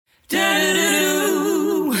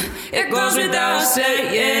Do-do-do-do. It goes without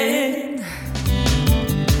saying.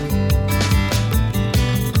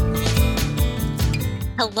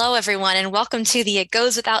 Hello, everyone, and welcome to the It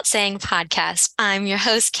Goes Without Saying podcast. I'm your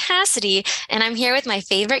host, Cassidy, and I'm here with my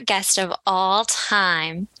favorite guest of all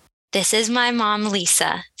time. This is my mom,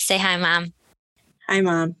 Lisa. Say hi, Mom. Hi,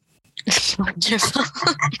 Mom. Wonderful.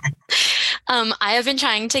 I have been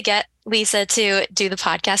trying to get Lisa to do the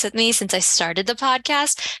podcast with me since I started the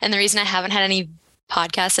podcast. And the reason I haven't had any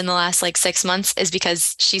podcasts in the last 6 months is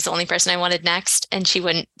because she's the only person I wanted next and she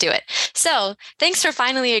wouldn't do it. So thanks for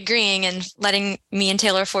finally agreeing and letting me and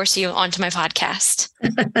Taylor force you onto my podcast.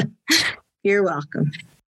 You're welcome.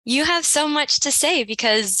 You have so much to say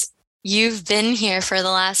because you've been here for the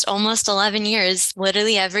last almost 11 years,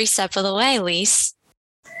 literally every step of the way, Lise.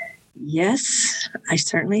 Yes, I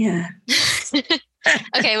certainly have.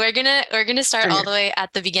 Okay, we're gonna start all the way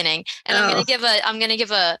at the beginning, and I'm gonna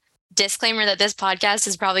give a disclaimer that this podcast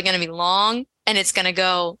is probably gonna be long and it's gonna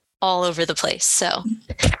go all over the place. So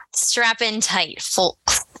strap in tight,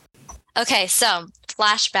 folks. Okay, so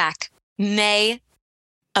flashback, May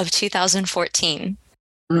of 2014.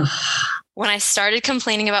 When I started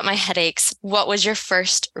complaining about my headaches, what was your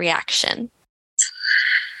first reaction?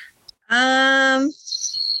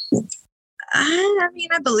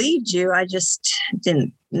 I believed you. I just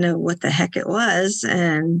didn't know what the heck it was.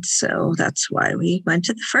 And so that's why we went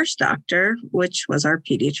to the first doctor, which was our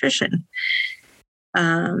pediatrician.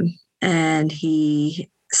 And he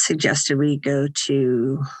suggested we go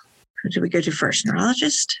to, who did we go to first?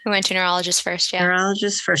 Neurologist? We went to neurologist first, yeah.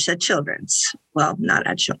 Neurologist first at Children's. Well, not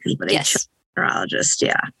at Children's, but yes. At neurologist,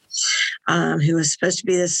 yeah. Who was supposed to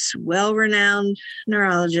be this well-renowned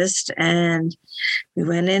neurologist. And we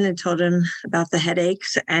went in and told him about the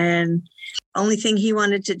headaches. And only thing he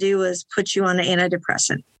wanted to do was put you on an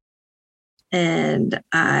antidepressant. And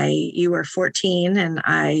you were 14, and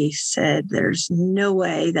I said, there's no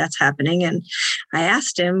way that's happening. And I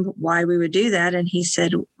asked him why we would do that. And he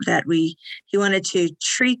said that he wanted to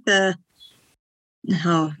treat what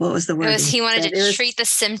was the word? He wanted to treat the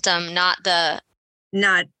symptom, not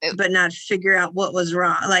figure out what was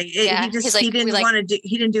wrong. He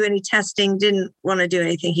didn't do any testing, didn't want to do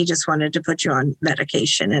anything. He just wanted to put you on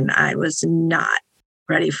medication. And I was not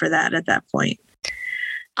ready for that at that point.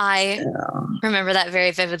 I remember that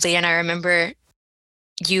very vividly. And I remember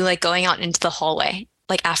you going out into the hallway,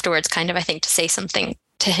 afterwards, kind of, I think, to say something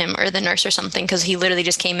to him or the nurse or something. Cause he literally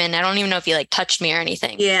just came in. I don't even know if he touched me or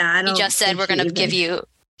anything. Yeah. He just said, we're going to give you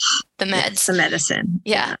the meds. The medicine.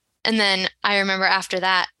 Yeah. And then I remember after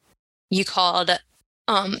that, you called the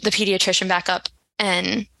pediatrician back up,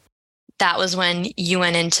 and that was when you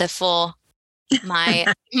went into full my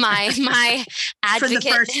advocate. For the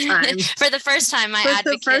first time. For the first time, my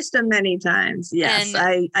advocate. The first of many times, yes.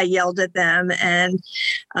 And I yelled at them, and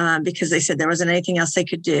because they said there wasn't anything else they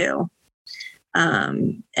could do.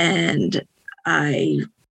 And I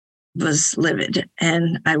was livid,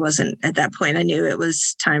 and I wasn't at that point. I knew it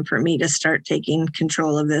was time for me to start taking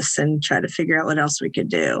control of this and try to figure out what else we could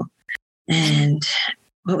do. And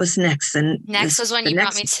what was next? And next was when you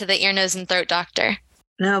brought me to the ear, nose, and throat doctor.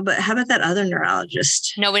 No, but how about that other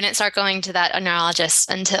neurologist? No, we didn't start going to that neurologist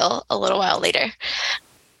until a little while later.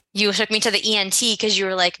 You took me to the ENT because you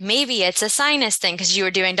were like, maybe it's a sinus thing, because you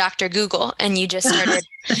were doing Dr. Google, and you just started,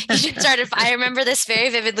 I remember this very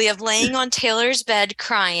vividly, of laying on Taylor's bed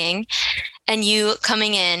crying and you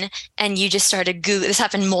coming in and you just started Googling. This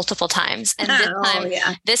happened multiple times. And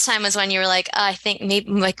this time was when you were like, I think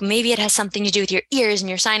maybe it has something to do with your ears and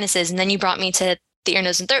your sinuses. And then you brought me to the ear,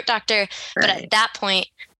 nose, and throat doctor. Right. But at that point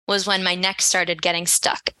was when my neck started getting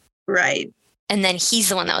stuck. Right. And then he's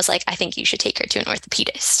the one that was like, I think you should take her to an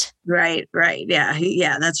orthopedist. Right.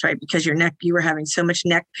 Yeah, that's right. Because you were having so much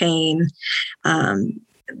neck pain.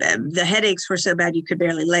 The headaches were so bad you could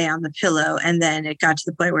barely lay on the pillow. And then it got to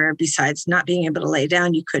the point where, besides not being able to lay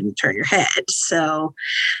down, you couldn't turn your head. So,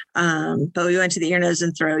 but we went to the ear, nose,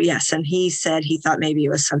 and throat. Yes. And he said he thought maybe it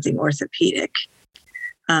was something orthopedic.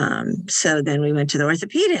 So then we went to the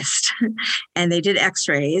orthopedist, and they did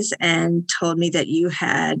x-rays and told me that you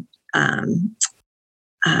had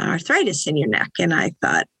arthritis in your neck. And I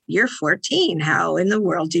thought, you're 14. How in the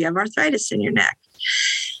world do you have arthritis in your neck?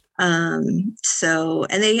 And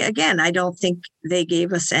I don't think they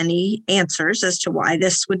gave us any answers as to why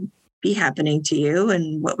this would be happening to you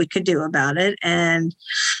and what we could do about it. And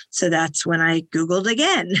so that's when I Googled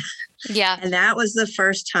again. Yeah. And that was the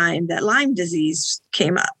first time that Lyme disease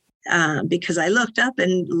came up. Because I looked up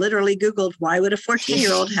and literally Googled, why would a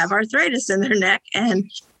 14-year-old have arthritis in their neck? And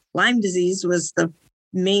Lyme disease was the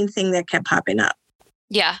main thing that kept popping up.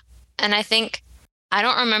 Yeah. And I think I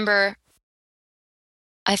don't remember.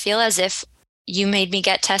 I feel as if you made me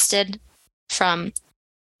get tested from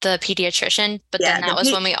the pediatrician, but then that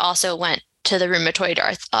was when we also went to the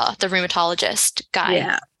rheumatologist guy.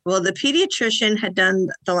 Yeah. Well, the pediatrician had done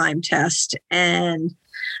the Lyme test, and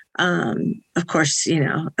of course,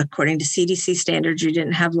 according to CDC standards, you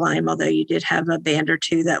didn't have Lyme, although you did have a band or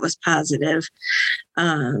two that was positive.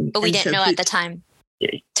 But we didn't know at the time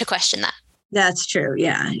to question that. That's true.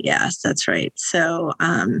 Yeah. Yes, that's right. So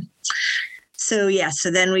then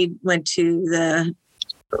we went to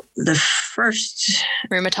the first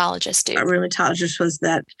rheumatologist dude. Rheumatologist was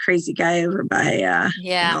that crazy guy over by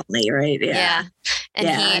Melanie, right? Yeah.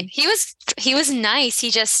 And he was nice. He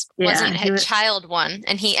just wasn't a child one.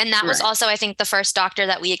 And that was also, I think, the first doctor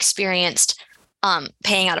that we experienced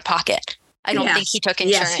paying out of pocket. I don't think he took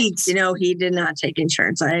insurance. Yes, he did not take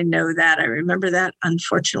insurance. I know that. I remember that,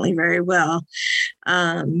 unfortunately, very well.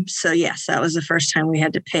 So yes, that was the first time we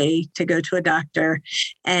had to pay to go to a doctor.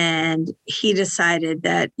 And he decided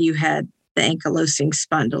that you had the ankylosing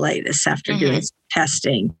spondylitis after doing some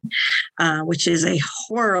testing, which is a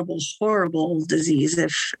horrible, horrible disease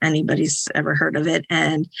if anybody's ever heard of it.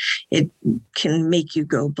 And it can make you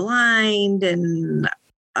go blind, and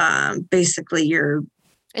basically your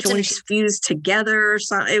joints fused together.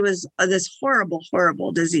 So it was this horrible,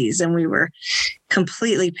 horrible disease. And we were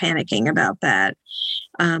completely panicking about that.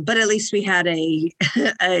 But at least we had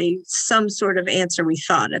some sort of answer, we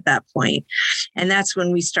thought, at that point. And that's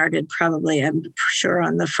when we started, probably, I'm sure,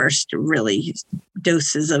 on the first really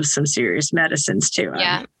doses of some serious medicines too.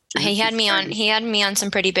 Yeah. He had me on some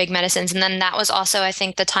pretty big medicines. And then that was also, I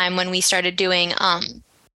think, the time when we started doing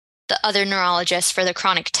the other neurologist for the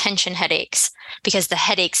chronic tension headaches, because the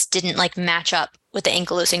headaches didn't match up with the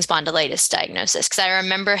ankylosing spondylitis diagnosis. Because I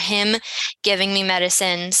remember him giving me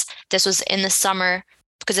medicines. This was in the summer,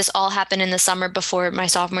 because this all happened in the summer before my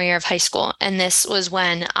sophomore year of high school. And this was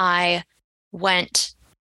when I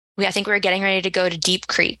think we were getting ready to go to Deep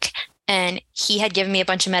Creek, and he had given me a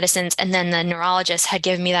bunch of medicines. And then the neurologist had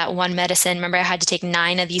given me that one medicine. Remember, I had to take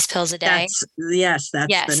 9 of these pills a day. That's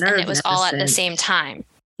the nerve and it was all at the same time.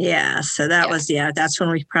 Yeah. So that's when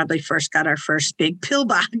we probably first got our first big pill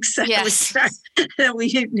box that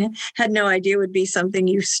we had no idea would be something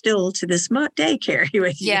you still to this day carry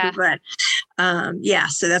with you. But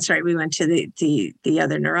so that's right. We went to the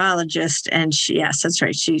other neurologist, and that's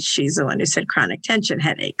right. She's the one who said chronic tension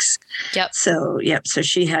headaches. Yep. So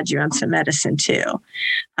she had you on some medicine too.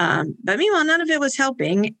 But meanwhile, none of it was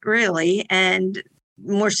helping really. And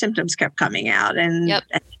more symptoms kept coming out, and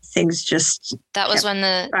things just when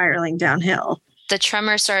the spiraling downhill. The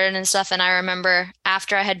tremor started and stuff. And I remember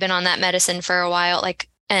after I had been on that medicine for a while,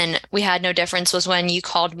 and we had no difference, was when you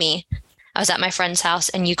called me. I was at my friend's house,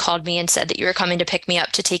 and you called me and said that you were coming to pick me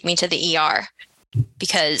up to take me to the ER,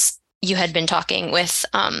 because you had been talking with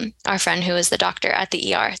our friend who was the doctor at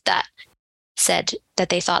the ER that said that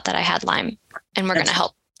they thought that I had Lyme, and they were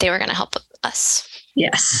going to help us.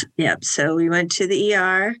 Yes. Yep. So we went to the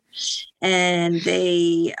ER, and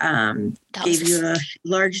they gave you a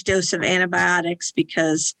large dose of antibiotics,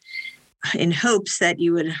 because in hopes that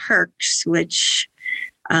you would Herx, which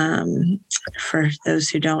for those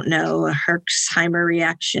who don't know, a Herxheimer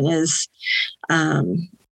reaction is,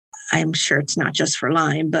 I'm sure it's not just for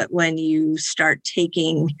Lyme, but when you start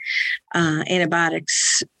taking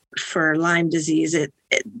antibiotics for Lyme disease,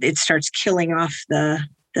 it starts killing off the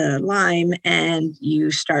Lyme, and you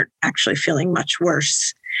start actually feeling much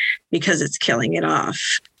worse because it's killing it off.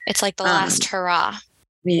 It's like the last hurrah.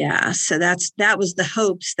 Yeah. So that was the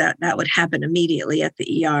hopes that would happen immediately at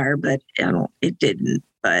the ER, but it didn't.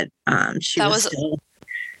 But that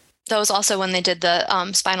was also when they did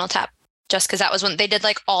the spinal tap, just because that was when they did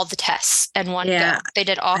all the tests in one go. They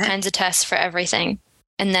did all kinds of tests for everything.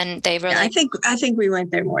 And then they were I think we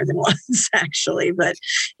went there more than once, actually. But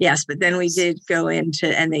yes, but then we did go into,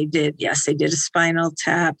 and they did a spinal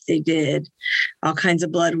tap. They did all kinds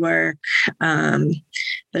of blood work. But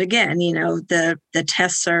again, the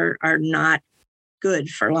tests are not good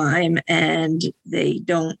for Lyme, and they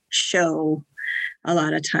don't show a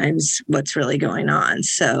lot of times what's really going on.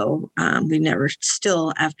 So we never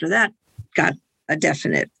still after that got a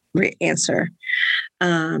definite answer.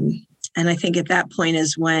 And I think at that point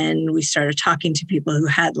is when we started talking to people who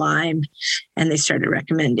had Lyme, and they started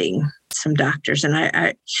recommending some doctors.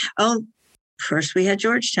 And first we had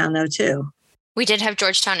Georgetown though too. We did have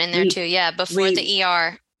Georgetown in there too. Yeah. Before the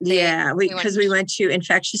ER. Because we went to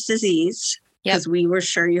infectious disease because we were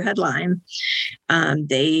sure you had Lyme.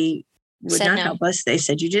 They would not help us. They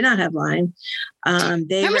said you did not have Lyme. Remember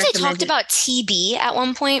they talked about TB at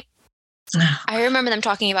one point? I remember them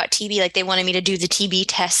talking about TB, like they wanted me to do the TB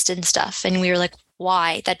test and stuff. And we were like,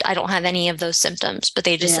 why? That I don't have any of those symptoms, but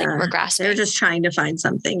they just like were grasping. They're just trying to find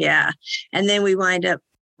something. Yeah. And then we wound up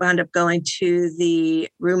going to the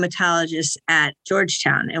rheumatologist at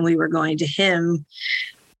Georgetown, and we were going to him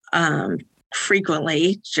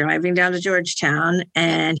frequently, driving down to Georgetown,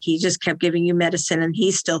 and he just kept giving you medicine, and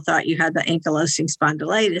he still thought you had the ankylosing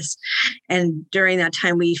spondylitis. And during that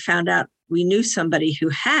time, we found out we knew somebody who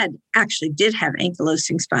did have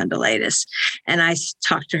ankylosing spondylitis. And I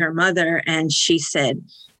talked to her mother, and she said,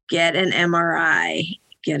 get an MRI.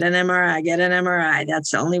 Get an MRI, get an MRI.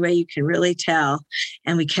 That's the only way you can really tell.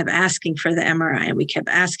 And we kept asking for the MRI, and we kept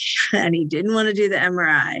asking, and he didn't want to do the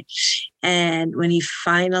MRI. And when he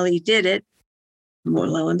finally did it, well,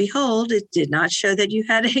 lo and behold, it did not show that you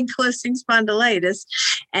had ankylosing spondylitis.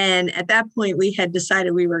 And at that point, we had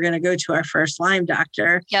decided we were going to go to our first Lyme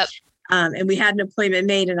doctor. Yep. And we had an appointment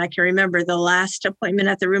made, and I can remember the last appointment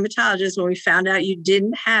at the rheumatologist when we found out you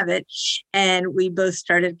didn't have it. And we both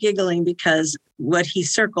started giggling because what he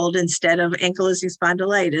circled instead of ankylosing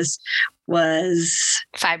spondylitis was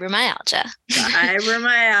fibromyalgia.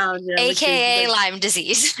 Fibromyalgia. AKA Lyme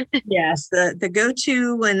disease. Yes. The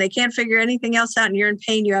go-to when they can't figure anything else out and you're in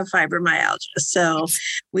pain, you have fibromyalgia. So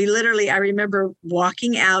we literally, I remember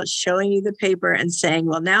walking out, showing you the paper and saying,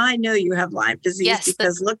 well, now I know you have Lyme disease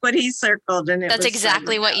because look what he circled. And that's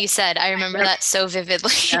exactly what you said. I remember that so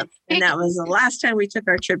vividly. Yep. And that was the last time we took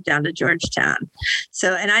our trip down to Georgetown.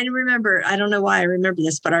 So, and I remember, I don't know why I remember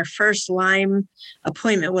this, but our first Lyme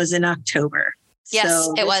appointment was in October. Yes,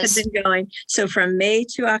 so it was. Had been going. So from May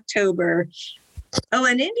to October. Oh,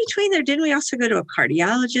 and in between there, didn't we also go to a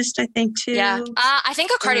cardiologist, I think, too? Yeah. I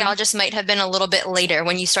think a cardiologist might have been a little bit later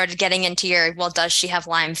when you started getting into your, well, does she have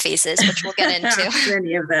Lyme phases, which we'll get into.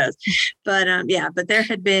 Many of those. But but there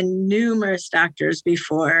had been numerous doctors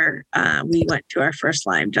before we went to our first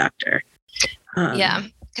Lyme doctor.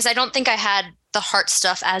 Because I don't think I had the heart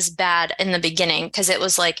stuff as bad in the beginning, because it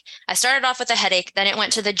was like I started off with a headache, then it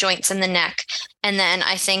went to the joints and the neck. And then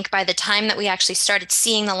I think by the time that we actually started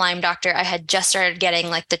seeing the Lyme doctor, I had just started getting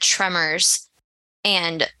like the tremors,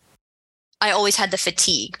 and I always had the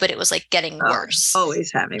fatigue, but it was like getting worse.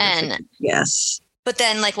 Always having fatigue. Yes. But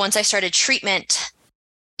then like once I started treatment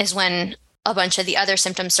is when a bunch of the other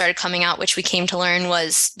symptoms started coming out, which we came to learn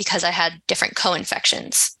was because I had different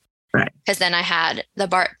co-infections. Right. Because then I had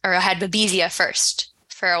I had Babesia first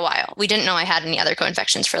for a while. We didn't know I had any other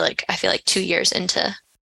co-infections for like, I feel like 2 years into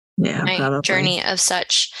my journey of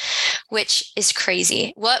such, which is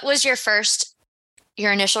crazy. What was your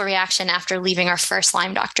initial reaction after leaving our first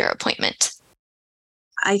Lyme doctor appointment?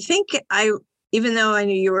 I think even though I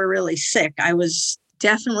knew you were really sick, I was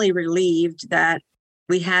definitely relieved that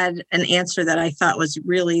we had an answer that I thought was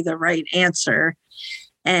really the right answer.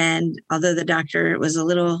 And although the doctor was a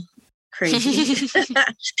little crazy,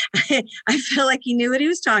 I felt like he knew what he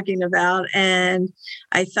was talking about. And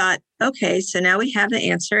I thought, okay, so now we have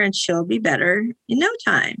the answer and she'll be better in no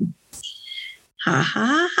time. Ha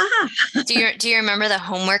ha ha. Do you remember the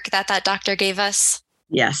homework that doctor gave us?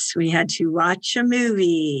 Yes, we had to watch a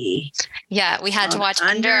movie. Yeah, we had to watch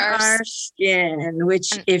Under Our Skin,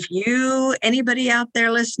 which if anybody out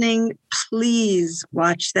there listening, please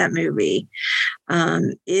watch that movie.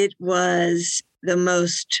 It was the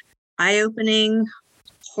most eye-opening,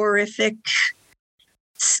 horrific,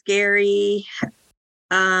 scary,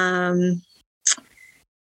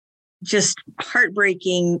 just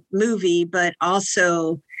heartbreaking movie, but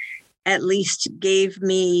also at least gave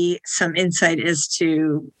me some insight as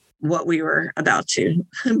to what we were about to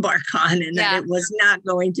embark on, and that it was not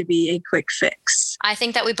going to be a quick fix. I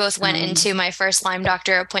think that we both went into my first Lyme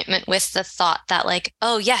doctor appointment with the thought that like,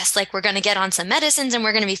 oh yes, like we're going to get on some medicines and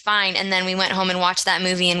we're going to be fine. And then we went home and watched that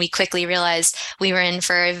movie and we quickly realized we were in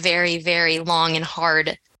for a very, very long and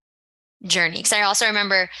hard journey. Because I also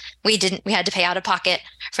remember we had to pay out of pocket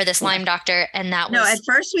for this Lyme doctor, and that was at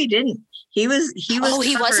first we didn't. He was. Oh,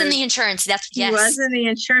 he was in the insurance. He was in the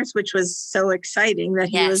insurance, which was so exciting that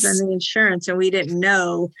he was in the insurance, and we didn't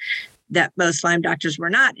know that most Lyme doctors were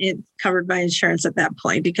not covered by insurance at that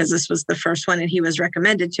point because this was the first one, and he was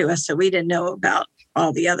recommended to us, so we didn't know about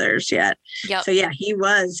all the others yet. Yep. So he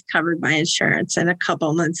was covered by insurance, and a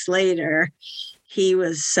couple months later, he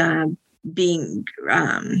was being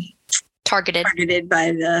targeted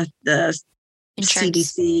by the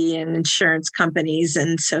insurance. CDC and insurance companies.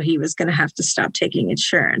 And so he was going to have to stop taking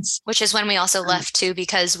insurance. Which is when we also left too,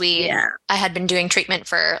 because I had been doing treatment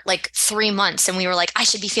for like 3 months and we were like, I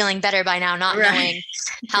should be feeling better by now, not knowing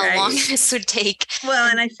how long this would take. Well,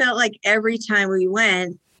 and I felt like every time we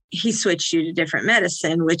went, he switched you to different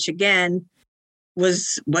medicine, which again,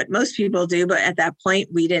 was what most people do. But at that point,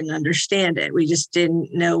 we didn't understand it. We just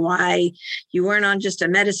didn't know why you weren't on just a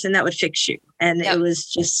medicine that would fix you. And it was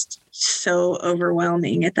just so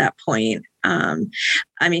overwhelming at that point.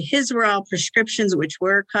 I mean, his were all prescriptions, which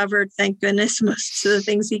were covered, thank goodness, most of the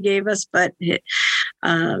things he gave us. But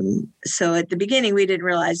so at the beginning, we didn't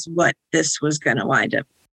realize what this was going to wind up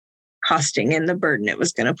costing and the burden it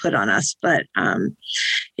was going to put on us. But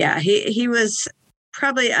yeah, he was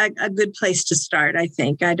probably a good place to start. I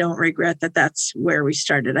think I don't regret that that's where we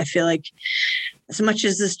started. I feel like as much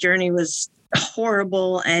as this journey was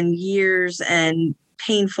horrible and years and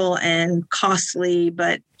painful and costly,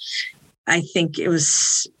 but I think it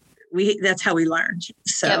was, that's how we learned.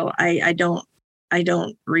 So I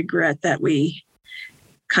don't regret that we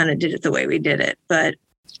kind of did it the way we did it, but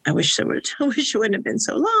I wish it wouldn't have been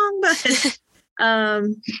so long, but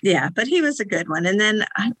yeah, but he was a good one. And then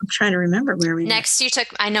I'm trying to remember where we Next you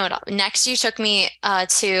took me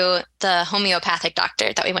to the homeopathic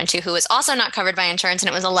doctor that we went to, who was also not covered by insurance, and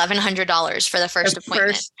it was $1,100 for the first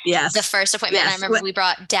appointment. The first appointment. Yes. And I remember we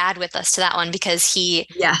brought Dad with us to that one because he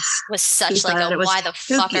was such like why the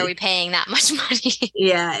fuck are we paying that much money?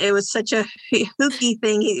 Yeah, it was such a hooky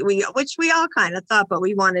thing, which we all kind of thought, but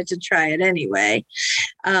we wanted to try it anyway.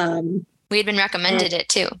 We had been recommended it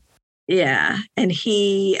too. Yeah. And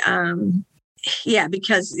he,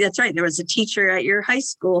 because that's right. There was a teacher at your high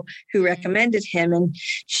school who recommended him, and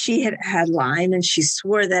she had Lyme, and she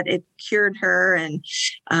swore that it cured her, and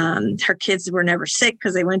her kids were never sick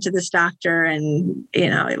because they went to this doctor, and,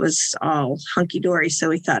 it was all hunky dory. So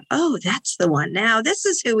we thought, oh, that's the one. Now this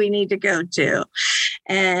is who we need to go to.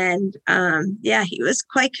 And he was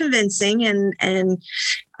quite convincing. And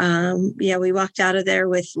we walked out of there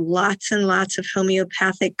with lots and lots of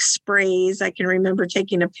homeopathic sprays. I can remember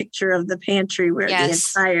taking a picture of the pantry where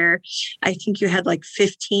I think you had like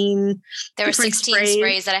 15. There were 16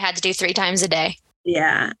 sprays that I had to do 3 times a day.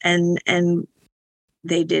 Yeah. And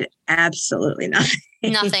they did absolutely nothing.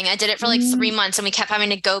 Nothing. I did it for like 3 months, and we kept having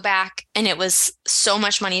to go back, and it was so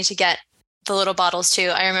much money to get the little bottles too.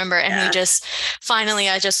 I remember. And we just, finally,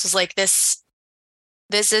 I just was like, this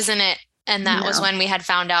isn't it. And that was when we had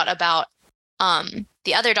found out about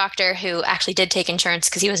the other doctor who actually did take insurance,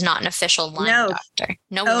 because he was not an official Lyme doctor.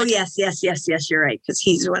 Yes. You're right. Because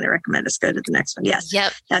he's the one that recommended us go to the next one. Yes.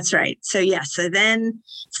 Yep. That's right. So so then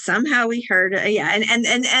somehow we heard,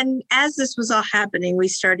 and as this was all happening, we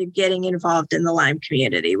started getting involved in the Lyme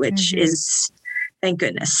community, which is, thank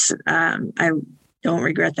goodness. I don't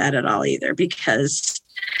regret that at all either, because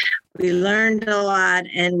we learned a lot,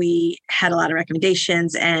 and we had a lot of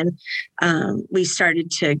recommendations, and we started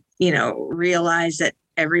to, realize that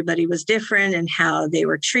everybody was different, and how they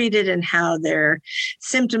were treated, and how their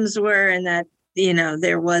symptoms were, and that,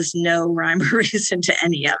 there was no rhyme or reason to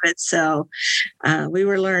any of it. So we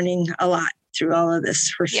were learning a lot through all of this,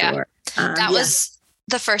 for sure. That was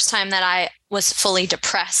the first time that I was fully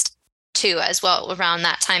depressed too, as well, around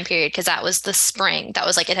that time period, because that was the spring. That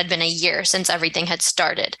was like, it had been a year since everything had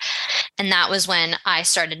started. And that was when I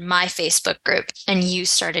started my Facebook group, and you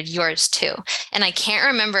started yours too. And I can't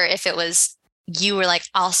remember if it was you were like,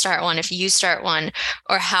 I'll start one if you start one,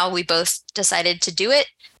 or how we both decided to do it.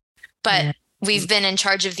 But we've been in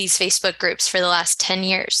charge of these Facebook groups for the last 10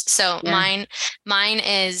 years. So mine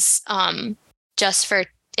is just for,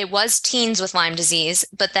 it was teens with Lyme disease,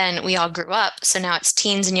 but then we all grew up. So now it's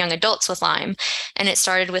teens and young adults with Lyme. And it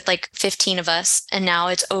started with like 15 of us, and now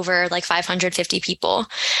it's over like 550 people.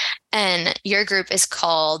 And your group is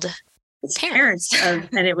called Parents of,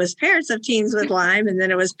 and it was parents of teens with Lyme, and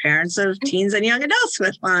then it was parents of teens and young adults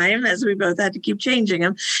with Lyme, as we both had to keep changing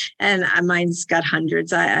them. And mine's got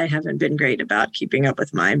hundreds. I haven't been great about keeping up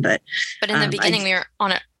with mine, but in the beginning, we were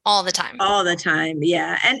on it all the time. All the time,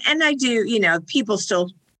 yeah. And I do, people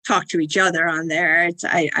still talk to each other on there.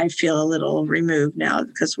 I feel a little removed now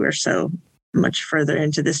because we're so much further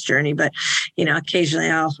into this journey, but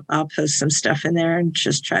occasionally I'll post some stuff in there and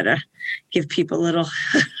just try to give people a little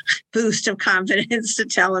boost of confidence to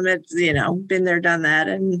tell them it's, been there, done that,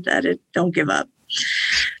 and that it don't give up.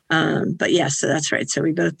 But yeah, so that's right. So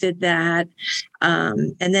we both did that.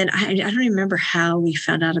 And then I don't remember how we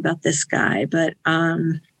found out about this guy, but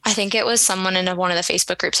I think it was someone in one of the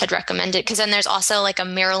Facebook groups had recommended, because then there's also like a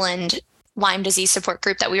Maryland Lyme disease support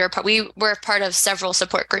group that we were part of several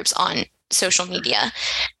support groups on social media.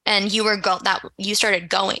 And you started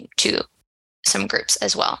going to some groups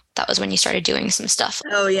as well. That was when you started doing some stuff.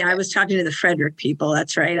 Oh yeah, I was talking to the Frederick people.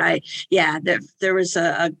 That's right. There was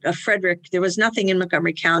a Frederick. There was nothing in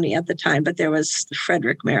Montgomery County at the time, but there was the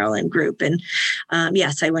Frederick, Maryland group, and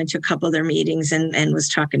yes, I went to a couple of their meetings and was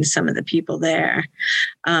talking to some of the people there,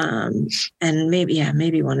 and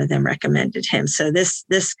maybe one of them recommended him. So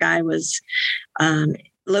this guy was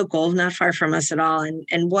local, not far from us at all,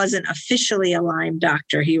 and wasn't officially a Lyme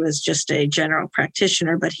doctor. He was just a general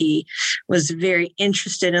practitioner, but he was very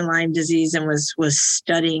interested in Lyme disease and was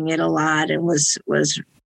studying it a lot and was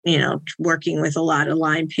working with a lot of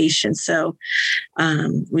Lyme patients. So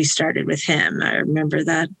we started with him. I remember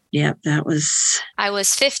that. Yeah, that was. I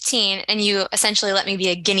was 15, and you essentially let me be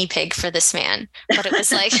a guinea pig for this man. But it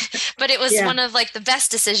was one of like the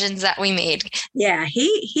best decisions that we made. Yeah,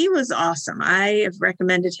 he was awesome. I have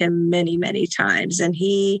recommended him many, many times, and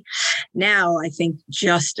he now I think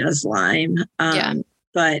just does Lyme. But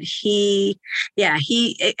I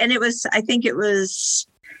think it was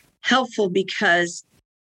helpful because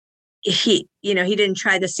he didn't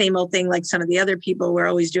try the same old thing like some of the other people were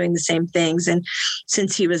always doing the same things. And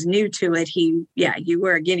since he was new to it, you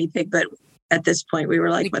were a guinea pig, but at this point we were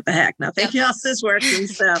like, what the heck? Nothing else is working.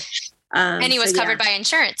 So, and he was covered by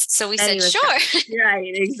insurance. So we said, sure.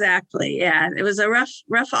 Right. Exactly. Yeah. It was a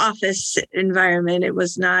rough office environment. It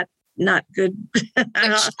was not good.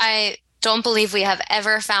 Which I don't believe we have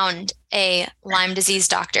ever found a Lyme disease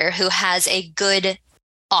doctor who has a good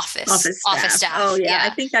office staff. Oh yeah. I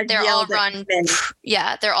think they're all run.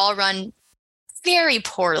 Yeah, they're all run very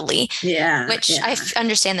poorly. Yeah, which I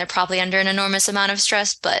understand they're probably under an enormous amount of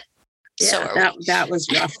stress, but that was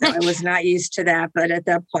rough. I was not used to that, but at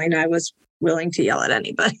that point, I was willing to yell at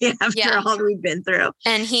anybody after all we've been through.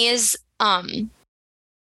 And he is the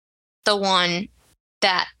one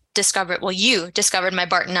that you discovered my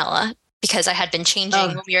Bartonella. Because I had been changing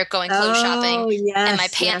when we were going clothes shopping, and my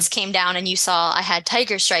pants came down, and you saw I had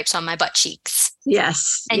tiger stripes on my butt cheeks.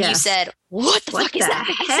 Yes, and you said, "What the fuck is that?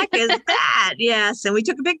 Heck is that?" Yes, and we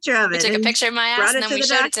took a picture of it. We took a picture of my ass, and then we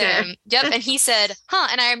showed it to him. Yep, and he said, "Huh?"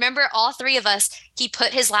 And I remember all three of us. He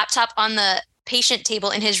put his laptop on the patient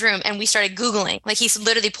table in his room, and we started Googling. Like he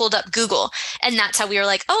literally pulled up Google, and that's how we were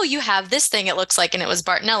like, "Oh, you have this thing." It looks like, and it was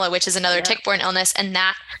Bartonella, which is another tick-borne illness, and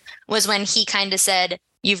that was when he kind of said,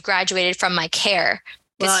 "You've graduated from my care."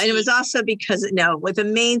 Well, and it was also because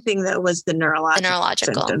the main thing though was the neurological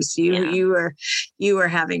symptoms. You were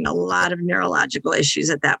having a lot of neurological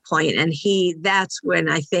issues at that point, and that's when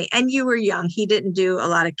I think, and you were young. He didn't do a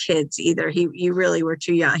lot of kids either. You really were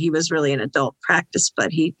too young. He was really an adult practice,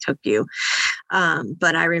 but he took you.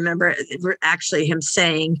 But I remember actually him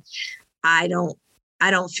saying, I don't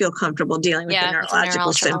feel comfortable dealing with the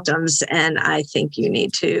neurological symptoms, and I think you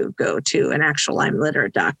need to go to an actual Lyme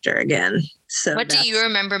literate doctor again. So what do you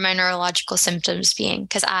remember my neurological symptoms being?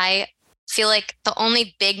 Because I feel like the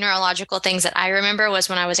only big neurological things that I remember was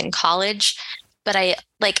when I was in college, but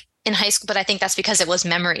in high school, but I think that's because it was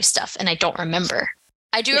memory stuff and I don't remember.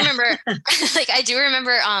 I do remember,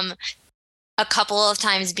 a couple of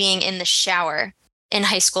times being in the shower in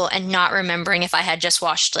high school and not remembering if I had just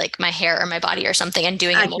washed like my hair or my body or something, and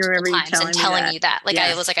doing it multiple times and telling you that. Like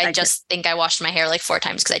I was like, I just think I washed my hair like 4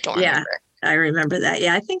 times because I don't remember. I remember that.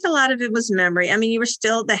 Yeah, I think a lot of it was memory. I mean,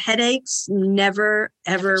 the headaches never,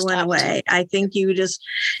 ever went away. I think you just,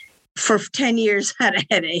 for 10 years, had a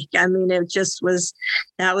headache. I mean,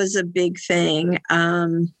 that was a big thing. I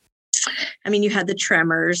mean, you had the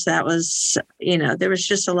tremors. That was, there was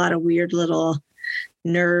just a lot of weird little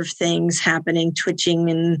nerve things happening, twitching.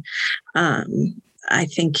 And I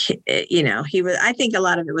think, I think a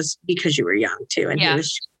lot of it was because you were young too. And he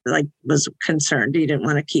was concerned. He didn't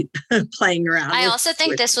want to keep playing around. I also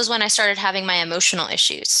think this was when I started having my emotional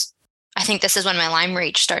issues. I think this is when my Lyme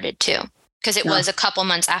rage started too, because it was a couple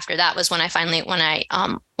months after that was when I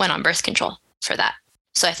went on birth control for that.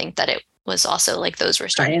 So I think that it was also like those were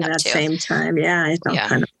starting at that too. Same time. Yeah. It's all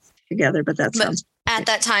kind of together, but that sounds. At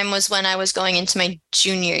that time was when I was going into my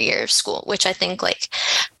junior year of school, which I think like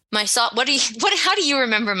how do you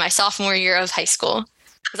remember my sophomore year of high school?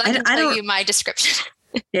 Because I can tell you my description.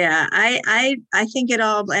 Yeah, I think it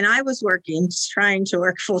all, and I was trying to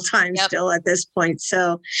work full time still at this point.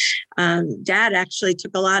 So Dad actually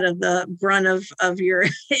took a lot of the brunt of your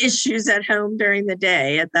issues at home during the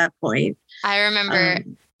day at that point. I remember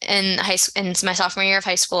in my sophomore year of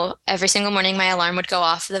high school, every single morning my alarm would go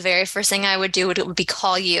off. The very first thing I would do would be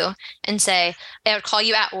call you and say, I would call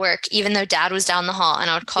you at work, even though Dad was down the hall, and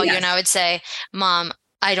I would call you and I would say, Mom,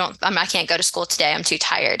 I can't go to school today. I'm too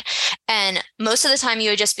tired. And most of the time you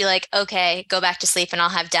would just be like, okay, go back to sleep and I'll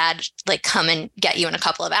have dad like come and get you in a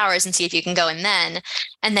couple of hours and see if you can go in then.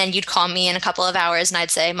 And then you'd call me in a couple of hours and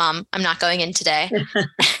I'd say, Mom, I'm not going in today.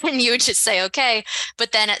 And you would just say, okay.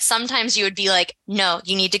 But then sometimes you would be like, no,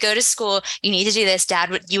 you need to go to school. You need to do this.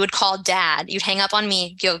 You would call dad. You'd hang up on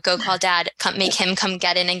me, go call dad, make him come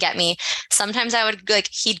get in and get me. Sometimes I would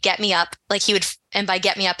he'd get me up, and by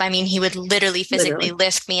get me up, I mean, he would literally physically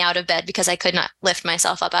lift me out of bed because I could not lift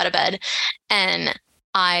myself up out of bed. And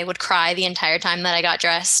I would cry the entire time that I got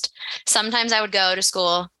dressed. Sometimes I would go to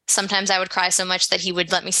school. Sometimes I would cry so much that he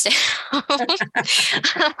would let me stay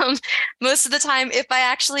home. Most of the time, if I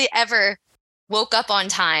actually ever woke up on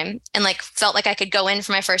time and felt like I could go in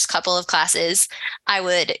for my first couple of classes, I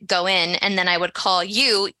would go in and then I would call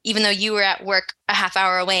you, even though you were at work a half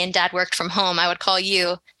hour away and dad worked from home. I would call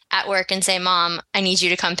you at work and say, Mom, I need you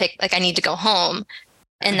to come I need to go home.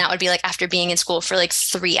 And that would be after being in school for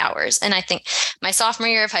 3 hours. And I think my sophomore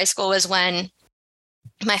year of high school was when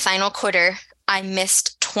my final quarter, I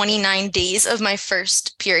missed 29 days of my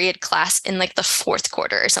first period class in the fourth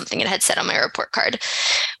quarter or something it had said on my report card,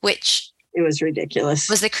 which it was ridiculous.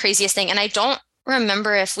 Was the craziest thing. And I don't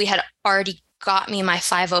remember if we had already got me my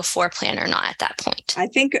 504 plan or not at that point. I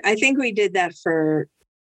think we did that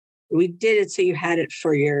we did it so you had it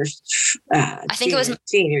for your I think it was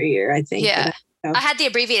senior year, I think. Yeah. I had the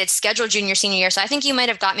abbreviated schedule junior, senior year. So I think you might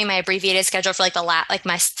have got me my abbreviated schedule for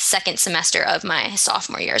my second semester of my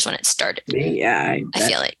sophomore year is when it started. Yeah. I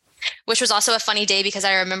feel like, which was also a funny day because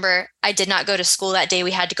I remember I did not go to school that day.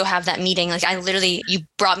 We had to go have that meeting. You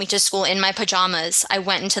brought me to school in my pajamas. I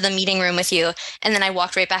went into the meeting room with you and then I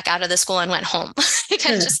walked right back out of the school and went home.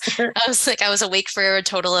 I was awake for a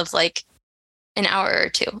total of an hour or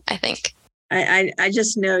two, I think. I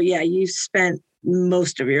just know, you spent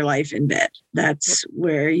most of your life in bed. That's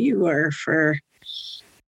where you were for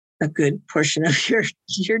a good portion of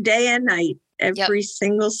your day and night, every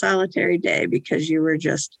single solitary day, because you were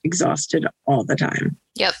just exhausted all the time.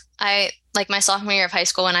 Yep. I my sophomore year of high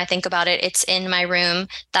school, when I think about it, it's in my room.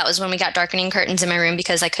 That was when we got darkening curtains in my room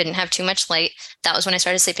because I couldn't have too much light. That was when I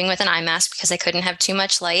started sleeping with an eye mask because I couldn't have too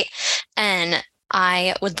much light. And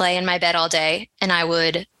I would lay in my bed all day and I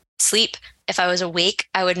would sleep. If I was awake,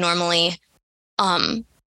 I would normally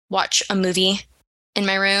watch a movie in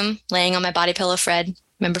my room, laying on my body pillow, Fred.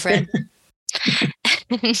 Remember Fred?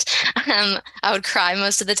 And, I would cry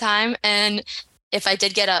most of the time. And if I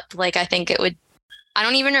did get up, I think I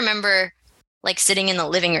don't even remember sitting in the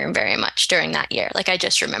living room very much during that year. I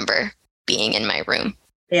just remember being in my room.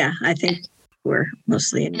 Yeah, I think we're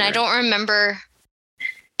mostly in. And I don't remember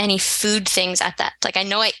any food things at that. I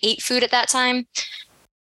know I ate food at that time,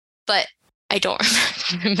 but I don't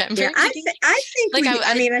remember. Yeah, I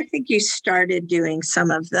think you started doing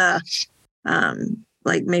some of the,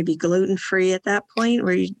 maybe gluten-free at that point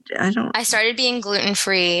where I started being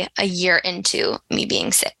gluten-free a year into me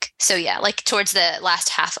being sick. So yeah, towards the last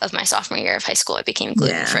half of my sophomore year of high school, I became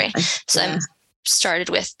gluten-free. I started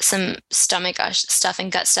with some stomach stuff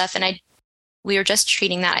and gut stuff. And we were just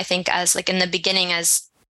treating that, I think, as in the beginning as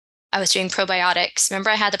I was doing probiotics. Remember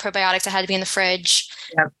I had the probiotics, I had to be in the fridge.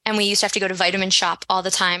 Yep. And we used to have to go to Vitamin Shop all the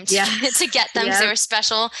time to get them because they were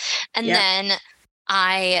special. And then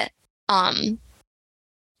I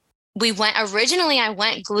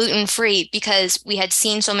went gluten-free because we had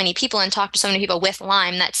seen so many people and talked to so many people with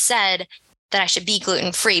Lyme that said that I should be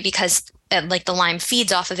gluten-free because the Lyme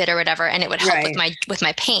feeds off of it or whatever. And it would help with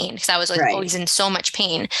my pain because I was always in so much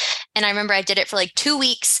pain. And I remember I did it for 2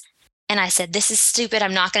 weeks. And I said, this is stupid.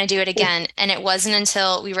 I'm not going to do it again. And it wasn't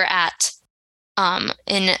until we were at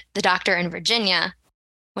in the doctor in Virginia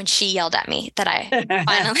when she yelled at me that I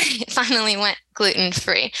finally went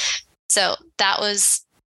gluten-free. So that was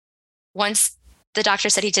once the doctor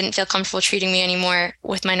said he didn't feel comfortable treating me anymore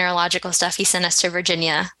with my neurological stuff. He sent us to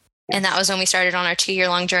Virginia. Yes. And that was when we started on our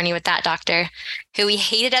 2-year-long journey with that doctor, who we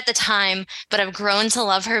hated at the time, but I've grown to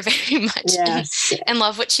love her very much and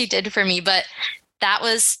love what she did for me. But that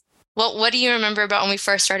was... What do you remember about when we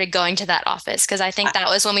first started going to that office? Because I think that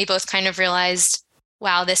was when we both kind of realized,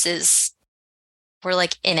 wow, we're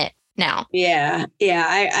in it now. Yeah.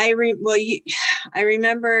 I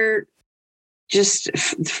remember just,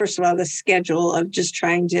 first of all, the schedule of just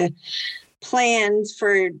trying to plan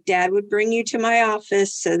for Dad would bring you to my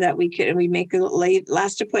office so that we make a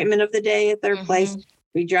last appointment of the day at their place.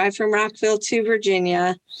 We drive from Rockville to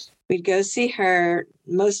Virginia. We'd go see her.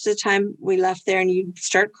 Most of the time we left there and you'd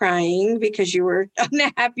start crying because you were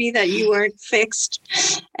unhappy that you weren't fixed.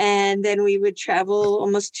 And then we would travel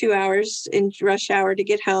almost 2 hours in rush hour to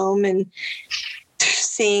get home. And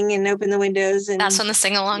sing and open the windows. And that's when the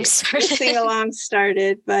sing-along started. The sing-along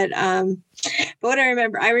started. But what I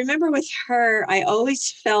remember with her, I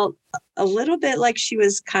always felt a little bit like she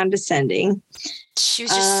was condescending. She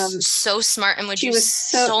was just so smart and would use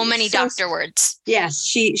so many doctor words. Yes,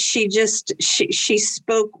 she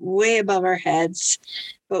spoke way above our heads,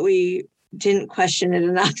 but we didn't question it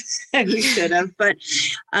enough. We should have. But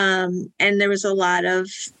and there was a lot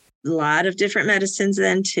of different medicines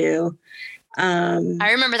then too. I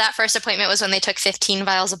remember that first appointment was when they took 15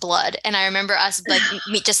 vials of blood. And I remember us like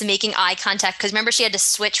just making eye contact. Cause remember she had to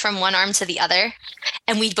switch from one arm to the other.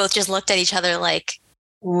 And we both just looked at each other like,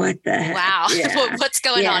 what the heck? Wow. Yeah. What's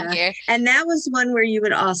going on here? And that was one where you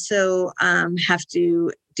would also have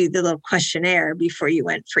to do the little questionnaire before you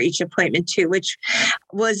went for each appointment too, which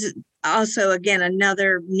was also, again,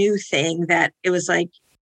 another new thing that it was like,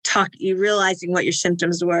 you realizing what your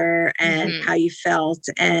symptoms were and how you felt.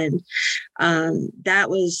 And that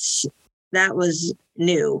was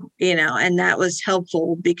new, and that was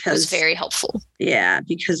helpful because it was very helpful. Yeah,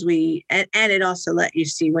 because and it also let you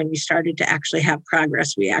see when you started to actually have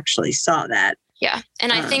progress, we actually saw that. Yeah.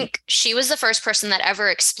 And I think she was the first person that ever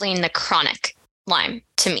explained the chronic Lyme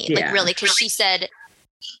to me, like really, because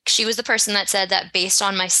she was the person that said that based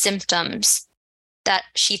on my symptoms that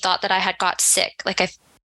she thought that I had got sick. Like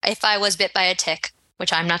if I was bit by a tick,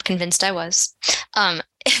 which I'm not convinced I was,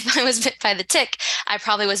 if I was bit by the tick, I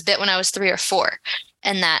probably was bit when I was 3 or 4.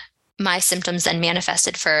 And that my symptoms then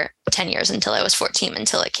manifested for 10 years until I was 14,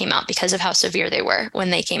 until it came out because of how severe they were when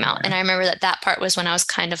they came out. And I remember that part was when I was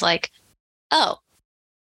kind of like, oh,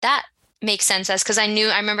 that makes sense. Because I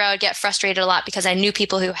remember I would get frustrated a lot because I knew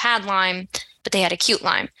people who had Lyme, but they had acute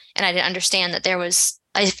Lyme. And I didn't understand that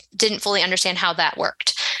I didn't fully understand how that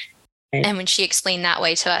worked. And when she explained that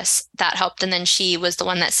way to us, that helped. And then she was the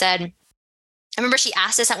one that said, I remember she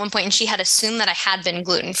asked us at one point and she had assumed that I had been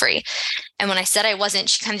gluten-free. And when I said I wasn't,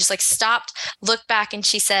 she kind of just like stopped, looked back, and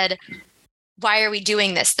she said, why are we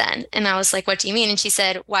doing this then? And I was like, what do you mean? And she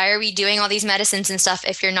said, why are we doing all these medicines and stuff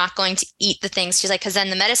if you're not going to eat the things? She's like, because then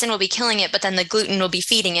the medicine will be killing it, but then the gluten will be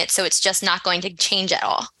feeding it. So it's just not going to change at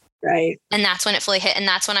all. Right. And that's when it fully hit. And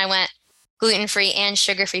that's when I went gluten-free and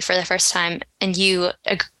sugar-free for the first time. And you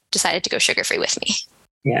decided to go sugar-free with me.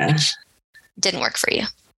 Yeah. Didn't work for you.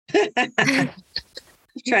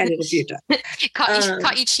 Tried it a few times.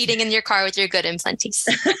 Caught you cheating in your car with your Good and Plenties.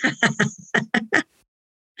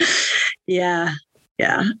 Yeah.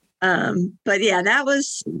 But yeah, that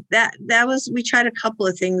was, we tried a couple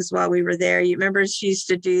of things while we were there. You remember she used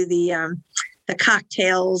to do the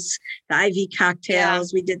cocktails, the IV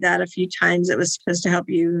cocktails. Yeah. We did that a few times. It was supposed to help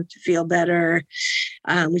you to feel better.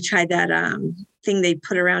 We tried that thing they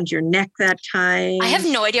put around your neck that time. I have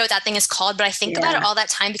no idea what that thing is called, but I think about it all that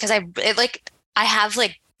time because I have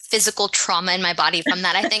like physical trauma in my body from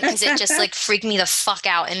that, I think, because it just like freaked me the fuck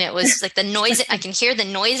out. And it was like the noise, I can hear the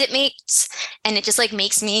noise it makes. And it just like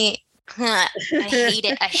makes me, I hate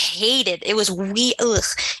it. I hate it. It was weird. Ugh.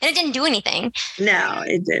 And it didn't do anything. No,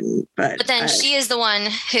 it didn't. But then she is the one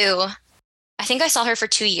who, I think I saw her for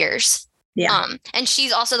 2 years. Yeah. And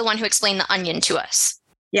she's also the one who explained the onion to us.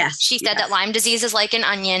 Yes. She said that Lyme disease is like an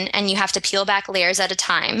onion and you have to peel back layers at a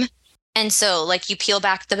time. And so like you peel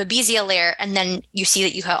back the Babesia layer and then you see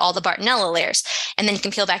that you have all the Bartonella layers, and then you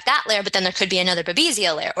can peel back that layer, but then there could be another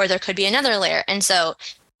Babesia layer or there could be another layer. And so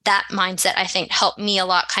that mindset, I think, helped me a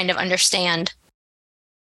lot kind of understand.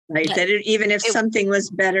 Right. That even if something was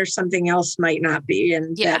better, something else might not be.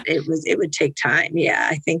 And that it would take time. Yeah.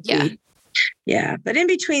 I think. Yeah. But in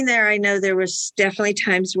between there, I know there was definitely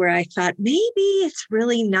times where I thought maybe it's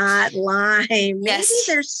really not Lyme. Maybe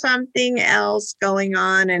there's something else going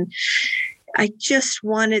on. And I just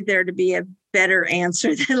wanted there to be a better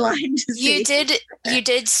answer than Lyme disease. You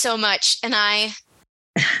did so much. And I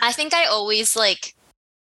think I always like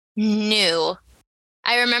knew.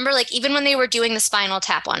 I remember like even when they were doing the spinal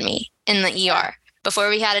tap on me in the ER before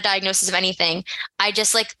we had a diagnosis of anything, I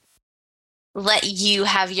just like let you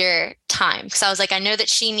have your time. Because I was like, I know that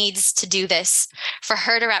she needs to do this for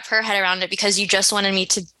her to wrap her head around it because you just wanted me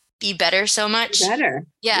to be better so much. Better.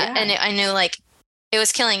 Yeah. And I knew like it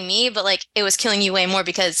was killing me, but like it was killing you way more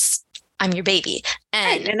because I'm your baby.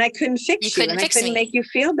 And I couldn't fix you. And I couldn't make you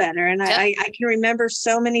feel better. And I can remember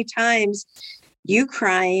so many times you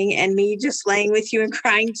crying and me just laying with you and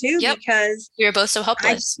crying too, because we were both so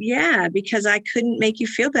helpless. Because I couldn't make you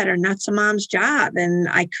feel better. And that's a mom's job. And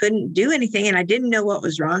I couldn't do anything. And I didn't know what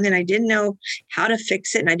was wrong. And I didn't know how to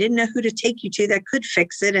fix it. And I didn't know who to take you to that could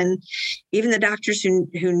fix it. And even the doctors who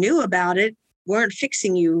knew about it weren't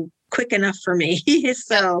fixing you quick enough for me.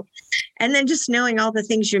 So, and then just knowing all the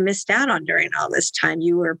things you missed out on during all this time.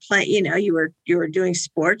 You were playing, you were doing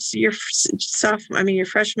sports your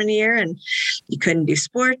freshman year, and you couldn't do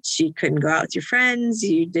sports. You couldn't go out with your friends.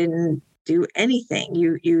 You didn't do anything.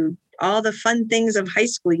 You all the fun things of high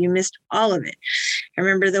school, you missed all of it. I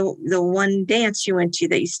remember the one dance you went to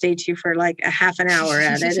that you stayed to for like a half an hour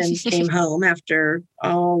at it and came home after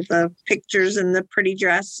all the pictures and the pretty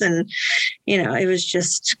dress. And, it was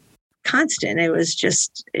just constant. It was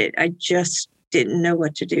just, I just didn't know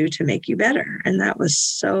what to do to make you better. And that was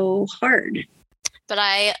so hard. But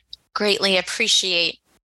I greatly appreciate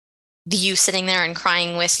you sitting there and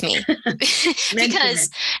crying with me because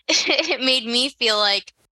it made me feel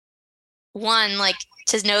like, one, like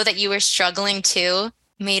to know that you were struggling too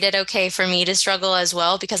made it okay for me to struggle as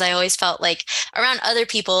well, because I always felt like around other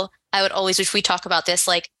people, I would always, which we talk about this,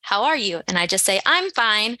 like, how are you? And I just say, I'm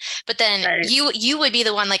fine. But then you would be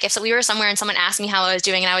the one, like if we were somewhere and someone asked me how I was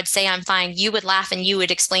doing and I would say, I'm fine, you would laugh and you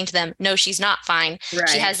would explain to them, no, she's not fine. Right.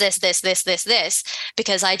 She has this,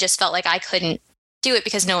 because I just felt like I couldn't do it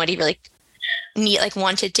because nobody really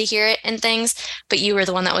wanted to hear it and things. But you were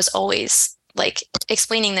the one that was always like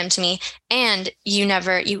explaining them to me, and you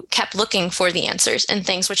kept looking for the answers and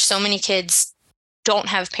things, which so many kids don't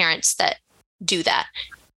have parents that do that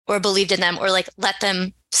or believed in them or like let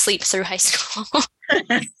them sleep through high school.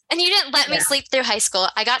 And you didn't let me sleep through high school.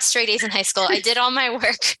 I got straight A's in high school. I did all my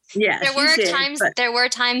work. Yeah. There were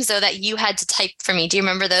times though that you had to type for me. Do you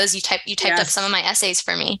remember those? You typed up some of my essays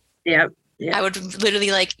for me. Yep. I would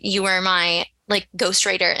literally you were my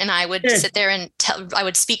ghostwriter, and I would sit there and I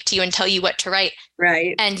would speak to you and tell you what to write.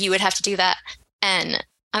 Right. And you would have to do that. And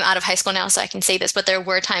I'm out of high school now, so I can say this, but there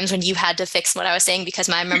were times when you had to fix what I was saying because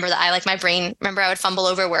I remember that my brain, I would fumble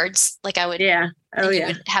over words. You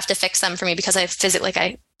would have to fix them for me because I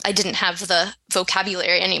didn't have the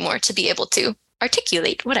vocabulary anymore to be able to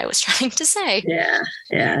articulate what I was trying to say. Yeah.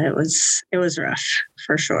 Yeah. It was rough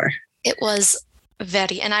for sure. It was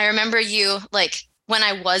and I remember you when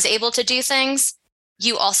I was able to do things,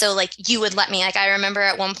 you also you would let me, I remember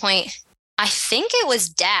at one point, I think it was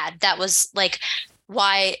Dad that was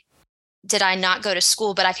why did I not go to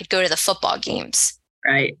school, but I could go to the football games?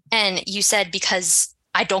 Right. And you said, because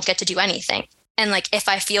I don't get to do anything. And if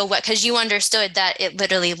I feel because you understood that it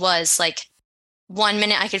literally was 1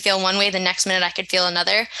 minute I could feel one way, the next minute I could feel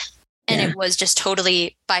another. And it was just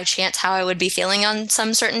totally by chance how I would be feeling on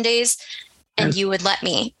some certain days. And you would let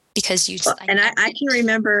me because you. I can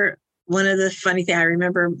remember one of the funny things. I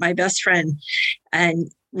remember my best friend,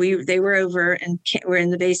 and they were over and we're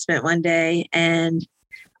in the basement one day, and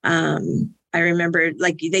I remember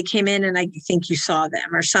they came in and I think you saw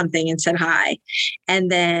them or something and said hi,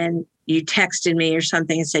 and then you texted me or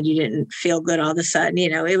something and said you didn't feel good all of a sudden.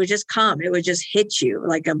 It would just come. It would just hit you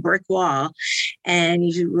like a brick wall, and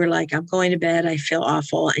you were like, "I'm going to bed. I feel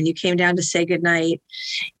awful," and you came down to say goodnight.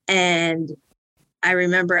 And I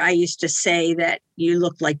remember I used to say that you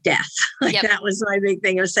looked like death. That was my big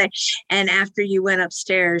thing. I was saying. And after you went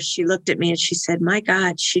upstairs, she looked at me and she said, "My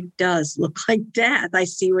God, she does look like death. I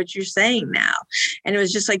see what you're saying now." And it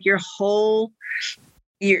was just your whole,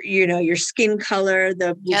 your skin color,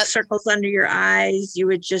 the circles under your eyes, you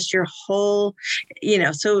would just your whole,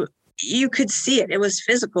 so you could see it. It was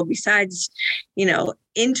physical. Besides,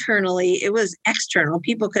 internally, it was external.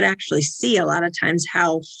 People could actually see a lot of times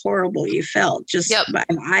how horrible you felt.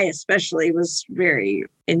 I especially was very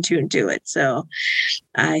in tune to it. So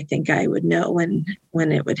I think I would know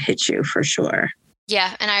when it would hit you for sure.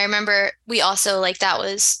 Yeah. And I remember we also that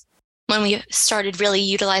was when we started really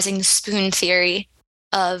utilizing the spoon theory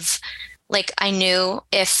of I knew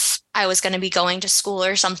if I was going to be going to school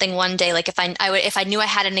or something one day, if I knew I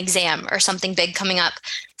had an exam or something big coming up,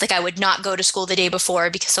 I would not go to school the day before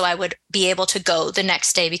so I would be able to go the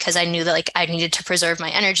next day because I knew that I needed to preserve my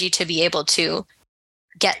energy to be able to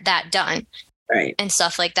get that done. Right. And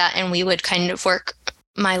stuff like that. And we would kind of work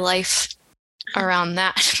my life around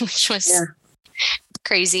that, which was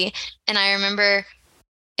crazy. And I remember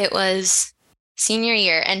it was senior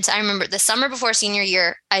year. And I remember the summer before senior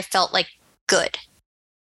year, I felt good.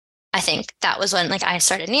 I think that was when I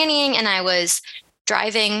started nannying and I was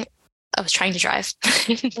driving. I was trying to drive.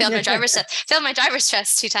 Failed my driver's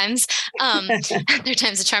test 2 times. 3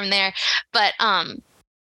 times the charm there. But and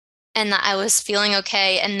that I was feeling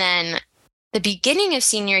okay. And then the beginning of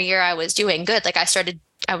senior year, I was doing good.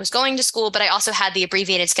 I was going to school, but I also had the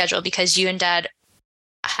abbreviated schedule because you and Dad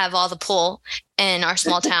have all the pull in our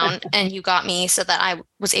small town, and you got me so that I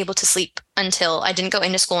was able to sleep until I didn't go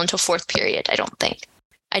into school until 4th period, I don't think.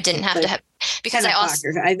 I didn't have to have, because I also,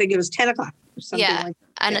 I think it was 10 o'clock or something yeah. like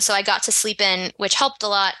that. And so I got to sleep in, which helped a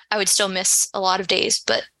lot. I would still miss a lot of days,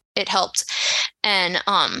 but it helped. And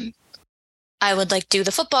I would like do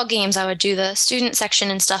the football games. I would do the student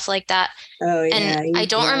section and stuff like that. Oh, yeah. And I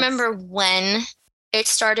don't remember when it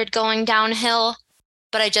started going downhill,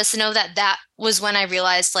 but I just know that that was when I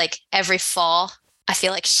realized, like, every fall, I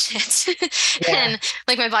feel like shit. And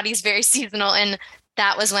like my body's very seasonal. And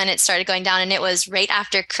that was when it started going down. And it was right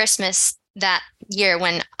after Christmas that year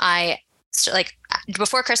when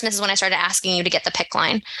before Christmas is when I started asking you to get the PICC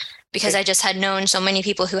line, because I just had known so many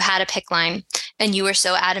people who had a PICC line, and you were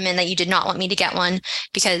so adamant that you did not want me to get one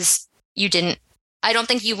because I don't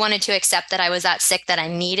think you wanted to accept that I was that sick that I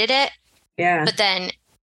needed it. Yeah. But then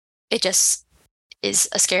it just is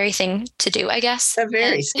a scary thing to do, I guess. A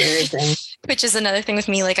very scary thing. Which is another thing with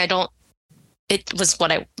me. Like, it was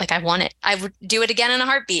what I wanted. I would do it again in a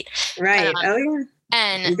heartbeat. Right. Oh, yeah.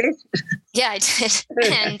 And you did? Yeah, I did.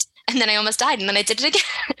 and then I almost died, and then I did it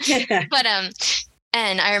again. Yeah. But,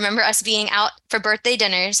 and I remember us being out for birthday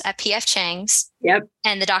dinners at PF Chang's. Yep.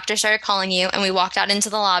 And the doctor started calling you, and we walked out into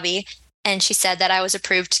the lobby, and she said that I was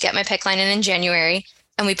approved to get my PICC line in January.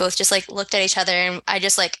 And we both just like looked at each other, and I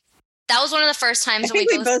just like, that was one of the first times we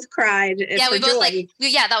both cried. Yeah, we both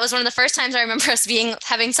that was one of the first times I remember us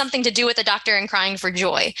having something to do with the doctor and crying for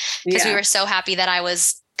joy, because we were so happy that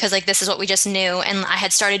because like this is what we just knew. And I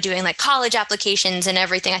had started doing like college applications and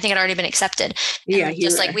everything. I think it had already been accepted. And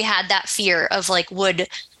just like we had that fear of like, would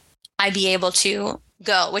I be able to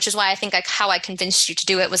go? Which is why I think like how I convinced you to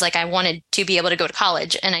do it was like I wanted to be able to go to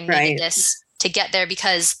college, and I needed this to get there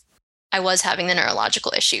because I was having the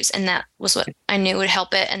neurological issues, and that was what I knew would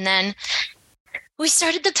help it. And then we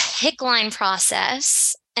started the PICC line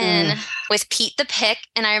process and with Pete the PICC.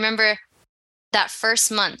 And I remember that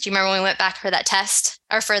first month, do you remember when we went back for that test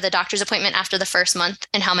or for the doctor's appointment after the first month,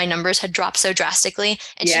 and how my numbers had dropped so drastically?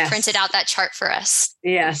 And she printed out that chart for us.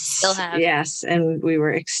 Yes. Still have. Yes. And we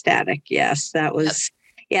were ecstatic. Yes. That was,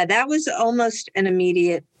 that was almost an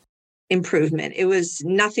immediate improvement. It was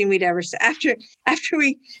nothing we'd ever say. After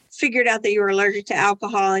we figured out that you were allergic to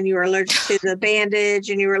alcohol, and you were allergic to the bandage,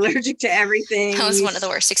 and you were allergic to everything. That was one of the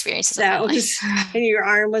worst experiences of my life. And your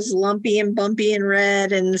arm was lumpy and bumpy and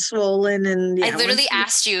red and swollen. And I literally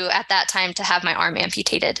asked you at that time to have my arm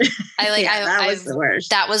amputated. That was the worst.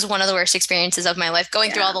 That was one of the worst experiences of my life.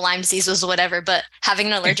 Going through all the Lyme disease was whatever, but having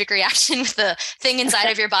an allergic reaction with the thing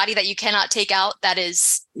inside of your body that you cannot take out, that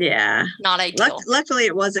is not ideal. Luckily,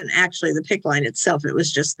 it wasn't actually the PICC line itself. It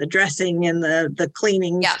was just the dressing and the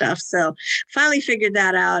cleaning stuff. So finally figured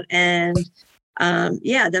that out. And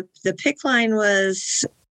the PICC line was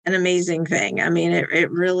an amazing thing. I mean, it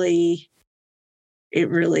really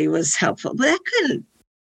was helpful. But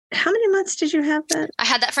how many months did you have that? I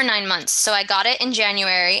had that for 9 months. So I got it in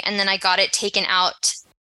January, and then I got it taken out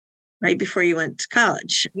right before you went to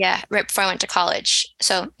college. Yeah, right before I went to college.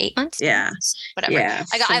 So 8 months? Yeah. Whatever. Yeah,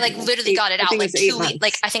 I literally got it out like 2 weeks.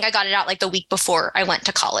 Like I think I got it out like the week before I went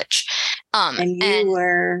to college. And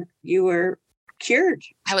you were cured.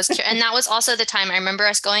 I was cured. And that was also the time I remember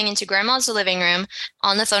us going into grandma's living room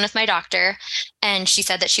on the phone with my doctor. And she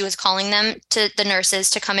said that she was calling them to the nurses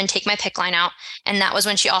to come and take my PICC line out. And that was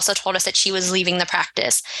when she also told us that she was leaving the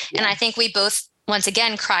practice. Yeah. And I think we both, once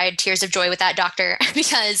again, cried tears of joy with that doctor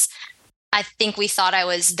because I think we thought I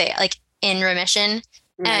was there, like in remission.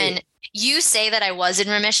 Right. And you say that I was in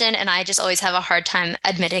remission, and I just always have a hard time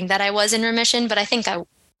admitting that I was in remission, but I think I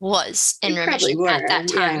was in remission at that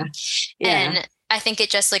time. Yeah. And I think it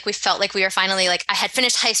just like we felt like we were finally like I had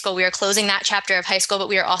finished high school. We were closing that chapter of high school, but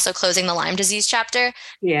we were also closing the Lyme disease chapter.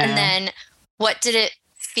 Yeah. And then what did it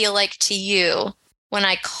feel like to you when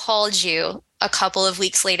I called you a couple of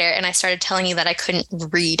weeks later and I started telling you that I couldn't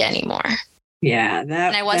read anymore? Yeah,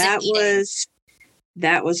 that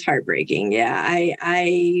was heartbreaking. Yeah,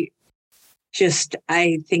 I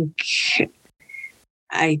think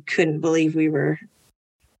I couldn't believe we were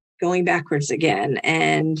going backwards again.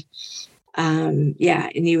 And and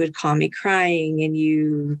you would call me crying, and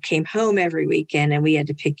you came home every weekend, and we had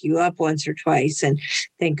to pick you up once or twice. And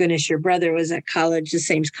thank goodness your brother was at college, the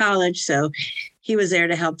same college. So he was there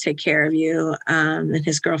to help take care of you, and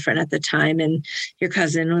his girlfriend at the time, and your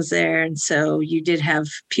cousin was there. And so you did have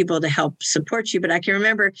people to help support you. But I can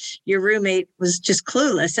remember your roommate was just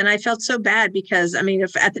clueless. And I felt so bad because, I mean,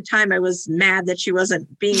 if at the time I was mad that she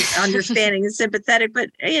wasn't being understanding and sympathetic, but,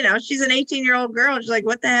 she's an 18-year-old girl. She's like,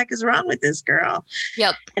 what the heck is wrong with this girl?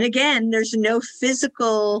 Yep. And again, there's no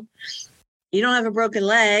physical, you don't have a broken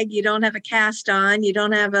leg. You don't have a cast on. You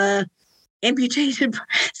don't have amputated.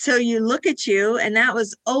 So you look at you, and that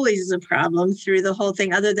was always a problem through the whole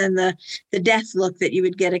thing, other than the death look that you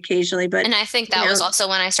would get occasionally. But and I think that was also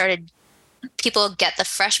when I started, people get the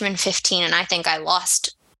freshman 15, and I think I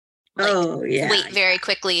lost weight very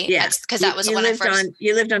quickly. Yeah. Because that was when I first...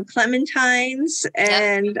 You lived on clementines,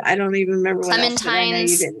 and I don't even remember what else, but I know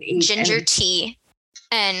you didn't eat ginger tea,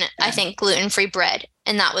 and I think gluten-free bread.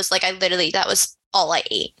 And that was like, that was all I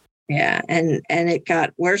ate. Yeah. And it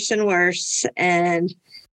got worse and worse. And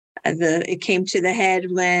it came to the head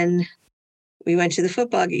when we went to the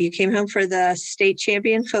football game. You came home for the state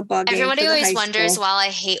champion football game. Everybody always wonders why I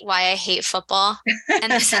hate football.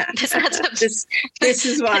 And this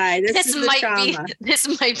is why. This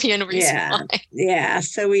might be a reason why. Yeah.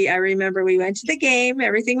 So I remember we went to the game.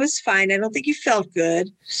 Everything was fine. I don't think you felt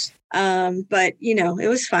good. But it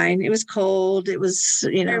was fine. It was cold. It was,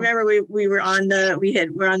 I remember we were on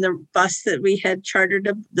the bus that we had chartered.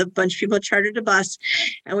 The bunch of people chartered a bus,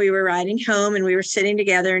 and we were riding home, and we were sitting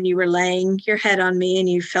together, and you were laying your head on me, and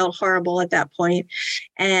you felt horrible at that point.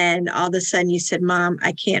 And all of a sudden you said, "Mom,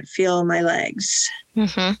 I can't feel my legs."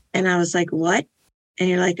 Mm-hmm. And I was like, "What?" And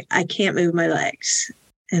you're like, "I can't move my legs."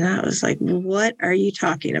 And I was like, "What are you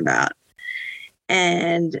talking about?"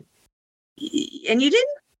 And you didn't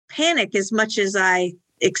panic as much as I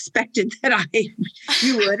expected that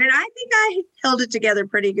you would. And I think I held it together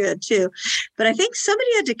pretty good too. But I think somebody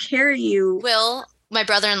had to carry you. Will, my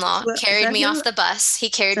brother-in-law, carried me off the bus. He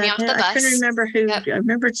carried me off the bus. I couldn't remember who. Yep. I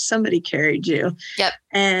remembered somebody carried you. Yep.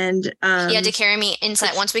 And he had to carry me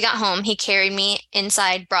inside. Once we got home, he carried me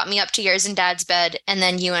inside, brought me up to yours and Dad's bed, and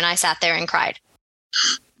then you and I sat there and cried.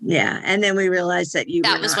 Yeah. And then we realized that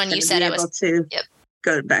that was when you said it was to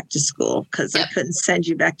go back to school, because I couldn't send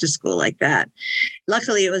you back to school like that.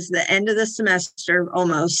 Luckily, it was the end of the semester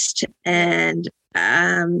almost. And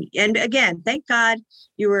again, thank God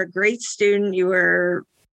you were a great student. The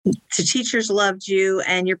teachers loved you,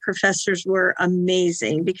 and your professors were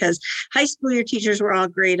amazing, because high school, your teachers were all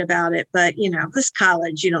great about it. But, this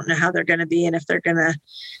college, you don't know how they're going to be and if they're going to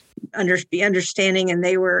be understanding, and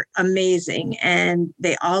they were amazing, and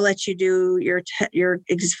they all let you do your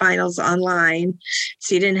finals online,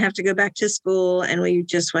 so you didn't have to go back to school, and we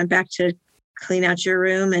just went back to clean out your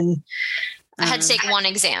room. And I had to take one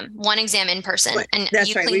exam in person, and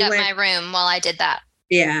you right. cleaned up my room while I did that.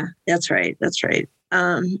 Yeah, that's right.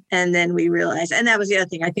 And then we realized, and that was the other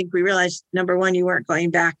thing, I think we realized, number one, you weren't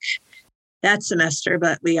going back that semester,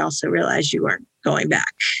 but we also realized you weren't going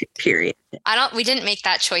back, period. We didn't make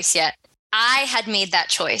that choice yet. I had made that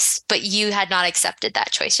choice, but you had not accepted that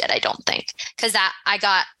choice yet, I don't think. Because I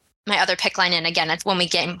got my other PICC line in again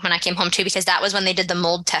when I came home too, because that was when they did the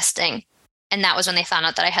mold testing. And that was when they found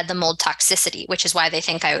out that I had the mold toxicity, which is why they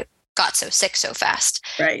think I got so sick so fast.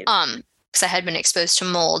 Right. Because I had been exposed to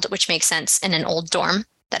mold, which makes sense in an old dorm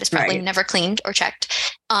that is probably never cleaned or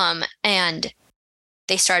checked. And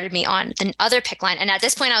they started me on the other PICC line. And at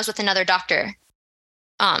this point I was with another doctor.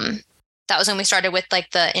 That was when we started with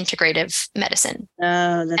like the integrative medicine.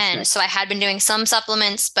 Oh, that's and so I had been doing some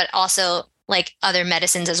supplements, but also like other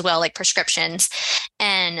medicines as well, like prescriptions.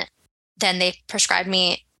 And then they prescribed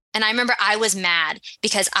me. And I remember I was mad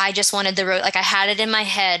because I just wanted I had it in my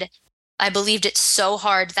head. I believed it so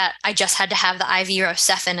hard that I just had to have the IV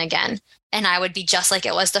Rocephin again. And I would be just like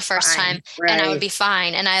it was the first time, and I would be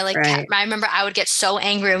fine. And I I remember I would get so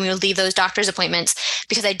angry when we would leave those doctor's appointments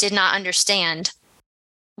because I did not understand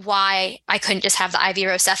why I couldn't just have the IV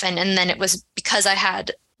Rocephin. And then it was because I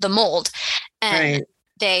had the mold, and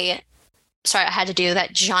I had to do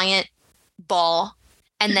that giant ball.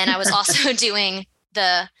 And then I was also doing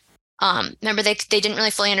the, remember they didn't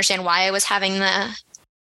really fully understand why I was having the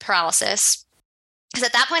paralysis. Because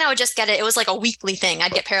at that point I would just get it. It was like a weekly thing.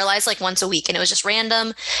 I'd get paralyzed like once a week, and it was just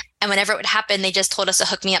random. And whenever it would happen, they just told us to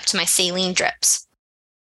hook me up to my saline drips,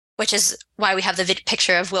 which is why we have the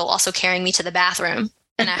picture of Will also carrying me to the bathroom.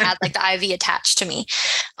 And I had like the IV attached to me.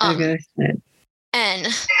 And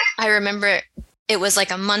I remember it was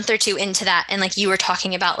like a month or two into that. And like you were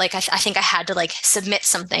talking about, like, I think I had to like submit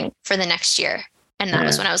something for the next year. And that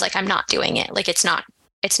was when I was like, I'm not doing it. Like, it's not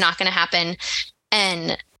going to happen.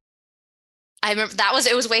 And I remember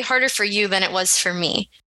it was way harder for you than it was for me.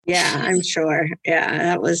 Yeah, I'm sure. Yeah,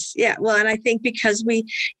 that was, Well, and I think because we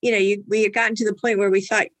had gotten to the point where we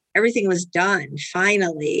thought everything was done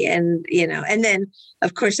finally. And, and then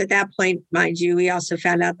of course, at that point, mind you, we also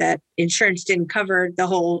found out that insurance didn't cover the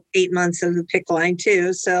whole 8 months of the PICC line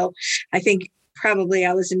too. So I think probably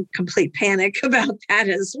I was in complete panic about that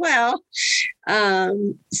as well.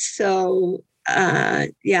 So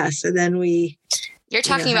then we... You're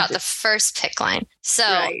talking about the first PICC line.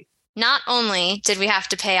 So not only did we have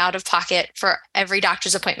to pay out of pocket for every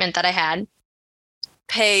doctor's appointment that I had,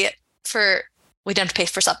 we didn't have to pay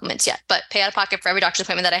for supplements yet, but pay out of pocket for every doctor's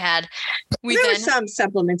appointment that I had. There were some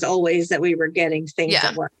supplements always that we were getting, things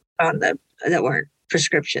that weren't that weren't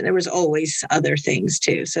prescription. There was always other things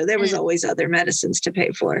too. So there was always other medicines to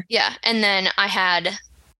pay for. Yeah. And then I had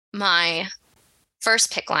my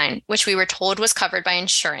first PICC line, which we were told was covered by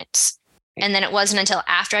insurance. And then it wasn't until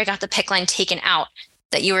after I got the PICC line taken out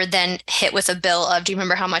that you were then hit with a bill of, do you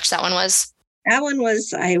remember how much that one was? That one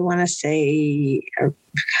was, I want to say,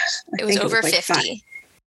 it was over 50.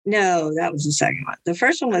 No, that was the second one. The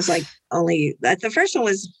first one was the first one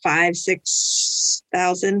was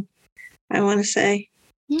 5,000-6,000, I want to say.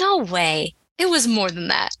 No way. It was more than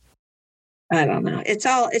that. I don't know. It's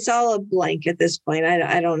all a blank at this point.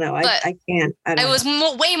 I don't know. I can't. It was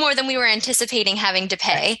way more than we were anticipating having to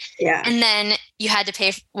pay. Yeah. And then you had to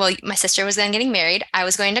pay. Well, my sister was then getting married. I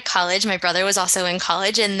was going to college. My brother was also in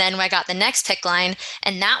college. And then I got the next PICC line.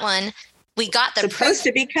 And that one, we got the supposed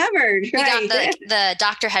to be covered. We got the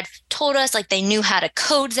doctor had told us like they knew how to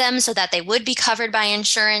code them so that they would be covered by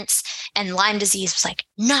insurance. And Lyme disease was like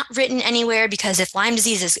not written anywhere, because if Lyme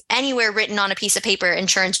disease is anywhere written on a piece of paper,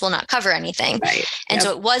 insurance will not cover anything. Right. And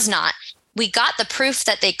so it was not. We got the proof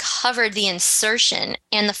that they covered the insertion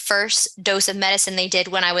and the first dose of medicine they did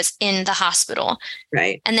when I was in the hospital.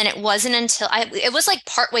 Right. And then it wasn't until it was like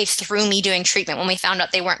partway through me doing treatment when we found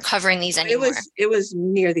out they weren't covering these anymore. It was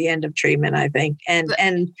near the end of treatment, I think.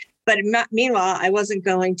 But meanwhile, I wasn't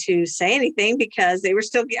going to say anything because they were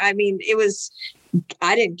still, I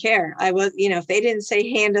didn't care. I was, if they didn't say,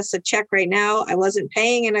 hand us a check right now, I wasn't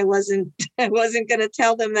paying, and I wasn't going to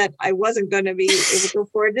tell them that I wasn't going to be able to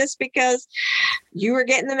afford this because you were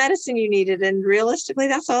getting the medicine you needed. And realistically,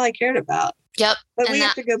 that's all I cared about. Yep. But we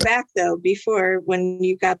have to go back though, before when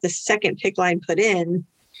you got the second PICC line put in,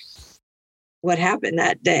 what happened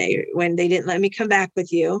that day when they didn't let me come back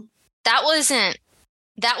with you? That wasn't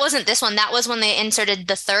this one. That was when they inserted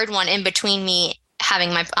the third one in between me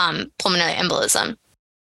having my pulmonary embolism.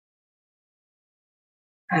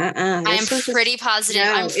 I'm pretty positive.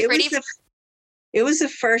 It was the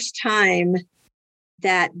first time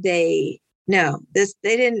that the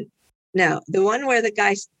one where the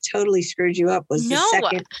guy totally screwed you up was the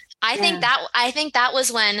second. I think that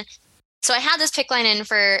was when, so I had this PICC line in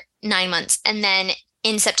for 9 months. And then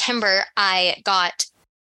in September, I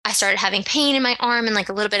started having pain in my arm and like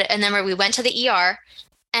a little bit. And then we went to the ER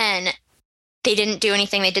and they didn't do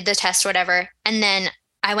anything. They did the test or whatever. And then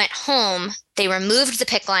I went home. They removed the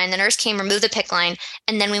PICC line. The nurse came, removed the PICC line.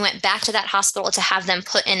 And then we went back to that hospital to have them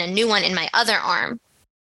put in a new one in my other arm.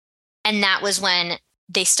 And that was when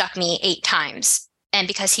they stuck me 8 times. And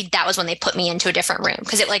because that was when they put me into a different room.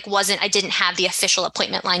 Because I didn't have the official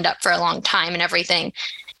appointment lined up for a long time and everything.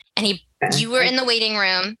 And you were in the waiting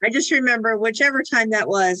room. I just remember whichever time that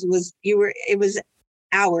was it was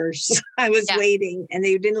hours. I was waiting and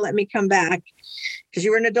they didn't let me come back because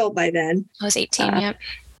you were an adult by then. I was 18. Yep.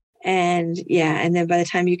 And then by the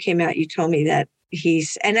time you came out, you told me that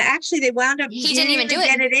actually they wound up, he didn't even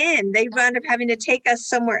get it in. They wound up having to take us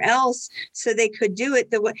somewhere else so they could do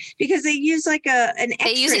it because they use like an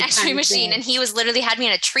X-ray machine. And he was literally had me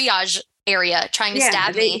in a triage area trying to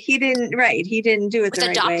stab me. He didn't do it with the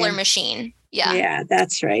right Doppler way. machine. Yeah. Yeah,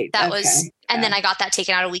 that's right. That was, and then I got that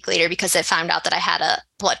taken out a week later because it found out that I had a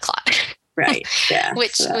blood clot. Right. Yeah.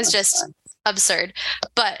 Which was just absurd.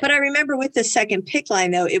 But I remember with the second PICC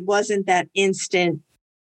line though, it wasn't that instant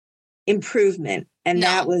improvement. And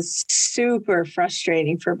that was super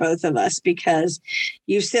frustrating for both of us because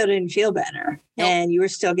you still didn't feel better and you were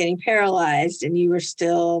still getting paralyzed and you were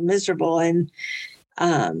still miserable. And,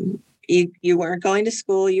 you weren't going to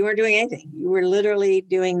school. You weren't doing anything. You were literally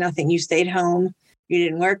doing nothing. You stayed home. You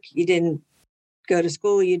didn't work. You didn't go to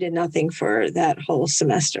school. You did nothing for that whole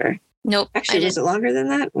semester. Nope. Actually, was it longer than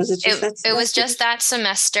that? Was it just that semester? It was just that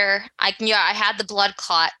semester. I had the blood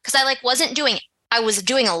clot because I was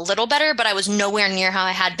doing a little better, but I was nowhere near how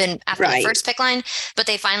I had been after the first PICC line. But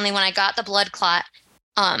they finally, when I got the blood clot,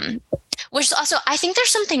 which also, I think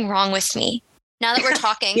there's something wrong with me. Now that we're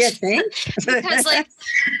talking, because like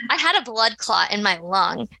I had a blood clot in my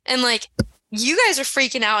lung and like you guys are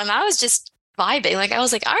freaking out and I was just vibing. Like I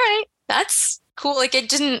was like, all right, that's cool. Like it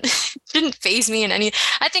didn't faze me in any,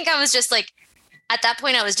 I think I was just like, at that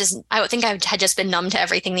point I think I had just been numb to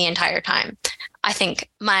everything the entire time. I think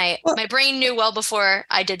my brain knew well before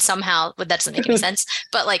I did somehow, but that doesn't make any sense.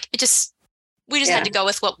 But like we just had to go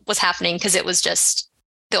with what was happening because it was just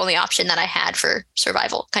the only option that I had for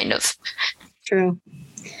survival kind of. True.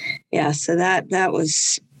 Yeah. So that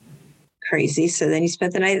was crazy. So then you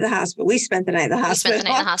spent the night at the hospital. We spent the night at the hospital. We spent the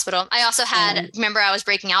night in the hospital. I also had, remember I was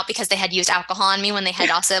breaking out because they had used alcohol on me when they had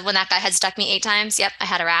also, when that guy had stuck me 8 times. Yep. I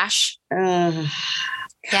had a rash.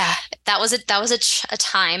 Yeah, that was a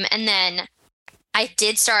time. And then I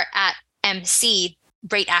did start at MC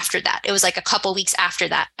right after that. It was like a couple weeks after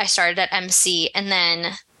that. I started at MC, and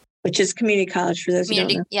then which is community college for those who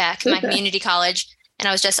don't know. Yeah, my community college. And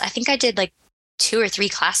I think I did like 2 or 3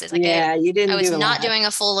 classes. Like you didn't. I was not doing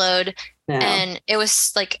a full load, no. And it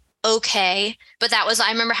was like okay. But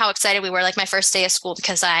I remember how excited we were, like my first day of school,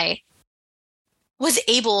 because I was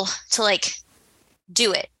able to like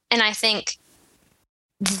do it, and I think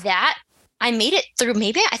that I made it through.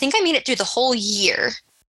 I think I made it through the whole year.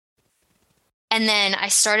 And then I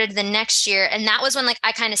started the next year, and that was when like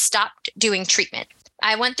I kind of stopped doing treatment.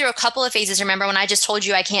 I went through a couple of phases. Remember when I just told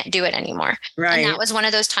you I can't do it anymore? Right. And that was one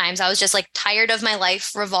of those times I was just like tired of my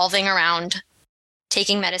life revolving around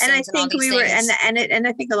taking medicines. And I think we were, and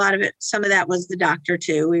I think a lot of it, some of that was the doctor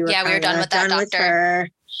too. We were done with that doctor. With her.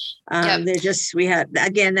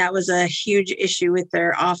 That was a huge issue with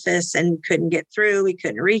their office, and couldn't get through. We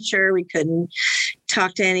couldn't reach her. We couldn't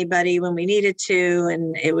talk to anybody when we needed to.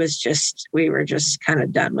 And it was just, we were just kind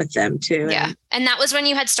of done with them too. Yeah. And that was when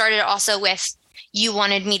you had started also with, you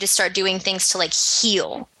wanted me to start doing things to like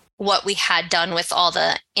heal what we had done with all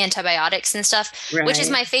the antibiotics and stuff, right. Which is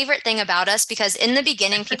my favorite thing about us, because in the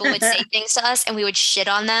beginning, people would say things to us and we would shit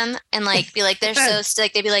on them and like, be like, they're so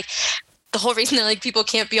sick. They'd be like, the whole reason that like people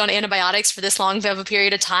can't be on antibiotics for this long of a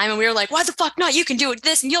period of time. And we were like, why the fuck not? You can do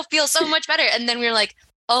this and you'll feel so much better. And then we were like,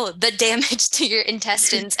 oh, the damage to your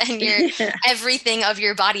intestines and your everything of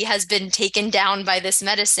your body has been taken down by this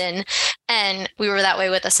medicine. And we were that way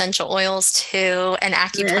with essential oils too, and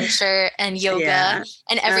acupuncture and yoga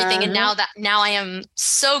and everything. And now I am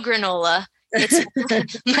so granola. It's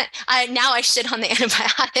now I shit on the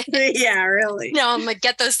antibiotics. Yeah, really. No, I'm like,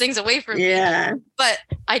 get those things away from me. Yeah. But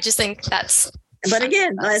I just think that's. But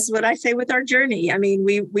again, that's what I say with our journey. I mean,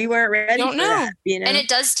 we weren't ready for that, you know? And it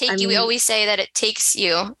does take you. We always say that it takes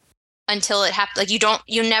you until it happens. Like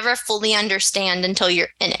you never fully understand until you're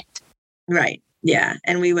in it. Right. Yeah.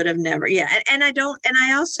 And we would have never. Yeah. And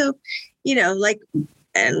I also, like,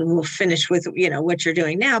 and we'll finish with, what you're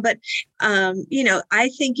doing now. But, I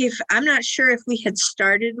think I'm not sure if we had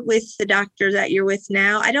started with the doctor that you're with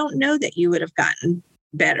now, I don't know that you would have gotten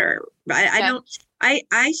better.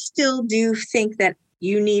 I still do think that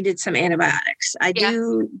you needed some antibiotics. I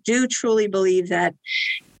do truly believe that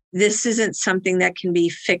this isn't something that can be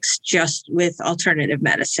fixed just with alternative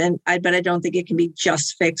medicine. But I don't think it can be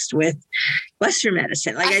just fixed with Western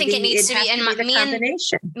medicine. Like, I think it needs to be. And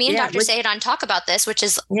me and Dr. Sayedon talk about this, which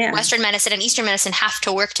is Western medicine and Eastern medicine have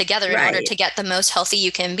to work together in order to get the most healthy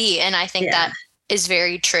you can be. And I think that is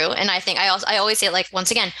very true. And I think I always say, like,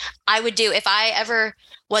 once again, I would do, if I ever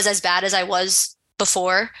was as bad as I was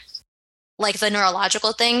before, like the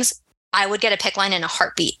neurological things, I would get a PICC line in a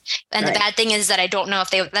heartbeat. And the bad thing is that I don't know if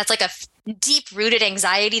that's like a deep rooted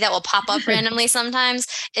anxiety that will pop up randomly sometimes,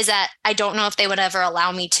 is that I don't know if they would ever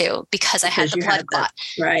allow me to, because I had the blood clot.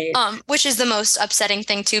 Right. Which is the most upsetting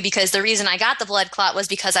thing too, because the reason I got the blood clot was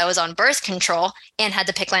because I was on birth control and had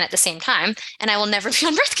the PICC line at the same time, and I will never be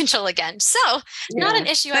on birth control again. So not an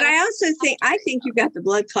issue. But I think you got the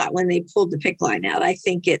blood clot when they pulled the PICC line out. That's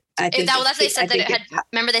what they said,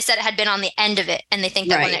 remember they said it had been on the end of it, and they think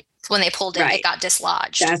that when they pulled it, it got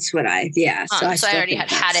dislodged. That's what I already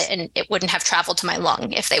had it, and it wouldn't have traveled to my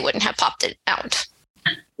lung if they wouldn't have popped it out.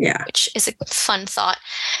 Yeah. Which is a fun thought.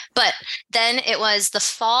 But then it was the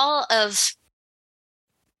fall of,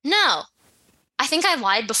 no, I think I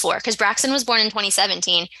lied before, because Braxton was born in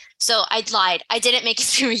 2017. So I lied. I didn't make it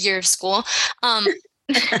through a year of school.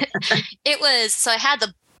 It was, so I had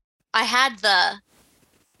the,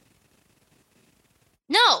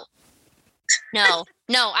 no,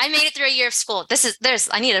 I made it through a year of school.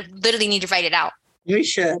 I literally need to write it out. We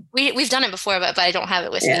should. We've done it before, but I don't have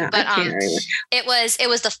it with me. But it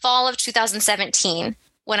was the fall of 2017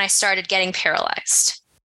 when I started getting paralyzed.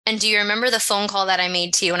 And do you remember the phone call that I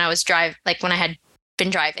made to you when I was when I had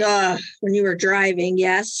been driving? When you were driving,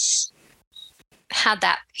 yes. How'd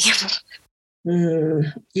that feel?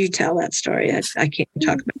 You tell that story. I can't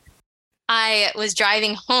talk about it. I was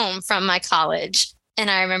driving home from my college,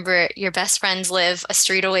 and I remember your best friends live a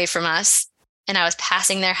street away from us. And I was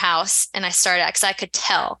passing their house, and I started, because I could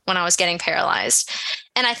tell when I was getting paralyzed.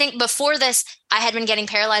 And I think before this, I had been getting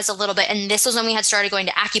paralyzed a little bit. And this was when we had started going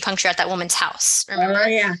to acupuncture at that woman's house. Remember? Oh,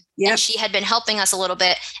 yeah. And she had been helping us a little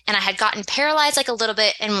bit. And I had gotten paralyzed like a little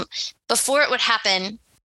bit. And before it would happen,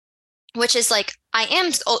 which is like, I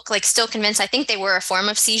am like still convinced. I think they were a form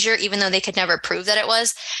of seizure, even though they could never prove that it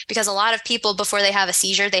was, because a lot of people before they have a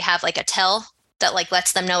seizure, they have like a tell that like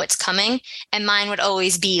lets them know it's coming. And mine would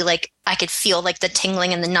always be like, I could feel like the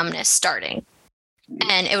tingling and the numbness starting.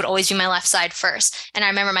 And it would always be my left side first. And I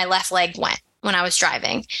remember my left leg went when I was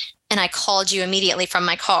driving, and I called you immediately from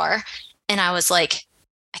my car. And I was like,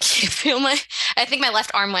 I can't feel I think my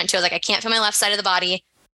left arm went too. I was like, I can't feel my left side of the body.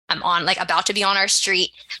 I'm on like about to be on our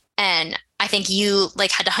street. And I think you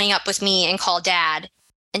like had to hang up with me and call Dad,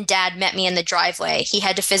 and Dad met me in the driveway. He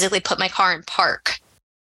had to physically put my car in park,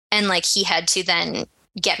 and like he had to then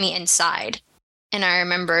get me inside. And I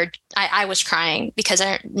remembered I was crying because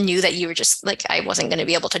I knew that you were just like, I wasn't going to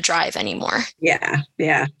be able to drive anymore. Yeah.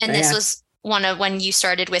 Yeah. And this was one of when you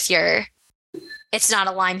started with your, it's not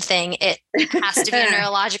a Lyme thing. It has to be a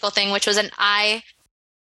neurological thing, which was I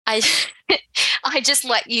just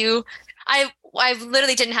let you, I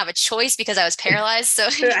literally didn't have a choice because I was paralyzed. So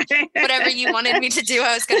whatever you wanted me to do,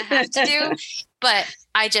 I was going to have to do. But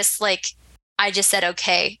I just said,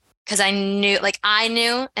 okay. Cause I knew,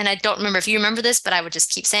 and I don't remember if you remember this, but I would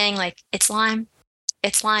just keep saying like, it's Lyme.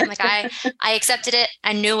 Like I accepted it.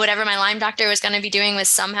 I knew whatever my Lyme doctor was going to be doing was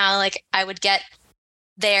somehow like I would get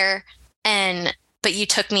there. But you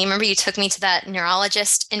took me to that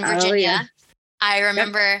neurologist in Virginia. Oh, yeah. I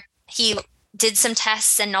remember he did some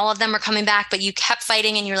tests and all of them were coming back, but you kept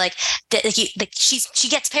fighting and you're like, she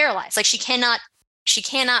gets paralyzed. Like she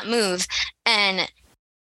cannot move. And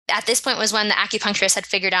at this point was when the acupuncturist had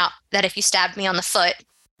figured out that if you stabbed me on the foot,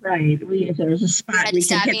 right, if there was a spot, we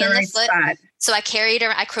can hit the right spot. So I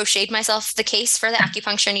crocheted myself the case for the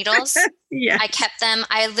acupuncture needles. Yeah, I kept them.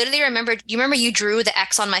 I literally remembered. You remember you drew the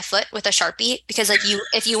X on my foot with a Sharpie because like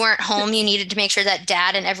if you weren't home, you needed to make sure that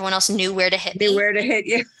Dad and everyone else knew where to hit me. Where to hit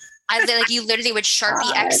you. You literally would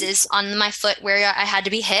Sharpie X's on my foot where I had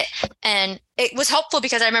to be hit, and it was helpful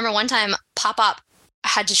because I remember one time Pop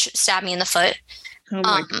had to stab me in the foot.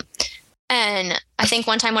 Oh and I think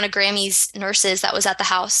one time one of Grammy's nurses that was at the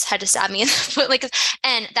house had to stab me in the foot.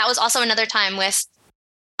 And that was also another time with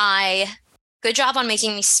good job on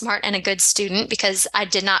making me smart and a good student because I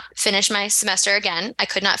did not finish my semester again. I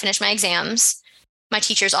could not finish my exams. My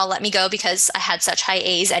teachers all let me go because I had such high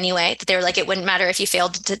A's anyway that they were like, it wouldn't matter if you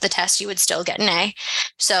failed the test, you would still get an A.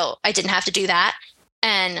 So I didn't have to do that.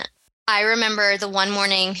 And I remember the one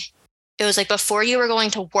morning, it was like before you were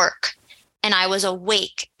going to work, and I was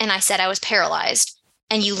awake and I said I was paralyzed,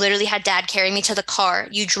 and you literally had Dad carry me to the car.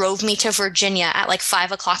 You drove me to Virginia at like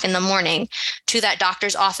 5 o'clock in the morning to that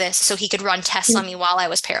doctor's office so he could run tests on me while I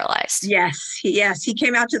was paralyzed. Yes. He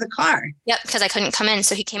came out to the car. Yep. Because I couldn't come in.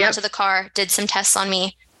 So he came out to the car, did some tests on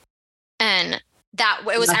me. And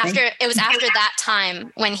it was after that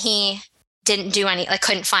time when he didn't do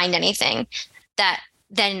couldn't find anything, that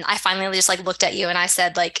then I finally just like looked at you and I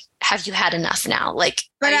said, like, have you had enough now? Like,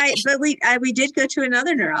 we did go to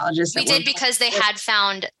another neurologist. We did because they had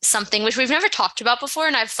found something, which we've never talked about before.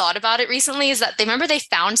 And I've thought about it recently, is that they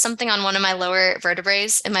found something on one of my lower vertebrae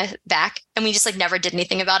in my back. And we just like never did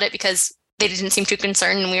anything about it because they didn't seem too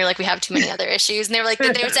concerned. And we were like, we have too many other issues. And they were like,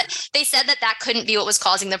 they said that couldn't be what was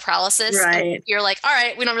causing the paralysis. Right. And you're like, all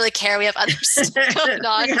right, we don't really care. We have other stuff going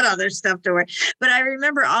on. We got other stuff to worry. But I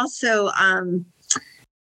remember also,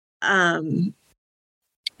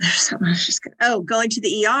 there's something I was just going to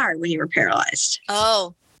the ER when you were paralyzed.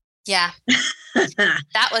 Oh, yeah.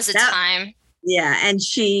 That was a time. Yeah. And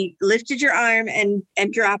she lifted your arm and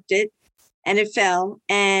dropped it, and it fell.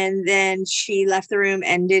 And then she left the room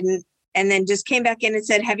and then just came back in and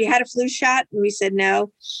said, have you had a flu shot? And we said,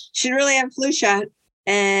 no. She didn't really have a flu shot.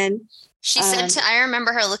 And she said I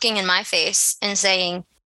remember her looking in my face and saying,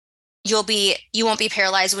 you won't be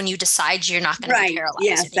paralyzed when you decide you're not going to be paralyzed.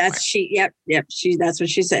 Yes, anymore. Yep. That's what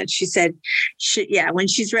she said. She said, when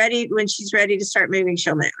she's ready to start moving,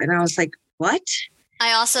 she'll move. And I was like, what?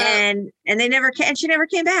 I also, and they never came, and she never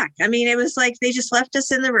came back. I mean, it was like, they just left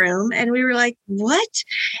us in the room and we were like, what?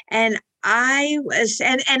 And I was,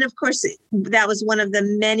 and of course that was one of the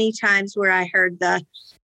many times where I heard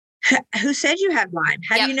who said you have Lyme?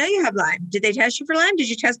 How do you know you have Lyme? Did they test you for Lyme? Did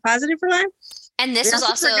you test positive for Lyme? And this was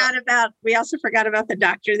also we also forgot about the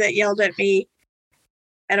doctor that yelled at me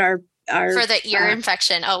at our for the ear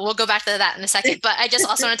infection. Oh, we'll go back to that in a second. But I just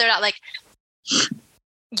also want to throw it out, like,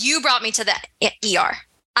 you brought me to the ER.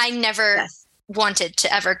 I never wanted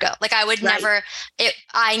to ever go. Like I would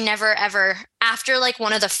I never ever, after like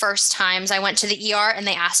one of the first times I went to the ER and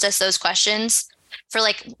they asked us those questions, for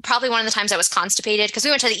like probably one of the times I was constipated, because we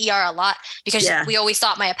went to the ER a lot because we always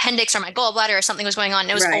thought my appendix or my gallbladder or something was going on.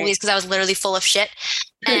 And it was always because I was literally full of shit.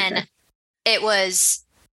 And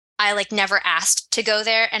I like never asked to go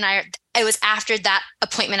there. And it was after that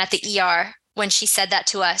appointment at the ER when she said that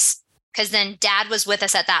to us, because then Dad was with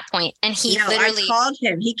us at that point, and he literally I called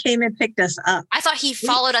him. He came and picked us up. I thought he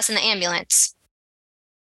followed us in the ambulance.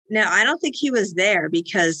 No, I don't think he was there,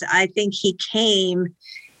 because I think he came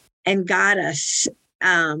and got us,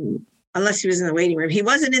 unless he was in the waiting room. He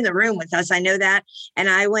wasn't in the room with us. I know that. And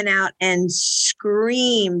I went out and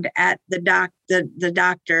screamed at the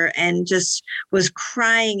doctor and just was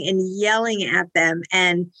crying and yelling at them.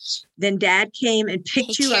 And then Dad came and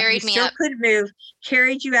picked you up. He still couldn't move,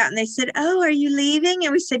 carried you out. And they said, "Oh, are you leaving?"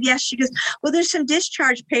 And we said, "Yes." She goes, "Well, there's some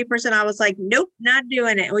discharge papers." And I was like, "Nope, not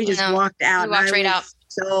doing it." And we just walked out. We walked right out.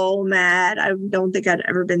 So mad. I don't think I'd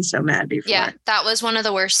ever been so mad before. Yeah, that was one of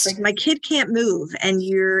the worst. Like, my kid can't move and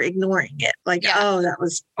you're ignoring it. Like, oh, that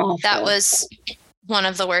was awful. That was one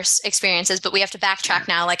of the worst experiences, but we have to backtrack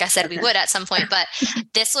now. Like I said, we would at some point, but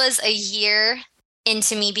this was a year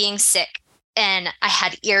into me being sick and I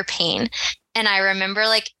had ear pain. And I remember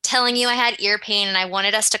like telling you I had ear pain and I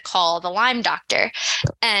wanted us to call the Lyme doctor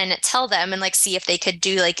and tell them and like see if they could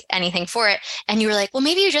do like anything for it. And you were like, "Well,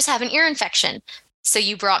 maybe you just have an ear infection." So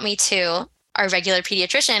you brought me to our regular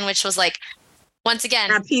pediatrician, which was like, once again,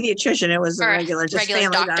 not pediatrician. It was a regular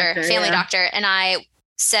family doctor. And I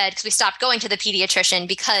said, because we stopped going to the pediatrician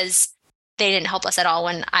because they didn't help us at all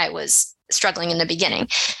when I was struggling in the beginning.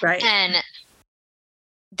 Right. And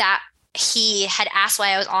that he had asked why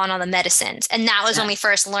I was on all the medicines. And that was when we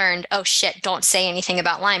first learned, oh shit, don't say anything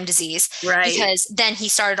about Lyme disease. Right. Because then he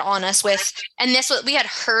started on us with, and this was, we had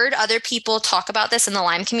heard other people talk about this in the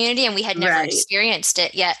Lyme community and we had never experienced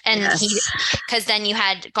it yet. And because then you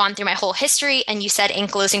had gone through my whole history and you said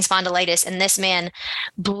ankylosing spondylitis, and this man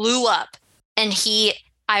blew up. And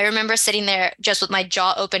I remember sitting there just with my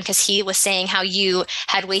jaw open because he was saying how you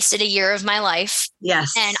had wasted a year of my life.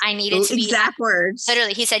 Yes. And I needed to be exact words.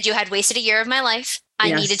 Literally, he said, "You had wasted a year of my life.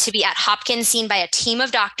 I needed to be at Hopkins seen by a team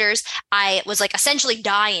of doctors. I was like essentially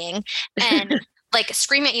dying and like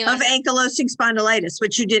scream at you of ankylosing spondylitis,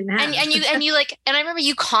 which you didn't have." And you like, and I remember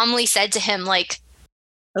you calmly said to him, like,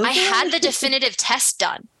 "Okay. I had the definitive test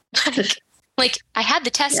done." Like I had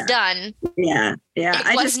the test done. Yeah.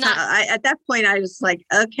 At that point I was like,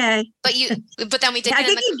 okay. But then we did. I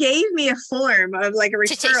think he gave me a form of like a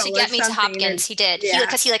referral to get me to Hopkins. He did. Yeah.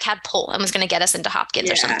 Because he like had pull and was going to get us into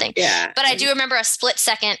Hopkins or something. Yeah. But I do remember a split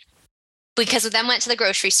second because we then went to the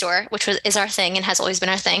grocery store, which is our thing and has always been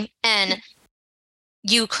our thing. And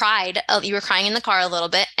you cried. You were crying in the car a little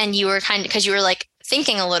bit, and you were because you were like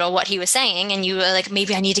thinking a little what he was saying, and you were like,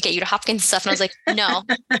 "Maybe I need to get you to Hopkins and stuff." And I was like, "No,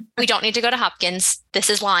 we don't need to go to Hopkins. This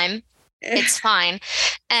is Lyme. It's fine."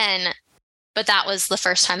 But that was the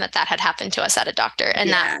first time that had happened to us at a doctor. And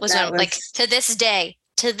that was like, to this day,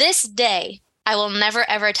 I will never,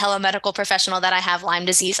 ever tell a medical professional that I have Lyme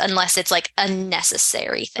disease unless it's like a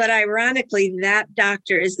necessary thing. But ironically, that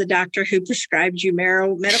doctor is the doctor who prescribed you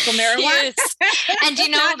medical marijuana. And you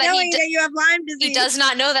know that you have Lyme disease. He does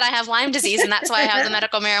not know that I have Lyme disease, and that's why I have the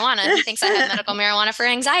medical marijuana. He thinks I have medical marijuana for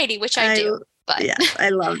anxiety, which I do. But yeah, I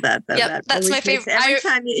love that though. Yep, that's my favorite. Every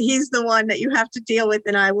time he's the one that you have to deal with,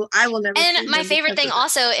 and I will never. And my favorite thing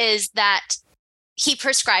also is that he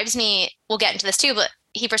prescribes me. We'll get into this too, but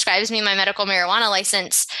he prescribes me my medical marijuana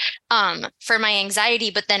license for my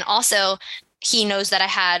anxiety. But then also he knows that I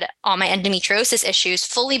had all my endometriosis issues,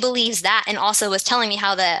 fully believes that, and also was telling me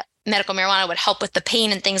how the medical marijuana would help with the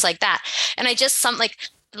pain and things like that. And I just the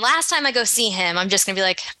last time I go see him, I'm just gonna be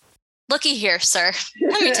like, "Looky here, sir.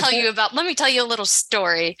 Let me tell you a little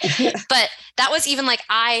story." But that was even like,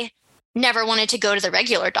 I never wanted to go to the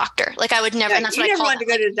regular doctor. Like I would never, and that's what I called. You never wanted to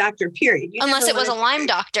go to the doctor, period. Unless it was a Lyme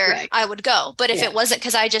doctor, I would go. But if it wasn't,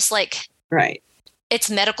 because I just it's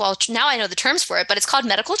medical. Now I know the terms for it, but it's called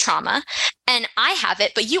medical trauma. And I have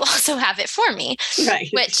it, but you also have it for me. Right.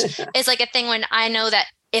 Which is like a thing when I know that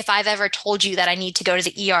if I've ever told you that I need to go to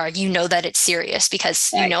the ER, you know that it's serious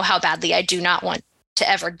because you know how badly I do not want to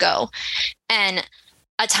ever go. And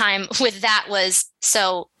a time with that was,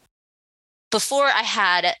 so before I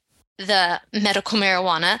had the medical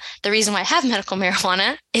marijuana, the reason why I have medical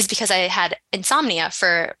marijuana is because I had insomnia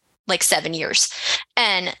for like 7 years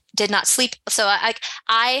and did not sleep. So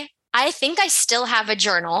I think I still have a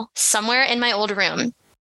journal somewhere in my old room.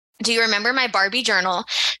 Do you remember my Barbie journal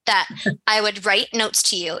that I would write notes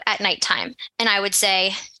to you at nighttime? And I would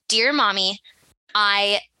say, "Dear mommy,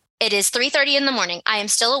 it is 3:30 in the morning. I am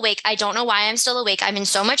still awake. I don't know why I'm still awake. I'm in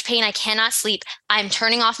so much pain. I cannot sleep. I'm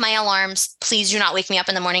turning off my alarms. Please do not wake me up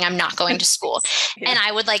in the morning. I'm not going to school." Yeah. And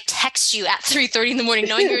I would like text you at 3:30 in the morning,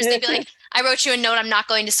 knowing yours. They'd be like, "I wrote you a note. I'm not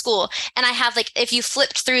going to school." And I have like, if you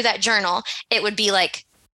flipped through that journal, it would be like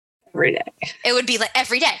every day. It would be like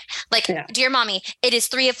every day. Like, dear mommy, it is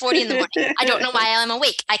 3:40 in the morning. I don't know why I'm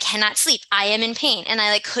awake. I cannot sleep. I am in pain. And I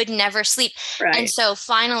like could never sleep. Right. And so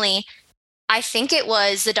finally, I think it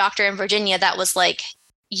was the doctor in Virginia that was like,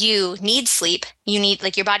 you need sleep. You need,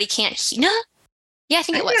 like, your body can't. No. Yeah, I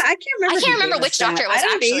think it was. I can't remember which doctor it was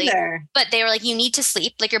actually. Either. But they were like, you need to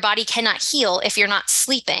sleep. Like, your body cannot heal if you're not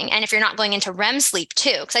sleeping, and if you're not going into REM sleep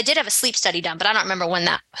too. Because I did have a sleep study done, but I don't remember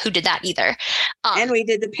who did that either. And we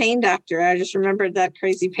did the pain doctor. I just remembered that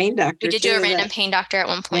crazy pain doctor. We did do a random pain doctor at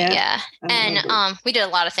one point. Yeah. And we did a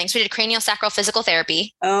lot of things. We did craniosacral physical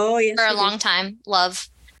therapy. Oh, yes. For a long time. Love.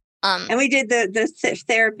 And we did the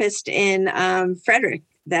therapist in Frederick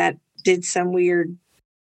that did some weird.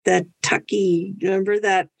 The Tucky, remember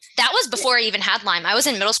that? That was before I even had Lyme. I was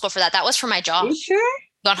in middle school for that. That was for my jaw. You sure?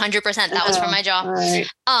 100%. That was for my jaw. Right.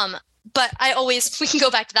 But we can go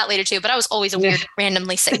back to that later too, but I was always a weird,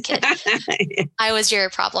 randomly sick kid. I was your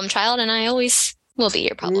problem child, and I always will be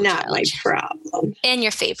your problem child. Not my problem. And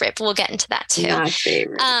your favorite, but we'll get into that too. My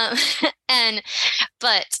favorite.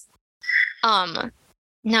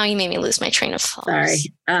 Now you made me lose my train of thought. Sorry.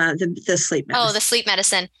 The sleep medicine. Oh, the sleep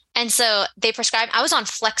medicine. And so they prescribed, I was on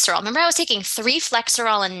Flexerol. Remember, I was taking 3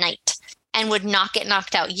 Flexerol a night and would not get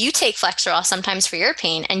knocked out. You take Flexerol sometimes for your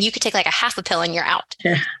pain, and you could take like a half a pill and you're out.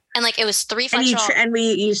 Yeah. And like, it was 3 Flexerol. And we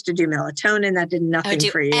used to do melatonin. That did nothing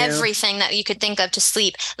for you. Everything that you could think of to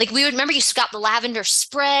sleep. Like, we would remember you got the lavender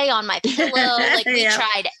spray on my pillow. Like, we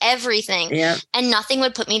tried everything and nothing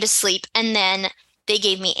would put me to sleep. And then they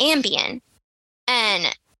gave me Ambien,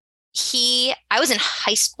 and I was in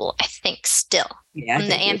high school, I think, still. Yeah, when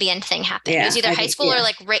the Ambien thing happened. It was either high school or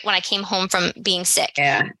like right when I came home from being sick.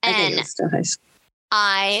 Yeah. And I think it was still high school.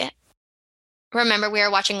 I remember we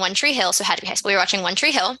were watching One Tree Hill, so it had to be high school. We were watching One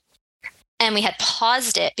Tree Hill, and we had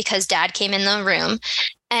paused it because Dad came in the room,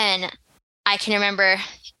 and I can remember,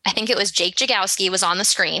 I think it was Jake Jagowski was on the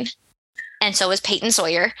screen, and so was Peyton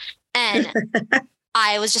Sawyer, and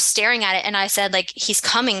I was just staring at it, and I said, like, he's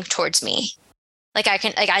coming towards me. Like, I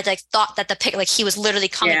thought that he was literally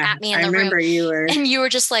coming at me in the room. I remember you were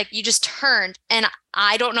just like, you just turned, and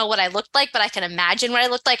I don't know what I looked like, but I can imagine what I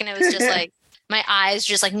looked like. And it was just like, my eyes,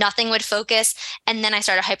 just like nothing would focus. And then I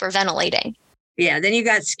started hyperventilating. Yeah. Then you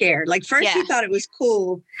got scared. Like, first you thought it was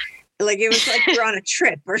cool. Like, it was like you're on a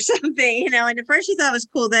trip or something, and at first you thought it was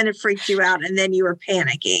cool, then it freaked you out, and then you were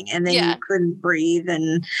panicking, and then you couldn't breathe,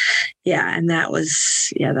 and that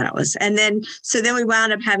was, and then, so then we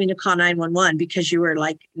wound up having to call 911 because you were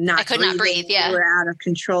like I could not breathe. Yeah. You were out of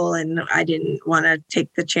control, and I didn't want to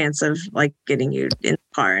take the chance of like getting you in the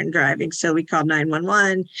car and driving. So we called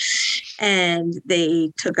 911, and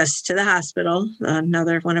they took us to the hospital,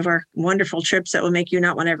 another one of our wonderful trips that will make you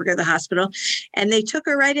not want to ever go to the hospital. And they took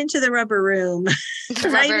her right into the rubber room,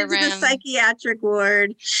 the psychiatric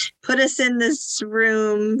ward, put us in this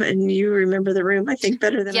room. And you remember the room, I think,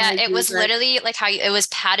 better than I do. Yeah, it was literally like it was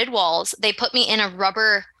padded walls. They put me in a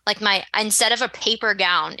rubber, instead of a paper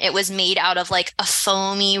gown, it was made out of like a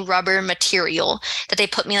foamy rubber material that they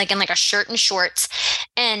put me like in like a shirt and shorts.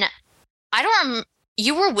 And I don't remember,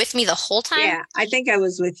 you were with me the whole time. Yeah, I think I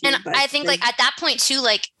was with you. And I think like at that point too,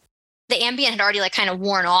 like the Ambien had already like kind of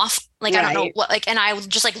worn off. Like, I don't know what, like, and I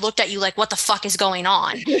just like looked at you like, what the fuck is going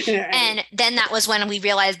on? And then that was when we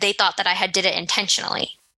realized they thought that I had did it intentionally.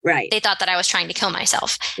 Right. They thought that I was trying to kill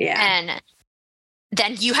myself. Yeah. And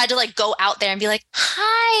then you had to like go out there and be like,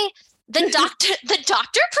 hi, the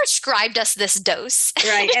doctor prescribed us this dose.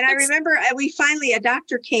 Right. And I remember a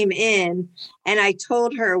doctor came in, and I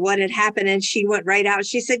told her what had happened, and she went right out.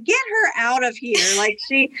 She said, get her out of here. Like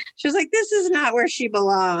she was like, this is not where she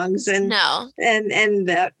belongs. And no.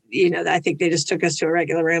 And I think they just took us to a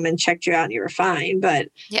regular room and checked you out, and you were fine. But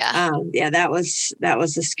that was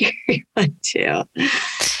a scary one too.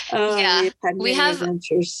 We have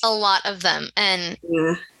adventures. A lot of them. And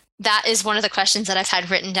that is one of the questions that I've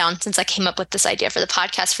had written down since I came up with this idea for the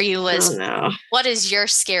podcast for you was, what is your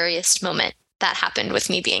scariest moment that happened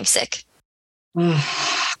with me being sick?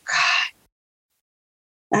 Oh, God.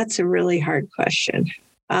 That's a really hard question.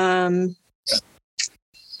 Probably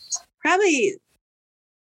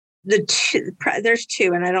there's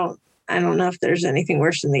two, and I don't know if there's anything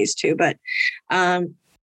worse than these two, but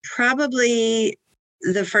probably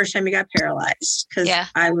the first time he got paralyzed, because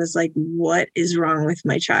I was like, what is wrong with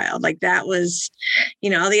my child? Like, that was,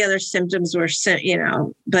 all the other symptoms were,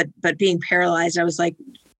 but being paralyzed, I was like,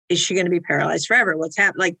 is she going to be paralyzed forever? What's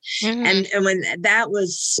happened? Like, and when that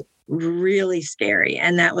was really scary,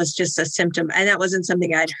 and that was just a symptom, and that wasn't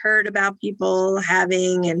something I'd heard about people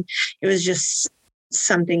having. And it was just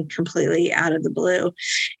something completely out of the blue.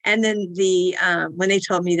 And then when they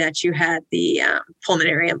told me that you had the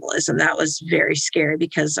pulmonary embolism, that was very scary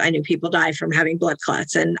because I knew people die from having blood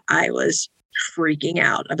clots, and I was freaking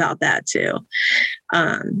out about that too.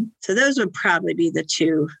 So those would probably be the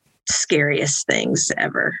two scariest things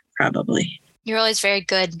ever, probably. You're always very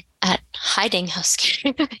good at hiding how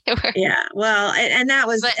scary they were. Yeah, well, and that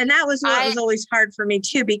was what was always hard for me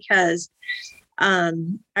too, because I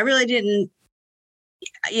really didn't.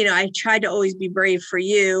 I tried to always be brave for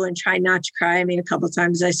you and try not to cry. I mean, a couple of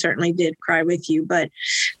times I certainly did cry with you, but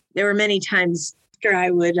there were many times after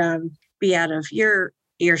I would be out of your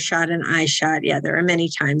earshot and eye shot. Yeah, there were many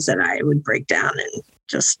times that I would break down and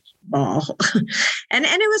just bawl. and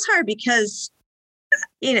it was hard because,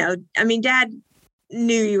 I mean, Dad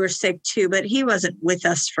knew you were sick too, but he wasn't with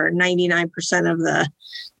us for 99% of the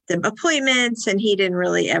appointments, and he didn't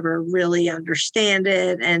really ever really understand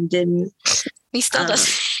it and didn't. He still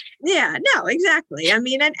doesn't. Yeah, no, exactly. I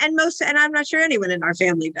mean, and I'm not sure anyone in our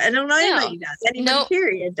family, I don't know anybody does. Anybody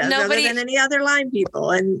period does, nobody, other than any other Lyme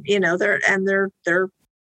people. And, they're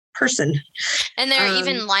person. And there are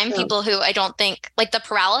even Lyme people who I don't think, like the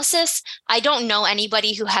paralysis, I don't know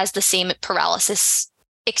anybody who has the same paralysis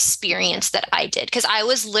experience that I did. Because I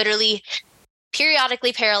was literally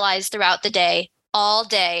periodically paralyzed throughout the day, all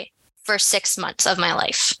day for 6 months of my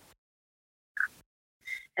life.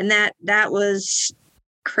 And that was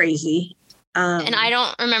crazy. And I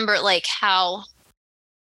don't remember like how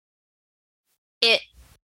it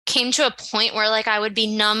came to a point where like I would be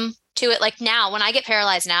numb to it. Like now when I get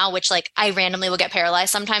paralyzed now, which like I randomly will get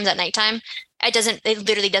paralyzed sometimes at nighttime, it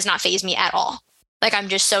literally does not faze me at all. Like I'm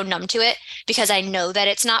just so numb to it because I know that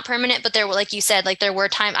it's not permanent. But there were, like you said, like there were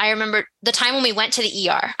times, I remember the time when we went to the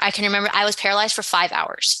ER, I can remember I was paralyzed for 5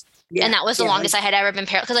 hours. Yeah, and that was the longest I had ever been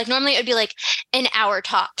paralyzed. Because like normally it would be like an hour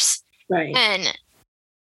tops. Right. And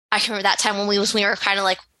I can remember that time when we were kind of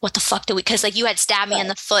like, what the fuck do we, because like you had stabbed me in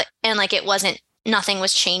the foot and like nothing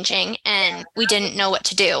was changing and we didn't know what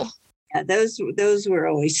to do. Yeah, those were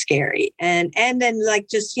always scary. And then like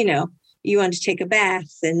just, you wanted to take a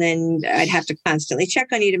bath and then I'd have to constantly check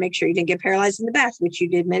on you to make sure you didn't get paralyzed in the bath, which you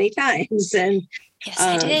did many times. And, yes,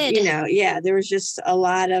 I did. There was just a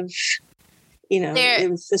lot of, it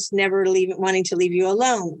was just never wanting to leave you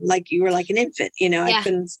alone. Like you were like an infant, I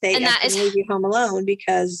couldn't leave you home alone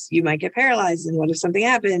because you might get paralyzed. And what if something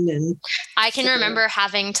happened? And I can remember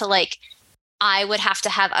having to I would have to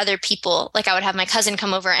have other people, like I would have my cousin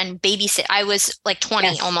come over and babysit. I was like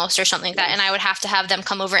 20 almost or something like that. And I would have to have them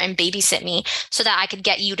come over and babysit me so that I could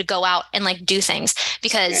get you to go out and like do things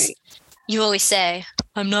because you always say,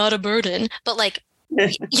 I'm not a burden, but like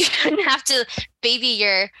you shouldn't have to baby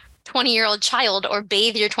your 20-year-old child or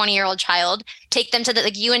bathe your 20-year-old child, take them to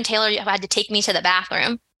like you and Taylor had to take me to the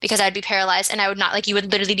bathroom because I'd be paralyzed and I would not you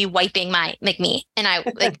would literally be wiping me. And I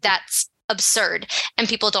like, that's absurd. And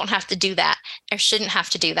people don't have to do that or shouldn't have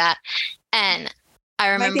to do that. And I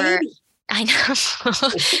remember, I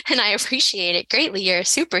know, and I appreciate it greatly. You're a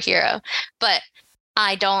superhero, but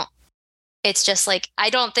it's just like, I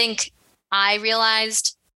don't think I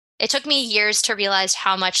realized, it took me years to realize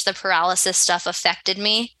how much the paralysis stuff affected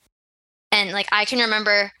me. And like, I can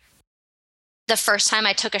remember the first time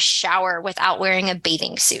I took a shower without wearing a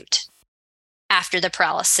bathing suit after the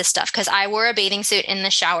paralysis stuff. Cause I wore a bathing suit in the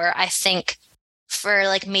shower, I think for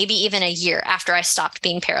like maybe even a year after I stopped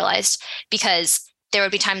being paralyzed, because there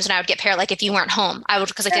would be times when I would get paralyzed. Like if you weren't home, I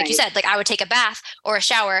would, cause like you said, like I would take a bath or a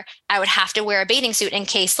shower. I would have to wear a bathing suit in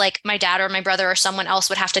case like my dad or my brother or someone else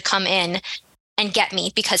would have to come in and get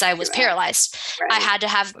me because I was paralyzed. Right.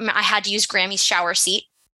 I had to use Grammy's shower seat.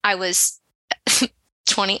 I was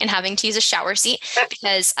 20 and having to use a shower seat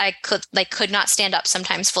because I could not stand up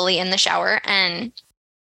sometimes fully in the shower. And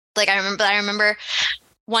like, I remember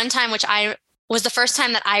one time, which I was the first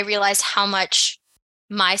time that I realized how much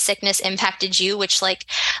my sickness impacted you, which like,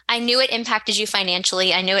 I knew it impacted you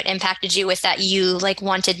financially. I knew it impacted you with that you like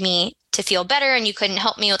wanted me to feel better and you couldn't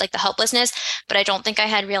help me with like the helplessness, but I don't think I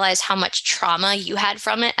had realized how much trauma you had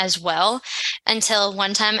from it as well until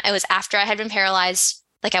one time it was after I had been paralyzed.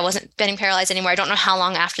 Like I wasn't getting paralyzed anymore. I don't know how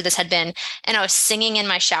long after this had been. And I was singing in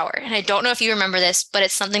my shower. And I don't know if you remember this, but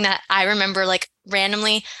it's something that I remember like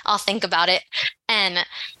randomly, I'll think about it. And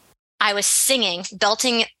I was singing,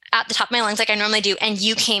 belting at the top of my lungs like I normally do. And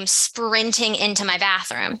you came sprinting into my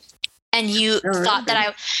bathroom. And you thought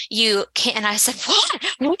that you can't, and I said,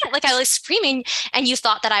 what? Like I was screaming and you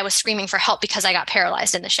thought that I was screaming for help because I got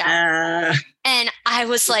paralyzed in the shower. And I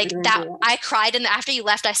was like that. I cried. And after you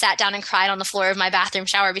left, I sat down and cried on the floor of my bathroom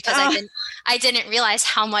shower because I didn't realize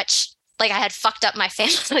how much like I had fucked up my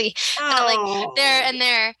family. Like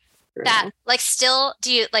there. that like still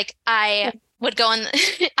do you like I would go in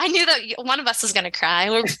I knew that one of us was going to cry,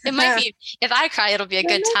 or it might be if I cry it'll be a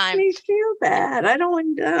good time. It makes me feel bad. I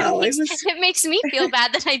don't know. It makes me feel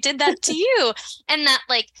bad that I did that to you, and that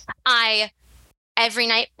like I every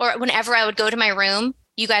night or whenever I would go to my room,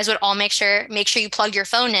 you guys would all make sure you plug your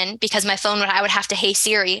phone in, because my phone I would have to, hey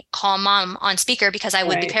Siri, call mom on speaker, because I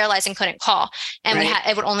would be paralyzed and couldn't call, and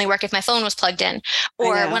it would only work if my phone was plugged in.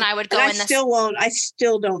 Or when I would go in, I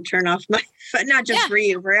still don't turn off my phone, not just for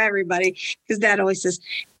you, for everybody, because Dad always says,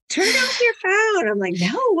 turn off your phone. I'm like,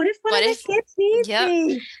 no. What if one of the kids needs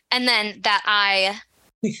me? And then that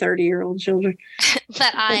 30-year-old children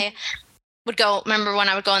that I would go. Remember when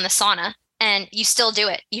I would go in the sauna, and you still do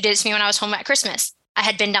it. You did it to me when I was home at Christmas. I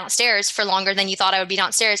had been downstairs for longer than you thought I would be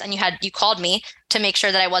downstairs, and you called me to make sure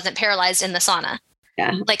that I wasn't paralyzed in the sauna.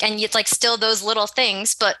 Yeah. Like, and it's like still those little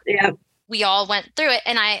things, but we all went through it.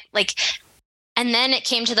 And and then it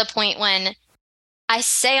came to the point when I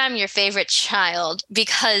say I'm your favorite child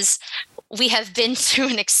because we have been through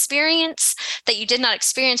an experience that you did not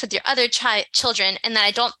experience with your other children. And that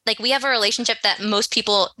I don't like, we have a relationship that most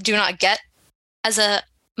people do not get as a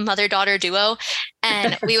mother-daughter duo,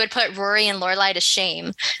 and we would put Rory and Lorelai to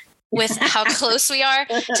shame with how close we are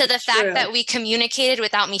to the fact that we communicated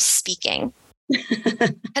without me speaking,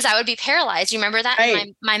 because I would be paralyzed. You remember that? Right.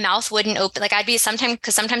 And my mouth wouldn't open. Like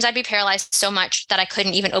sometimes I'd be paralyzed so much that I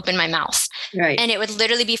couldn't even open my mouth. Right. And it would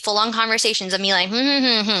literally be full on conversations of me like,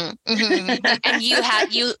 and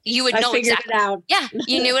you would know exactly. It out. Yeah.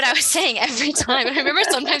 You knew what I was saying every time. And I remember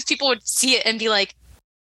sometimes people would see it and be like,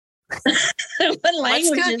 what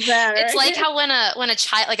language is that? It's like how when a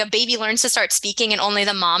child, like a baby, learns to start speaking and only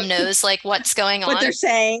the mom knows like what's going on, what they're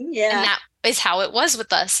saying. Yeah. And that is how it was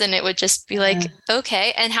with us. And it would just be like,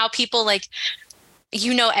 okay. And how people like,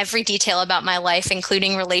 every detail about my life,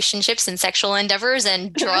 including relationships and sexual endeavors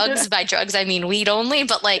and drugs. By drugs, I mean weed only,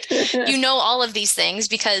 but like, all of these things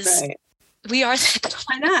because we are.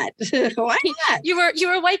 Why not? Why not? You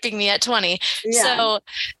were wiping me at 20. Yeah. So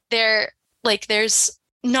there's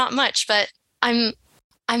not much, but I'm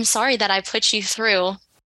sorry that I put you through.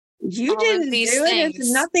 You didn't do it.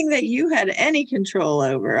 It's nothing that you had any control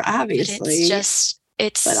over, obviously.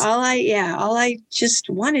 But all I just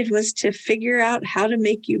wanted was to figure out how to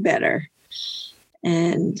make you better.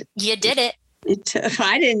 And you did it.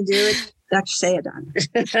 I didn't do it. Dr. Sayadon.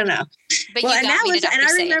 I don't know. But well, I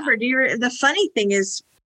remember, the funny thing is,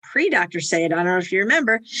 pre-Dr. Sayadon, I don't know if you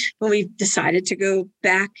remember, when we decided to go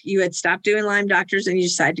back, you had stopped doing Lyme doctors and you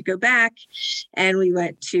decided to go back. And we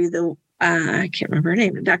went to the, I can't remember her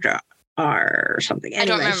name, Dr. R or something.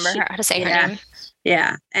 Anyway, I don't remember how to say her name.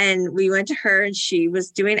 Yeah. And we went to her and she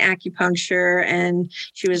was doing acupuncture and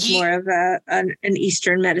she was more of an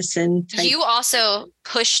Eastern medicine type. You also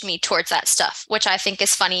pushed me towards that stuff, which I think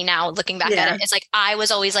is funny now looking back at it. It's like, I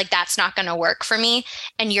was always like, that's not going to work for me.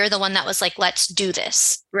 And you're the one that was like, let's do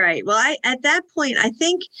this. Right. Well, at that point, I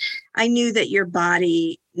think I knew that your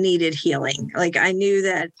body needed healing. Like I knew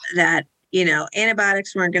that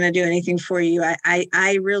antibiotics weren't going to do anything for you.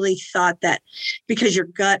 I really thought that because your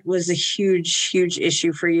gut was a huge, huge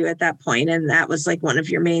issue for you at that point, and that was like one of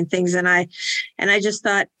your main things. And I just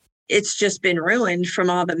thought it's just been ruined from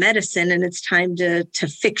all the medicine, and it's time to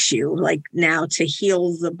fix you, like now to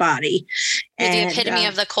heal the body. With the epitome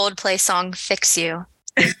of the Coldplay song, "Fix You."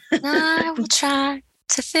 I will try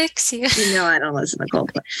to fix you. I don't listen to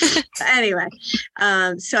Coldplay. Anyway,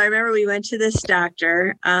 so I remember we went to this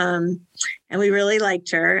doctor, and we really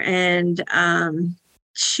liked her, and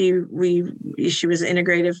she was an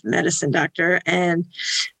integrative medicine doctor, and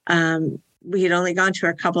we had only gone to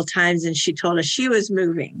her a couple times, and she told us she was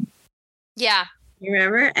moving. Yeah. You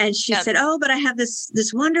remember? And she said, "Oh, but I have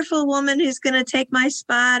this wonderful woman who's going to take my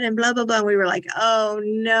spot," and blah, blah, blah. And we were like, "Oh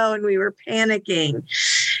no." And we were panicking.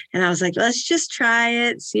 And I was like, let's just try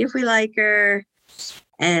it, see if we like her.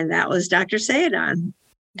 And that was Dr. Sayadon.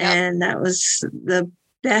 Yep. And that was the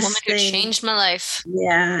best woman who changed my life.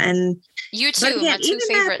 Yeah. And you too, again, my two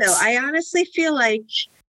favorites. Though, I honestly feel like,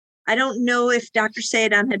 I don't know if Dr.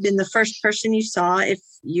 Sayadon had been the first person you saw, if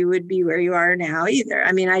you would be where you are now either.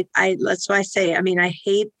 I mean, I that's why I say, I mean, I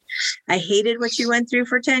hated what you went through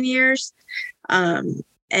for 10 years.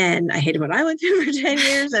 And I hated what I went through for 10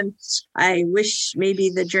 years. And I wish maybe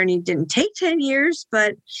the journey didn't take 10 years,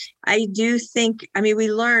 but I do think, I mean, we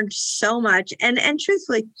learned so much. And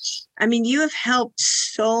truthfully, I mean, you have helped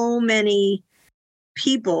so many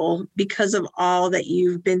people because of all that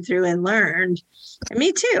you've been through and learned. And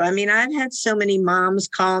me too. I mean, I've had so many moms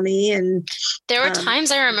call me, and there were times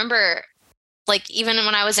I remember like even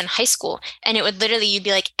when I was in high school, and it would literally, you'd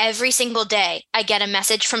be like, every single day I get a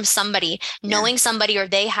message from somebody knowing somebody, or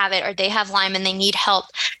they have it, or they have Lyme and they need help.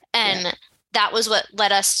 And that was what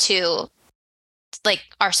led us to like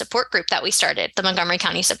our support group that we started, the Montgomery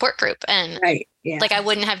County support group. And like, I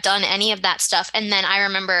wouldn't have done any of that stuff. And then I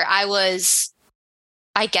remember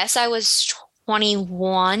I guess I was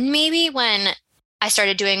 21 maybe when I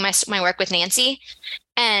started doing my work with Nancy,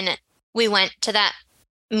 and we went to that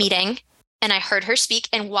meeting and I heard her speak.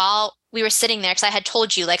 And while we were sitting there, because I had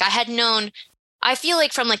told you, like I had known, I feel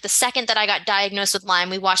like from like the second that I got diagnosed with Lyme,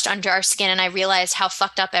 we watched Under Our Skin, and I realized how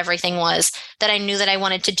fucked up everything was, that I knew that I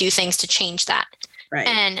wanted to do things to change that. Right.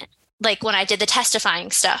 And like when I did the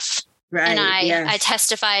testifying stuff, and I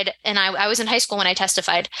testified, and I was in high school when I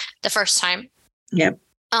testified the first time. Yep.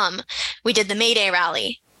 We did the May Day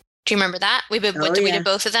rally. Do you remember that? We did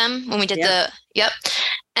both of them when we did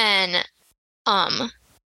and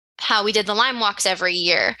how we did the Lyme walks every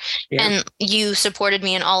year. And you supported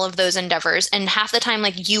me in all of those endeavors. And half the time,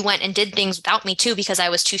 like you went and did things without me too, because I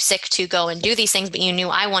was too sick to go and do these things, but you knew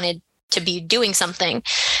I wanted to be doing something.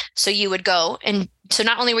 So you would go. And so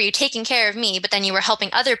not only were you taking care of me, but then you were helping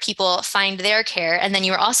other people find their care. And then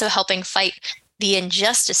you were also helping fight the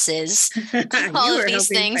injustices, all of these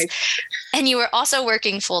things. And you were also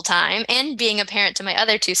working full time and being a parent to my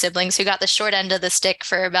other two siblings, who got the short end of the stick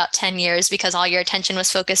for about 10 years because all your attention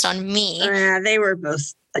was focused on me. They were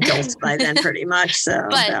both adults by then pretty much. So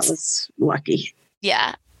that was lucky.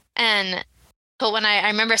 Yeah. But when I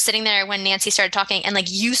remember sitting there when Nancy started talking, and like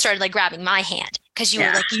you started like grabbing my hand because you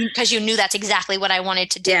were like, because you knew that's exactly what I wanted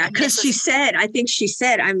to do. Yeah, because I think she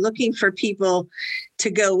said, I'm looking for people to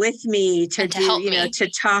go with me to do, help me. To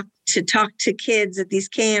talk to kids at these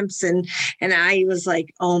camps. And I was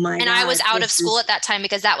like, oh my God. And I was out of school at that time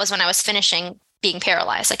because that was when I was finishing being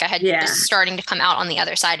paralyzed. Like I had just starting to come out on the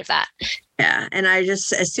other side of that. Yeah. And I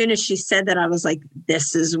just, as soon as she said that, I was like,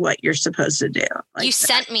 this is what you're supposed to do. Like you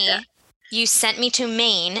sent me to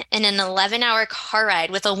Maine in an 11-hour car ride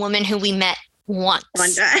with a woman who we met once. One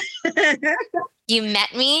time. You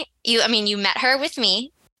met me. You met her with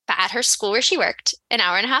me at her school where she worked, an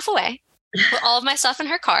hour and a half away, put all of my stuff in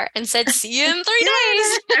her car and said, see you in 3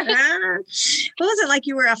 days. It wasn't like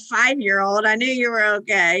you were a 5-year-old. I knew you were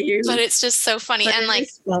okay. But it's just so funny. And like,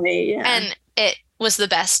 funny, and it was the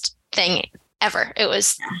best thing ever. It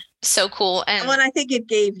was so cool. And I think it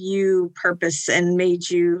gave you purpose and made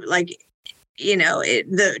you like,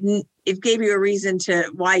 it gave you a reason to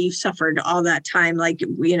why you suffered all that time, like,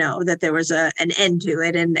 that there was an end to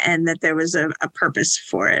it and that there was a purpose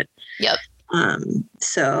for it. Yep.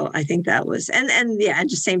 So I think that was, and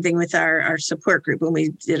just same thing with our support group. When we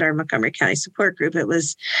did our Montgomery County support group, it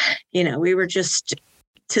was, we were just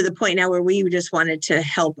to the point now where we just wanted to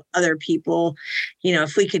help other people,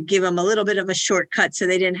 if we could give them a little bit of a shortcut so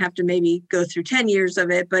they didn't have to maybe go through 10 years of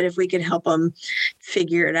it, but if we could help them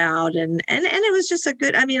figure it out. And it was just a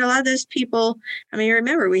lot of those people,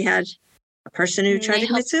 remember we had a person who tried to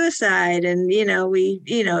commit suicide, and,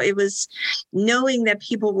 it was knowing that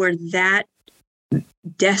people were that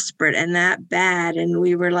desperate and that bad. And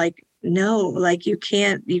we were like, no, like you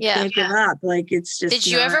can't give up. Like, it's just, did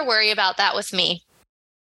you ever worry about that with me?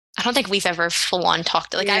 I don't think we've ever full on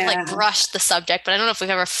talked. Like I've like brushed the subject, but I don't know if we've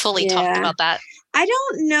ever fully talked about that. I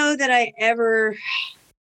don't know that I ever,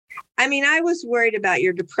 I was worried about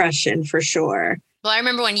your depression for sure. Well, I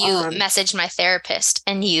remember when you messaged my therapist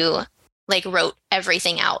and you like wrote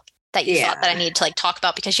everything out that you thought that I needed to like talk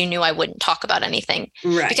about because you knew I wouldn't talk about anything.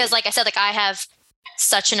 Right. Because like I said, like I have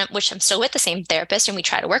which I'm still with the same therapist and we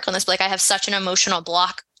try to work on this, but like I have such an emotional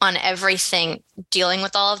block on everything dealing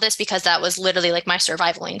with all of this, because that was literally like my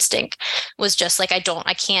survival instinct was just like, I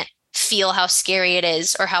can't feel how scary it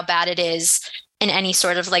is or how bad it is in any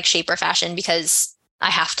sort of like shape or fashion, because I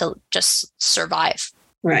have to just survive.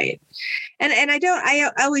 Right. And I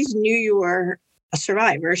always knew you were a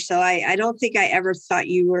survivor. So I don't think I ever thought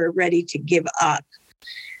you were ready to give up.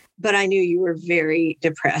 But I knew you were very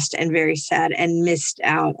depressed and very sad and missed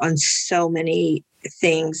out on so many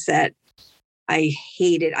things that I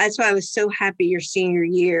hated. That's why I was so happy your senior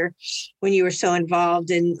year when you were so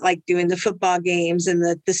involved in like doing the football games and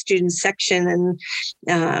the student section and,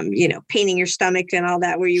 painting your stomach and all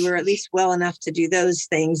that, where you were at least well enough to do those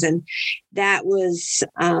things. And that was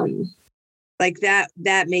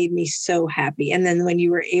that made me so happy. And then when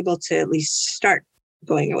you were able to at least start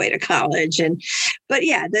going away to college but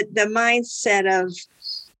the mindset of,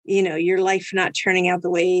 your life not turning out the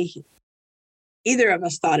way either of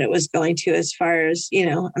us thought it was going to, as far as,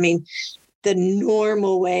 the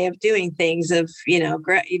normal way of doing things of, you're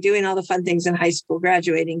doing all the fun things in high school,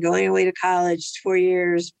 graduating, going away to college, 4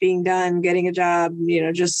 years, being done, getting a job,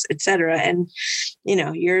 just et cetera. And,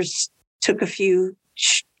 yours took a few,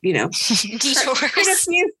 detours,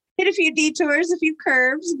 hit a few detours, a few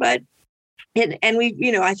curves, but, and we,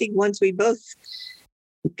 I think once we both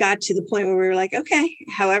got to the point where we were like, okay,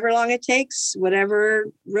 however long it takes, whatever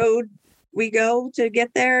road we go to get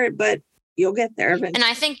there, but you'll get there eventually. And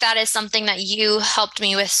I think that is something that you helped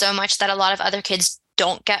me with so much that a lot of other kids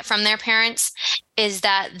don't get from their parents, is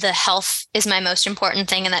that the health is my most important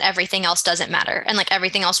thing and that everything else doesn't matter. And like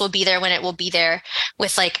everything else will be there when it will be there.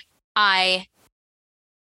 With like, I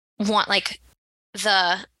want like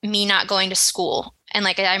the me not going to school. And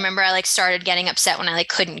like, I remember I like started getting upset when I like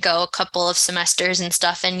couldn't go a couple of semesters and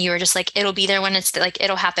stuff. And you were just like, it'll be there when it's like,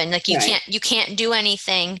 it'll happen. Like you can't do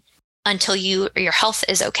anything until your health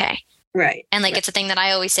is okay. Right. And like, it's a thing that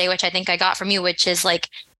I always say, which I think I got from you, which is like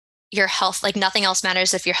your health, like nothing else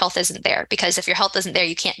matters if your health isn't there, because if your health isn't there,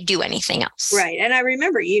 you can't do anything else. Right. And I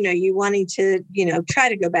remember, you wanting to, try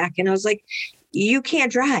to go back. And I was like, you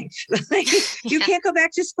can't drive. Like, you can't go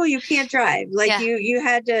back to school. You can't drive. Like you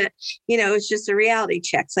had to, it's just a reality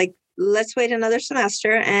check. It's like, let's wait another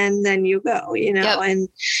semester and then you go, and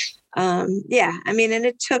I mean, and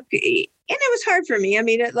it took, and it was hard for me. I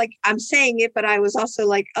mean, I'm saying it, but I was also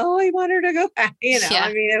like, oh, I want her to go back.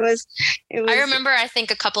 I mean, it was. I remember, I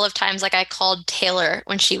think a couple of times, like I called Taylor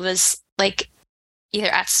when she was like either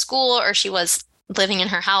at school or she was living in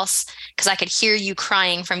her house, because I could hear you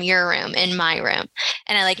crying from your room in my room.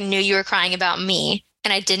 And I like knew you were crying about me,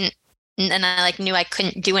 and I like knew I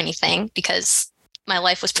couldn't do anything because my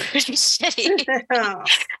life was pretty shitty.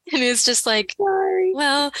 And it was just like, sorry.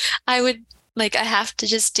 Well, I have to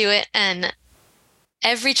just do it. And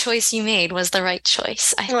every choice you made was the right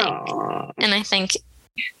choice, I think. Aww. And I think,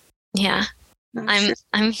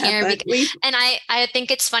 I'm here. And I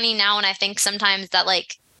think it's funny now when I think sometimes that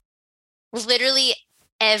like literally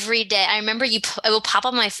every day, I remember it will pop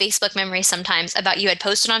up on my Facebook memory sometimes about you had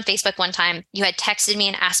posted on Facebook one time, you had texted me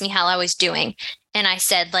and asked me how I was doing. And I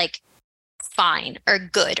said like, fine or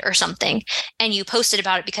good or something. And you posted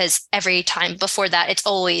about it because every time before that, it's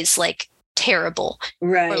always like terrible,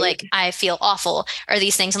 right? Or like, I feel awful, or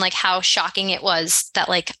these things. And like how shocking it was that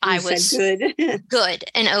like I was good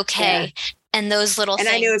and okay. Yeah. And those little things.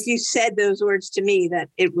 And I knew if you said those words to me that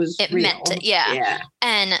it real. Meant it. Yeah.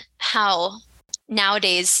 And how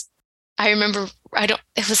nowadays, I remember,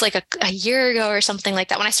 it was like a year ago or something like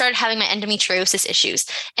that when I started having my endometriosis issues,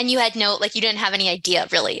 and you had you didn't have any idea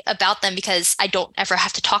really about them, because I don't ever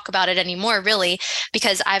have to talk about it anymore really,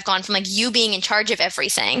 because I've gone from like you being in charge of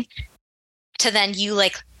everything to then you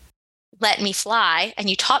like let me fly and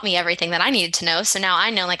you taught me everything that I needed to know. So now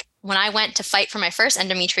I know, like when I went to fight for my first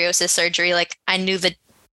endometriosis surgery, like I knew that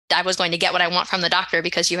I was going to get what I want from the doctor,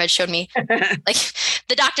 because you had showed me like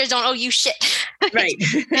the doctors don't owe you shit. Right.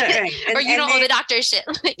 Right. Or you don't owe the doctor shit.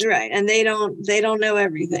 Right. And they don't know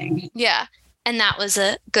everything. Yeah. And that was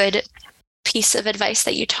a good piece of advice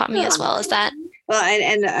that you taught me as well, as that. Well,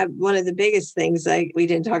 and one of the biggest things we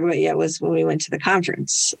didn't talk about yet was when we went to the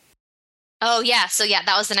conference. Oh yeah. So yeah,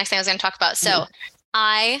 that was the next thing I was going to talk about. So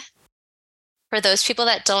for those people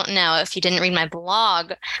that don't know, if you didn't read my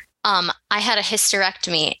blog, I had a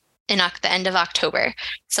hysterectomy in the end of October.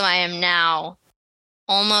 So I am now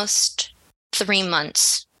almost 3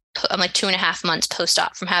 months. I'm like 2.5 months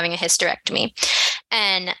post-op from having a hysterectomy.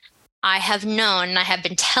 And I have known, and I have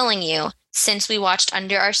been telling you since we watched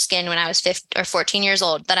Under Our Skin when I was 14 years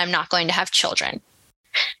old, that I'm not going to have children.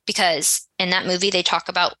 Because in that movie, they talk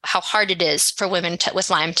about how hard it is for women with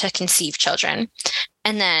Lyme to conceive children.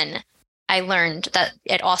 And then I learned that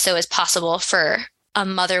it also is possible for a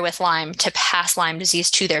mother with Lyme to pass Lyme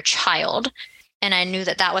disease to their child. And I knew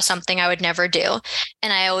that that was something I would never do.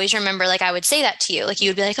 And I always remember, like, I would say that to you. Like, you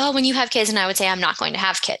would be like, oh, when you have kids. And I would say, I'm not going to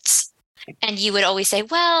have kids. And you would always say,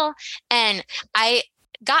 well, and I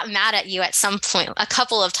got mad at you at some point. A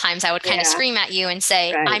couple of times I would kind of scream at you and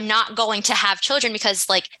say, right, I'm not going to have children, because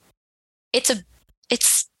like, it's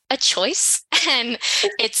a choice. And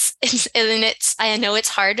I know it's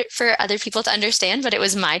hard for other people to understand, but it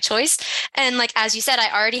was my choice. And like, as you said,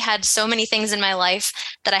 I already had so many things in my life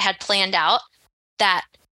that I had planned out that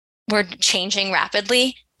were changing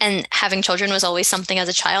rapidly. And having children was always something as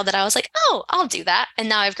a child that I was like, oh, I'll do that. And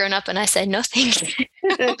now I've grown up and I said, no, thank you.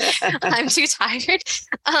 I'm too tired.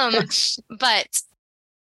 But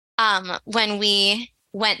when we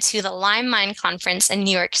went to the Lyme Mind Conference in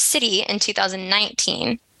New York City in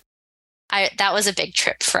 2019, that was a big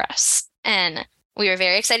trip for us. And we were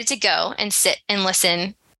very excited to go and sit and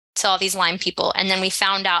listen to all these Lyme people. And then we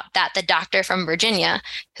found out that the doctor from Virginia,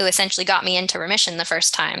 who essentially got me into remission the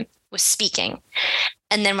first time, was speaking.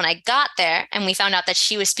 And then when I got there and we found out that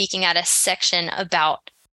she was speaking at a section about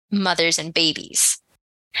mothers and babies.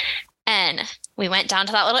 And we went down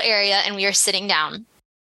to that little area and we were sitting down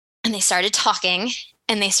and they started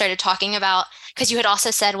talking about, because you had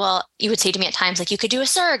also said, well, you would say to me at times, like, you could do a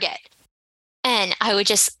surrogate. And I would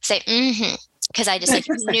just say, because I just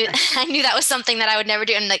knew that was something that I would never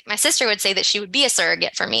do. And like my sister would say that she would be a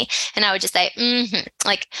surrogate for me. And I would just say,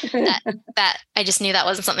 like that I just knew that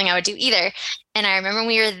wasn't something I would do either. And I remember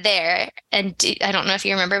we were there and I don't know if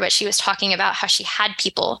you remember, but she was talking about how she had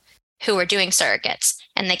people who were doing surrogates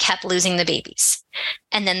and they kept losing the babies.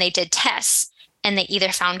 And then they did tests and they either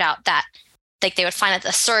found out that like they would find that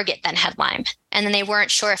the surrogate then had Lyme. And then they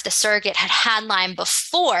weren't sure if the surrogate had Lyme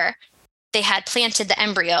before they had planted the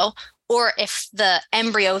embryo, or if the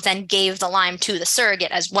embryo then gave the Lyme to the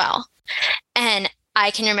surrogate as well. And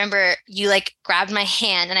I can remember you like grabbed my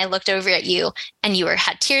hand and I looked over at you and you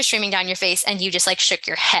had tears streaming down your face and you just like shook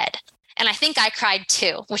your head. And I think I cried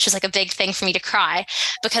too, which was like a big thing for me to cry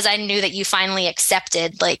because I knew that you finally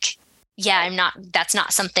accepted like, yeah, that's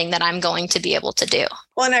not something that I'm going to be able to do.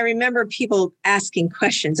 Well, and I remember people asking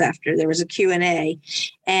questions after there was a Q&A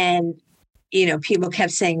and, you know, people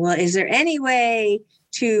kept saying, well, is there any way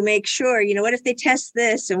to make sure, you know, what if they test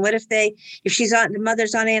this? And what if the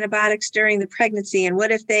mother's on antibiotics during the pregnancy? And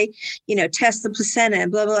what if they, you know, test the placenta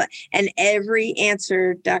and blah, blah, blah. And every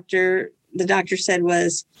answer the doctor said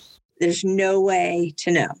was, there's no way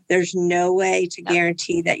to know. There's no way to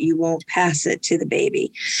guarantee that you won't pass it to the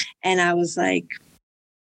baby. And I was like,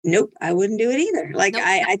 nope, I wouldn't do it either. Like, nope.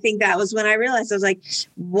 I think that was when I realized, I was like,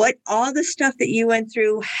 what, all the stuff that you went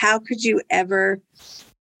through, how could you ever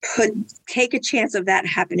take a chance of that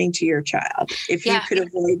happening to your child if you could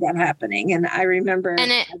avoid that happening? And I remember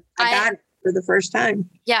I got it for the first time.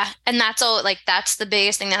 Yeah. And that's all, like, that's the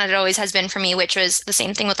biggest thing that it always has been for me, which was the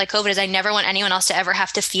same thing with like COVID, is I never want anyone else to ever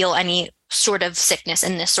have to feel any sort of sickness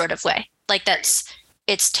in this sort of way. Like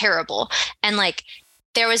it's terrible. And like,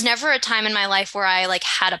 there was never a time in my life where I like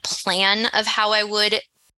had a plan of how I would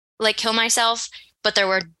like kill myself. But there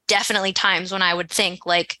were definitely times when I would think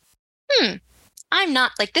like, I'm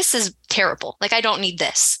not like, this is terrible. Like, I don't need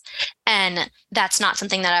this. And that's not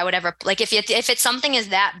something that I would ever like, if it's something is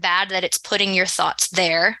that bad that it's putting your thoughts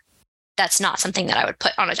there, that's not something that I would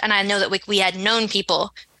put on it. And I know that we had known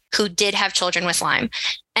people who did have children with Lyme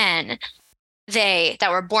and that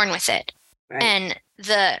were born with it. Right. And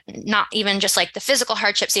not even just like the physical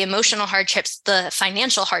hardships, the emotional hardships, the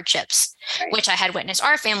financial hardships, right, which I had witnessed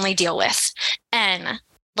our family deal with. And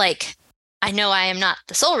like, I know I am not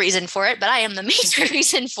the sole reason for it, but I am the major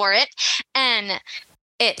reason for it. And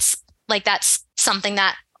it's like, that's something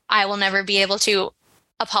that I will never be able to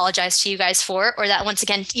apologize to you guys for, or that once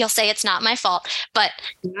again, you'll say it's not my fault, but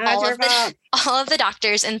all of the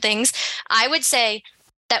doctors and things, I would say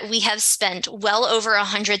that we have spent well over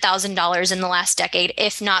 $100,000 in the last decade,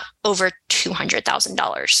 if not over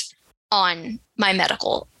 $200,000 on my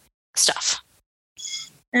medical stuff.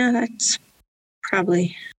 Yeah, that's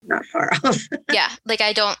probably not far off. Yeah, like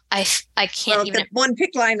I can't even. The one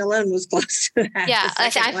PICC line alone was close to that. Yeah,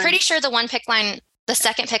 I'm pretty sure the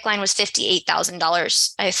second PICC line was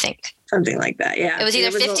 $58,000, I think. Something like that, yeah. It was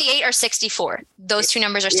either 58 or 64. Those two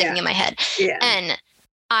numbers are sticking in my head. Yeah. And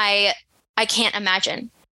I can't imagine.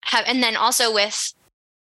 And then also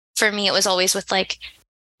for me, it was always with like,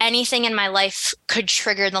 anything in my life could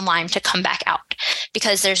trigger the Lyme to come back out,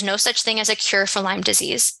 because there's no such thing as a cure for Lyme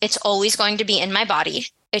disease. It's always going to be in my body.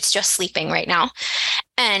 It's just sleeping right now.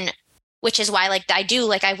 And which is why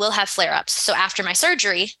I will have flare-ups. So after my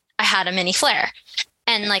surgery, I had a mini flare.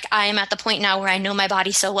 And like, I am at the point now where I know my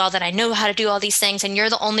body so well that I know how to do all these things. And you're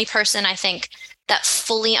the only person I think that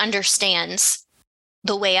fully understands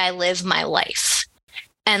the way I live my life.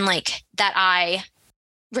 And like that I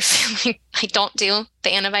don't do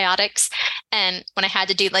the antibiotics. And when I had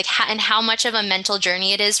to do and how much of a mental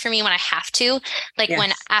journey it is for me when I have to,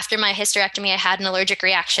 when after my hysterectomy, I had an allergic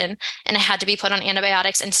reaction and I had to be put on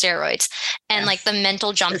antibiotics and steroids. And like the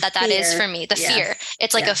mental jump that is for me, the fear,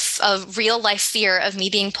 it's like a real life fear of me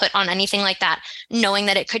being put on anything like that, knowing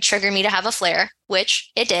that it could trigger me to have a flare, which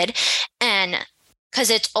it did. And because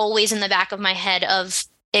it's always in the back of my head of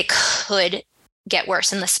it could get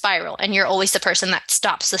worse in the spiral, and you're always the person that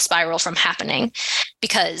stops the spiral from happening,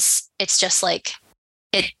 because it's just like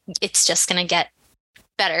it's just gonna get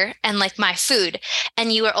better. And like my food,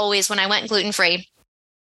 and you were always, when I went gluten-free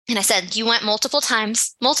And I said, you went multiple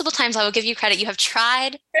times. Multiple times, I will give you credit. You have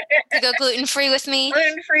tried to go gluten-free with me.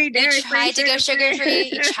 Gluten-free, dairy-free. You tried to go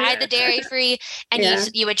sugar-free. You tried the dairy-free. And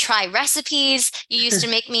you would try recipes. You used to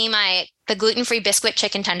make me the gluten-free Bisquick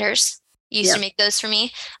chicken tenders. You used to make those for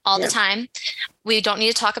me all the time. We don't need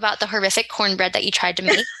to talk about the horrific cornbread that you tried to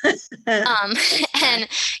make. And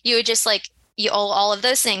you would just all of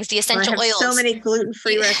those things, the essential oils. So many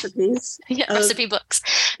gluten-free recipes. Recipe books.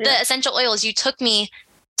 The essential oils, you took me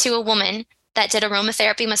to a woman that did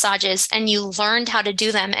aromatherapy massages, and you learned how to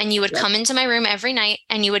do them. And you would come into my room every night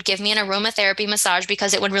and you would give me an aromatherapy massage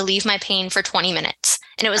because it would relieve my pain for 20 minutes.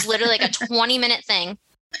 And it was literally like a 20-minute thing.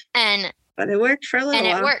 But it worked for a little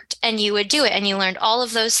while. And it worked. And you would do it and you learned all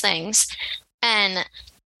of those things. And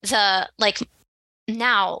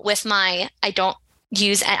now with I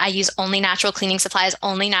use only natural cleaning supplies,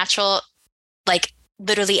 only natural,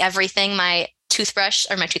 literally everything, my toothpaste,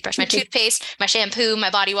 my shampoo, my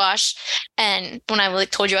body wash. And when I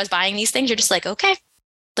told you I was buying these things, you're just like, okay,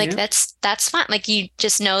 that's fine. You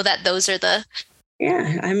just know that those are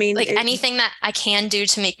I mean, anything that I can do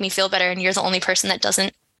to make me feel better. And you're the only person that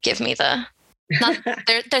doesn't give me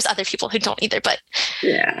there's other people who don't either, but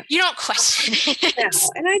you don't question it. No,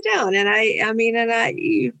 and I don't. And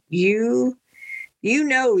you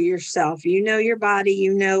know yourself, you know your body,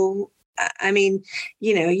 you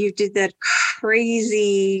did that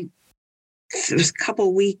crazy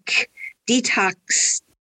couple week detox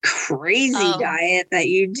crazy diet that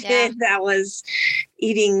you did that was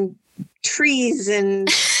eating trees and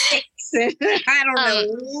and I don't know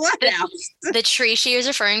what else. The tree she was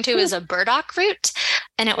referring to is a burdock root,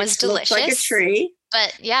 and it was delicious. Like a tree.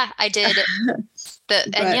 But I did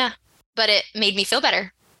but it made me feel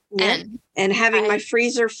better. Yeah. And having my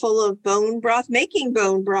freezer full of bone broth, making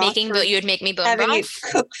bone broth. You would make me bone having broth. Having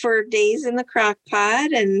it cook for days in the crock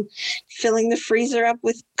pot and filling the freezer up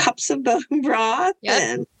with cups of bone broth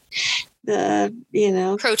and the,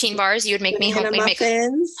 protein bars. You would make me homemade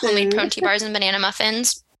protein bars and banana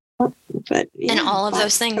muffins. But and all of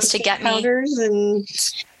those things to get powders and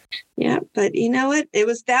but you know what?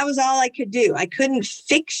 That was all I could do. I couldn't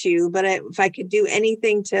fix you, but if I could do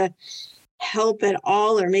anything to help at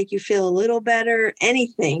all or make you feel a little better,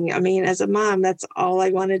 anything. I mean, as a mom, that's all I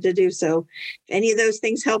wanted to do. So if any of those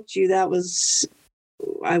things helped you,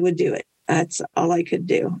 I would do it. That's all I could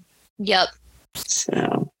do. Yep.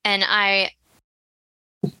 So. And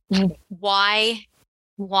why?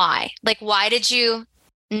 Why did you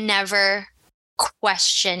never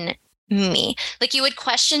question me? You would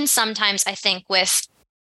question sometimes, I think, with,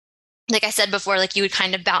 I said before, you would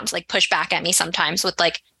kind of bounce, push back at me sometimes with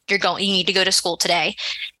you need to go to school today.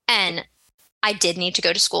 And I did need to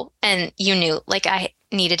go to school, and you knew I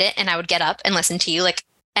needed it, and I would get up and listen to you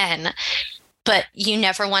but you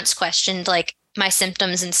never once questioned my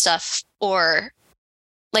symptoms and stuff, or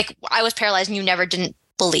I was paralyzed and you never didn't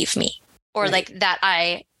believe me, or that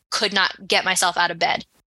I could not get myself out of bed.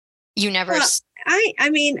 You never. Well, I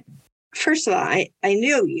mean, first of all, I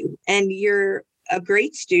know you, and you're a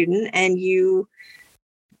great student, and you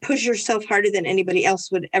push yourself harder than anybody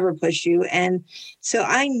else would ever push you. And so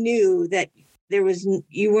I knew that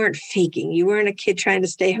you weren't faking. You weren't a kid trying to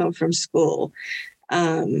stay home from school.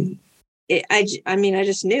 I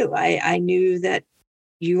just knew. I knew that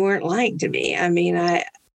you weren't lying to me. I mean,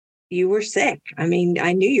 you were sick. I mean,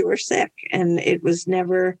 I knew you were sick, and it was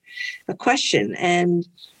never a question. And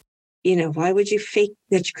why would you fake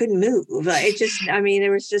that you couldn't move? I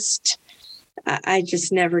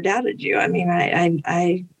just never doubted you. I mean,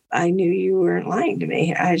 I knew you weren't lying to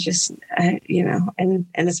me. And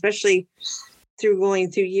especially through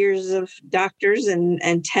going through years of doctors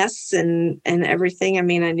and tests and everything. I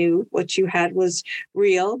mean, I knew what you had was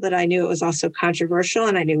real, but I knew it was also controversial,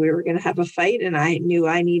 and I knew we were going to have a fight, and I knew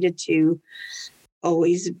I needed to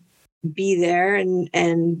always be there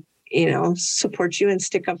and support you and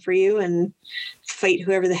stick up for you and fight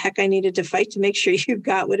whoever the heck I needed to fight to make sure you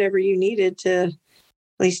got whatever you needed to at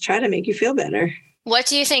least try to make you feel better. What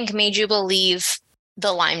do you think made you believe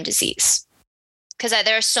the Lyme disease? Because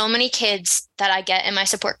there are so many kids that I get in my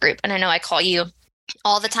support group, and I know I call you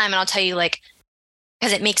all the time, and I'll tell you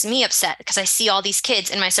because it makes me upset because I see all these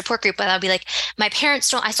kids in my support group, but I'll be like, my parents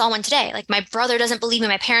don't, I saw one today. My brother doesn't believe me.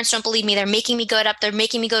 My parents don't believe me. They're making me get up. They're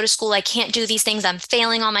making me go to school. I can't do these things. I'm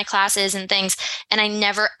failing all my classes and things. And I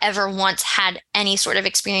never, ever once had any sort of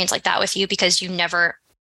experience like that with you because you never,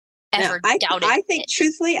 ever doubted I think,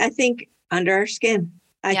 truthfully, under our skin.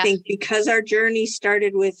 I think because our journey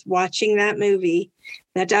started with watching that movie,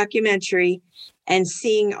 that documentary, and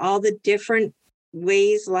seeing all the different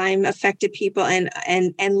ways Lyme affected people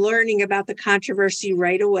and learning about the controversy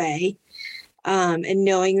right away. And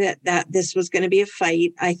knowing that this was going to be a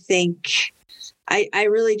fight, I think, I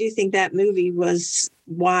really do think that movie was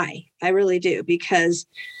why. I really do, because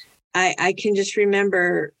I can just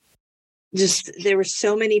remember there were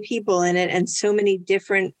so many people in it and so many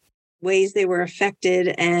different ways they were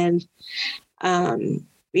affected. And, and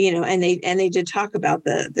they did talk about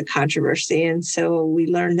the controversy. And so we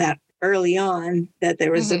learned that early on that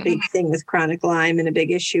there was a big thing with chronic Lyme and a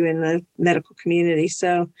big issue in the medical community.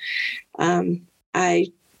 So I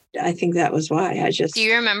think that was why. Do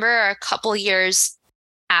you remember a couple years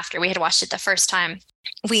after we had watched it the first time,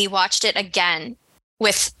 we watched it again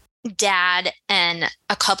with Dad and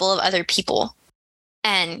a couple of other people,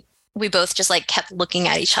 and we both just like kept looking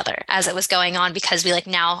at each other as it was going on, because we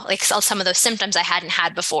now some of those symptoms I hadn't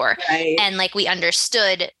had before. Right. And we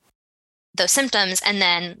understood those symptoms. And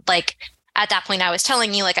then at that point I was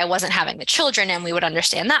telling you I wasn't having the children, and we would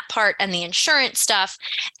understand that part and the insurance stuff.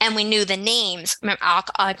 And we knew the names. Remember,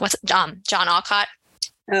 John Alcott?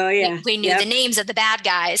 Oh yeah. We knew the names of the bad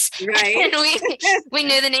guys. Right. And we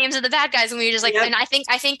knew the names of the bad guys, and we were just and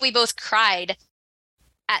I think we both cried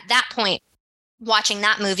at that point watching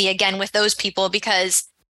that movie again with those people,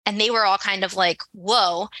 and they were all kind of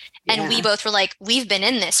whoa. And we both were we've been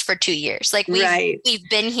in this for 2 years. We've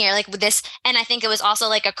been here with this. And I think it was also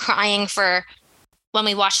a crying for when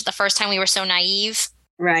we watched it the first time, we were so naive.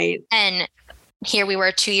 Right. And here we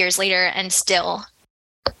were 2 years later and still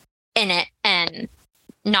in it and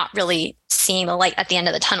not really seeing the light at the end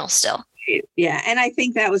of the tunnel still. Yeah. And I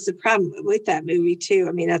think that was the problem with that movie too.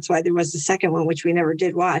 I mean, that's why there was the second one, which we never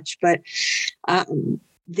did watch, but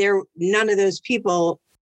none of those people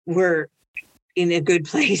were in a good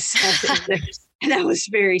place. And that was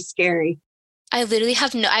very scary. I literally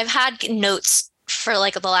I've had notes for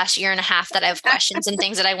the last year and a half that I have questions and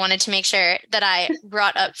things that I wanted to make sure that I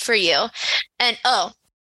brought up for you. And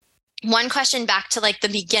one question back to the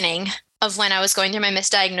beginning of when I was going through my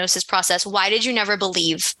misdiagnosis process. Why did you never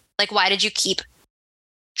believe? Why did you keep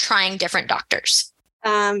trying different doctors?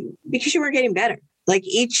 Because you weren't getting better.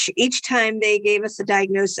 Each time they gave us a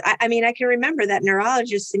diagnosis, I mean, I can remember that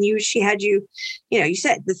neurologist, and she had you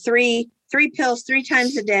said the three pills 3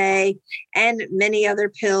 times a day and many other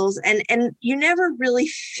pills. And you never really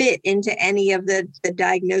fit into any of the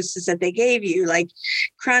diagnoses that they gave you,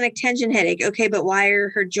 chronic tension headache. Okay, but why are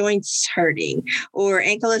her joints hurting? Or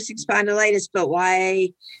ankylosing spondylitis, but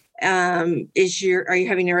why are you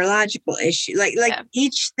having neurological issue?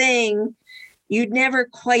 Each thing, you'd never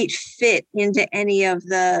quite fit into any of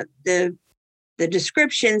the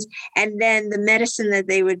descriptions. And then the medicine that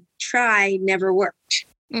they would try never worked.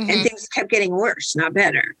 And things kept getting worse, not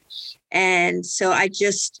better. And so I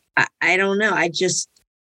don't know. I just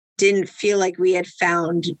didn't feel like we had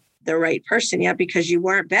found the right person yet, because you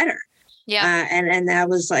weren't better. Yeah. And that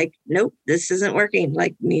was nope, this isn't working.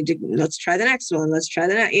 Let's try the next one. Let's try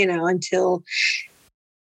the next, until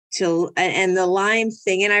and the Lyme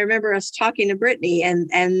thing. And I remember us talking to Brittany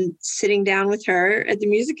and sitting down with her at the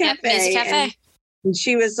Music Cafe. And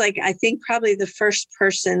she was I think probably the first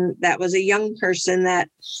person that was a young person that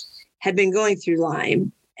had been going through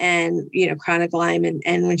Lyme and, chronic Lyme.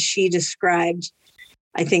 And when she described,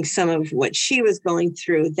 I think, some of what she was going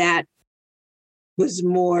through, that was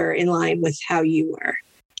more in line with how you were.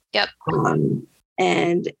 Yep.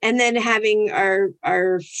 And then having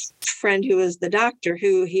our friend who was the doctor,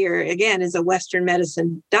 who here again is a Western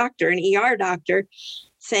medicine doctor, an ER doctor,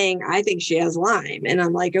 saying, I think she has Lyme. And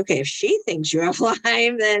I'm okay, if she thinks you have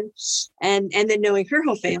Lyme, then, and then knowing her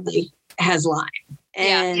whole family has Lyme.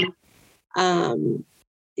 And,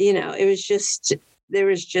 it was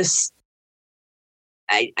just,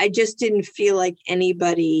 I just didn't feel like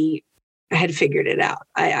anybody had figured it out.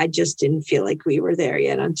 I just didn't feel like we were there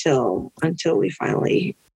yet until we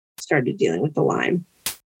finally started dealing with the Lyme.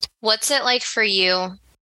 What's it like for you,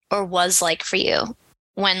 or was like for you,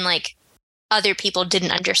 when other people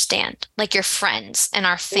didn't understand, your friends and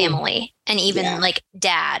our family, and even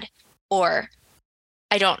Dad, or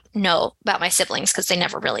I don't know about my siblings because they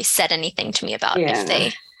never really said anything to me about if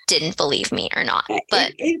they didn't believe me or not.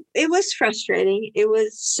 But it was frustrating. It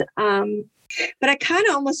was, but I kind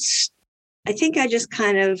of almost, I think I just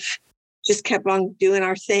kind of just kept on doing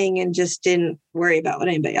our thing and just didn't worry about what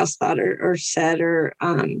anybody else thought or said, or,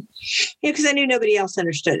 because I knew nobody else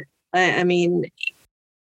understood it. I mean,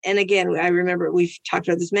 and again, I remember we've talked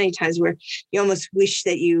about this many times where you almost wish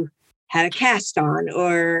that you had a cast on,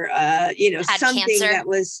 or, something cancer. that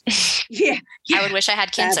was, I would wish I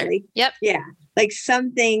had cancer. Sadly. Yep. Yeah.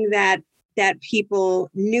 Something that people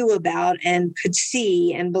knew about and could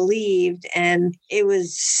see and believed. And it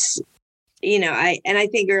was, I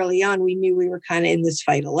think early on we knew we were kind of in this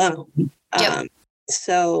fight alone. Yep.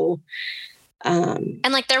 So,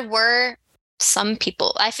 and like there were some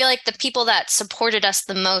people, I feel like the people that supported us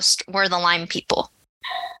the most were the Lyme people.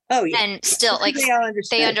 oh yeah. And still like They all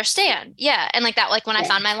understood. they understand. Yeah. And like that, like when I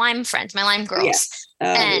found my Lyme friends, my Lyme girls, Yes.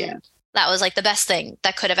 and that was like the best thing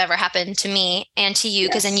that could have ever happened to me and to you.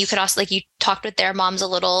 Cause then you could also like, you talked with their moms a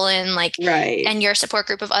little and like, right. and your support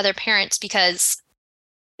group of other parents, because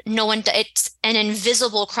no one, it's an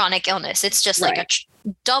invisible chronic illness. It's just like a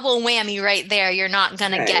double whammy right there. You're not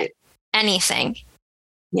going to get anything.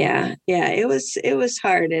 Yeah. Yeah. It was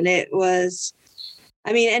hard. And it was,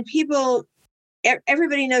 I mean, and people,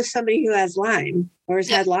 everybody knows somebody who has Lyme or has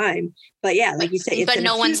had Lyme, but yeah, like you said, it's but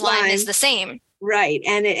no one's Lyme is the same. Right.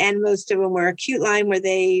 And most of them were acute Lyme where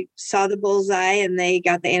they saw the bullseye and they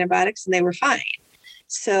got the antibiotics and they were fine.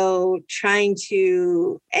 So trying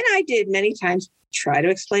to, and I did many times try to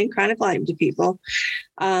explain chronic Lyme to people.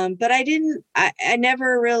 But I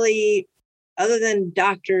never really, other than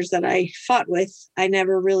doctors that I fought with, I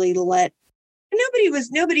never really let,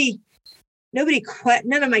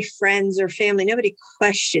 none of my friends or family, nobody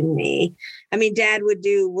questioned me. I mean, Dad would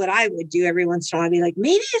do what I would do every once in a while. I'd be like,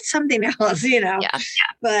 maybe it's something else, Yeah.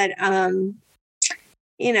 But, I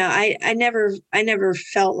never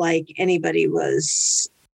felt like anybody was,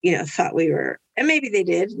 thought we were, and maybe they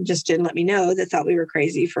did, just didn't let me know, that thought we were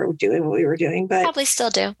crazy for doing what we were doing. But probably still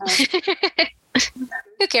do.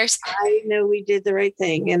 Who cares? I know we did the right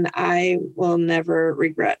thing, and I will never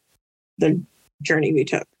regret the journey we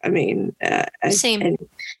took. I mean, same.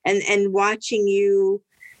 And watching you,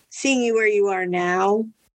 seeing you where you are now,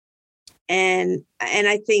 and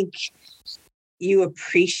I think you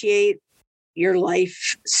appreciate your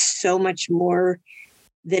life so much more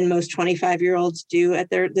than most 25-year-olds do at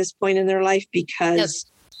this point in their life, because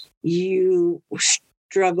you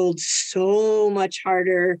struggled so much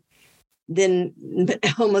harder than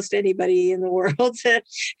almost anybody in the world.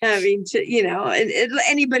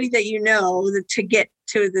 Anybody that to get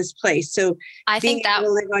to this place. So I think that to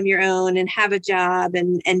live on your own and have a job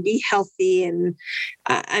and be healthy. And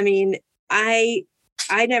I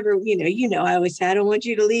never, I always say, I don't want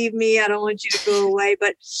you to leave me. I don't want you to go away.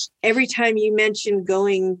 But every time you mention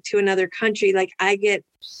going to another country, like I get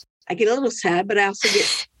a little sad, but I also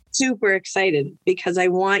get super excited because I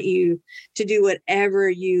want you to do whatever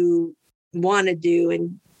you want to do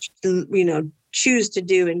and, choose to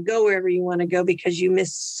do and go wherever you want to go, because you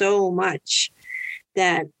miss so much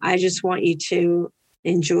that I just want you to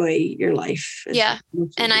enjoy your life. Yeah.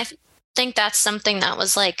 And I think that's something that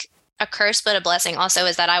was like a curse, but a blessing also,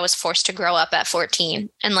 is that I was forced to grow up at 14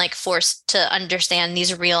 and like forced to understand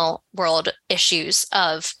these real world issues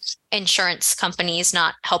of insurance companies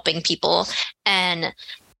not helping people and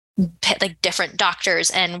like different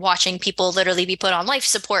doctors, and watching people literally be put on life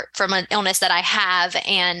support from an illness that I have,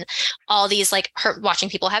 and all these like watching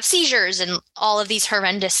people have seizures and all of these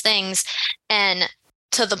horrendous things. And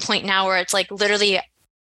to the point now where it's like literally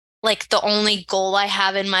like the only goal I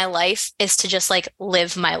have in my life is to just like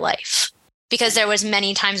live my life, because there was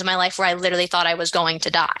many times in my life where I literally thought I was going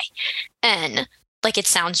to die. And like, it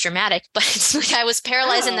sounds dramatic, but it's like I was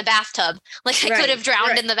paralyzed in the bathtub. Like I could have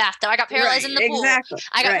drowned in the bathtub. I got paralyzed in the pool. Exactly.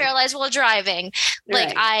 I got paralyzed while driving.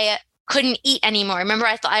 Like I couldn't eat anymore. Remember,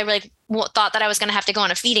 I thought that I was going to have to go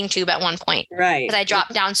on a feeding tube at one point. Right. Because I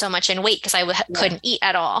dropped down so much in weight because I couldn't eat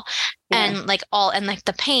at all. Yeah. And like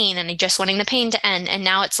the pain, and just wanting the pain to end. And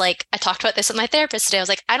now it's like, I talked about this with my therapist today. I was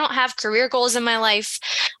like, I don't have career goals in my life.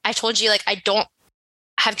 I told you, like, I don't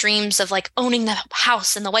have dreams of like owning the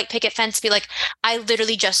house and the white picket fence. Be like, I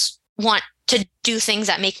literally just want to do things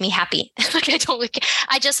that make me happy. Like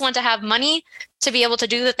I just want to have money to be able to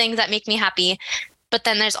do the things that make me happy. But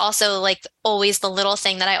then there's also like always the little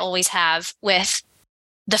thing that I always have with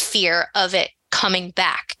the fear of it coming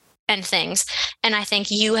back and things. And I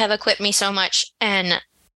think you have equipped me so much, and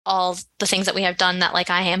all the things that we have done, that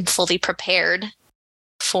like I am fully prepared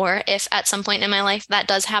for if at some point in my life that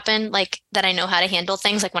does happen, like that I know how to handle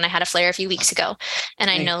things. Like when I had a flare a few weeks ago,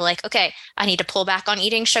 and I know like, okay, I need to pull back on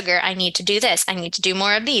eating sugar. I need to do this. I need to do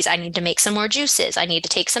more of these. I need to make some more juices. I need to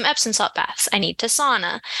take some Epsom salt baths. I need to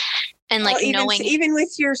sauna. And like even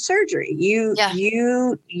with your surgery, you like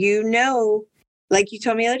you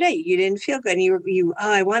told me the other day, you didn't feel good. And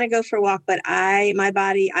I want to go for a walk, but my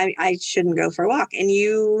body, I shouldn't go for a walk. And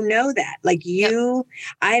you know that, like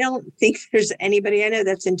I don't think there's anybody I know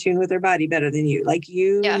that's in tune with their body better than you. Like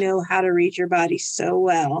know how to read your body so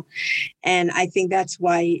well. And I think that's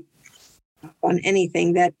why on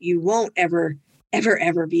anything that you won't ever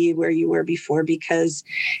be where you were before, because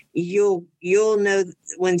you'll know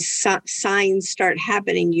when signs start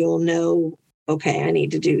happening, you'll know, okay, I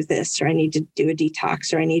need to do this, or I need to do a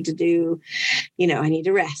detox, or I need to do, I need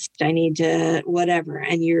to rest. I need to whatever.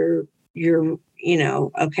 And you're,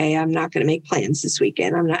 okay, I'm not going to make plans this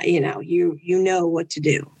weekend. I'm not, you know what to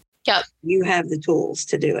do. Yep. You have the tools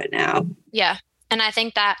to do it now. Yeah. And I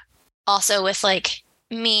think that also with like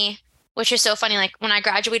me, which is so funny, like when I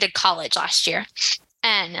graduated college last year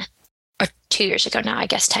or 2 years ago now, I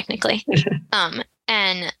guess technically,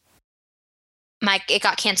 and it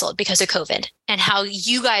got canceled because of COVID, and how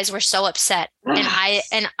you guys were so upset, and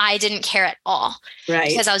I didn't care at all, right?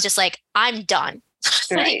 Because I was just like, I'm done.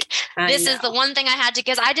 Right. This is the one thing I had to,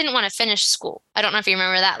 because I didn't want to finish school. I don't know if you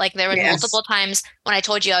remember that. Like there were multiple times when I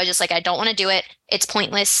told you, I was just like, I don't want to do it. It's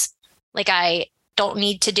pointless. Like I don't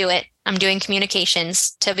need to do it. I'm doing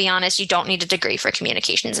communications. To be honest, you don't need a degree for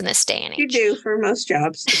communications in this day and age. You do for most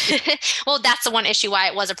jobs. Well, that's the one issue why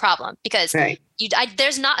it was a problem, because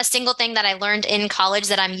there's not a single thing that I learned in college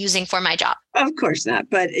that I'm using for my job. Of course not,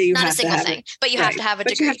 but you not have a single to have thing. it. But you have to have a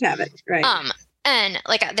degree. You have to have it, right? And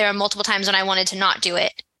like there are multiple times when I wanted to not do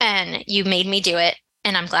it, and you made me do it,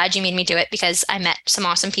 and I'm glad you made me do it, because I met some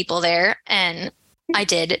awesome people there, and I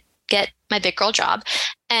did get my big girl job.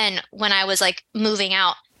 And when I was like moving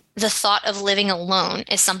out, the thought of living alone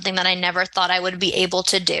is something that I never thought I would be able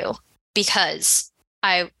to do, because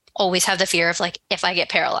I always have the fear of like, if I get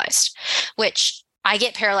paralyzed, which I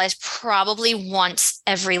get paralyzed probably once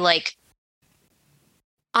every like,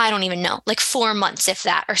 I don't even know, like 4 months, if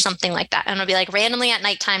that, or something like that. And it'll be like randomly at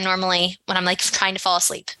nighttime, normally when I'm like trying to fall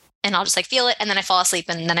asleep, and I'll just like feel it. And then I fall asleep,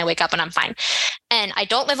 and then I wake up and I'm fine. And I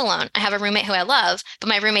don't live alone. I have a roommate who I love, but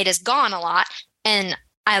my roommate is gone a lot, and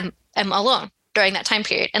I'm alone during that time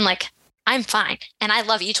period. And like, I'm fine. And I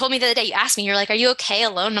love it. You told me the other day, you asked me, you're like, are you okay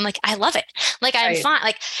alone? And I'm like, I love it. Like, I'm fine.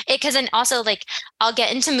 Like it, cause then also like, I'll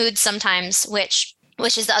get into moods sometimes, which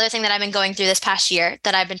is the other thing that I've been going through this past year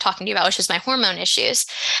that I've been talking to you about, which is my hormone issues.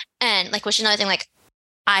 And like, which is another thing, like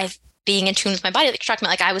being in tune with my body, like you're talking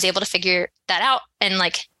about, like I was able to figure that out, and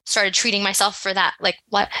like started treating myself for that. Like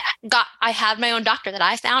I had my own doctor that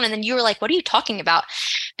I found. And then you were like, what are you talking about?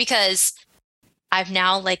 Because I've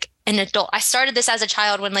now like an adult. I started this as a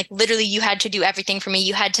child when like literally you had to do everything for me.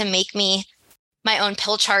 You had to make me my own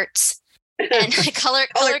pill charts and color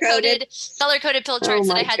coded pill charts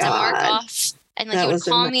that I had to mark off. And like you would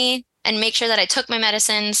call me and make sure that I took my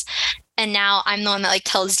medicines. And now I'm the one that like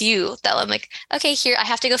tells you that I'm like, okay, here I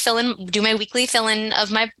have to go do my weekly fill in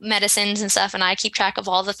of my medicines and stuff. And I keep track of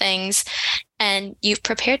all the things. And you've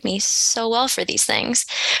prepared me so well for these things.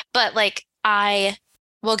 But like I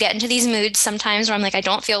will get into these moods sometimes where I'm like, I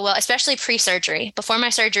don't feel well, especially pre-surgery. Before my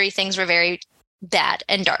surgery, things were very bad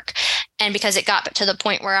and dark. And because it got to the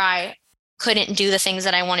point where I couldn't do the things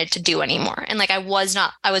that I wanted to do anymore. And like, I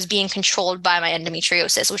was being controlled by my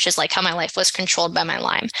endometriosis, which is like how my life was controlled by my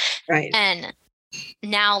Lyme. Right. And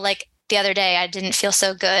now like the other day, I didn't feel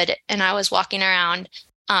so good. And I was walking around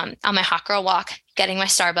on my hot girl walk, getting my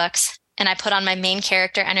Starbucks. And I put on my main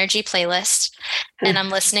character energy playlist, and I'm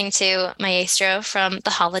listening to Maestro from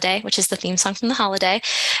The Holiday, which is the theme song from The Holiday.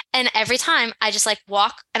 And every time I just like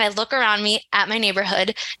walk and I look around me at my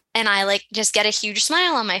neighborhood, and I like just get a huge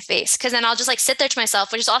smile on my face. Cause then I'll just like sit there to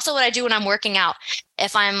myself, which is also what I do when I'm working out.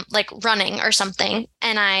 If I'm like running or something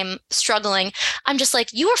and I'm struggling, I'm just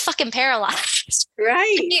like, you were fucking paralyzed.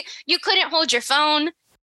 Right. You couldn't hold your phone.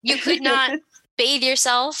 You could not bathe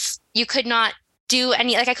yourself. You could not do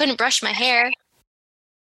any, like I couldn't brush my hair,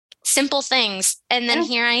 simple things. And then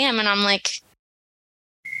here I am, and I'm like,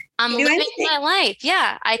 I'm living my life.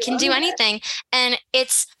 Yeah, I can do anything. And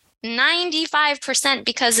it's 95%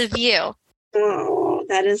 because of you. Oh,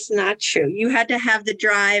 that is not true. You had to have the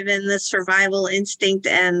drive and the survival instinct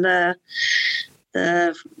and the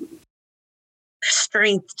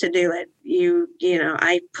strength to do it. You know,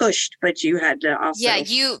 I pushed, but you had to also. Yeah,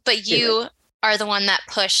 you are the one that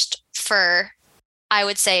pushed for, I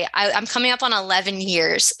would say, I'm coming up on 11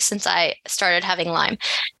 years since I started having Lyme.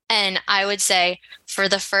 And I would say for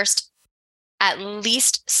the first at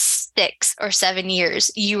least 6 or 7 years,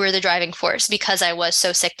 you were the driving force, because I was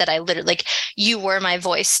so sick that I literally, like, you were my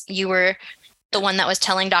voice. You were the one that was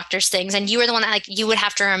telling doctors things. And you were the one that, like, you would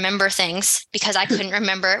have to remember things, because I couldn't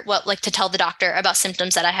remember what, like, to tell the doctor about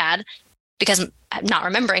symptoms that I had, because not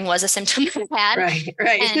remembering was a symptom that I had.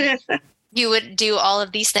 Right. And you would do all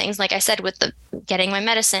of these things, like I said, with the getting my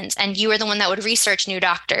medicines. And you were the one that would research new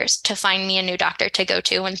doctors to find me a new doctor to go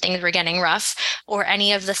to when things were getting rough, or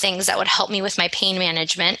any of the things that would help me with my pain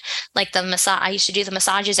management. Like the massage, I used to do the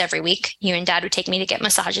massages every week. You and Dad would take me to get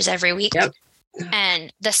massages every week. Yep.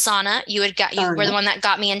 And the sauna, you were the one that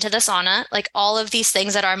got me into the sauna. Like all of these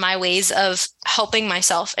things that are my ways of helping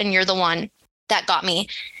myself. And you're the one that got me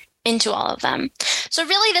into all of them. So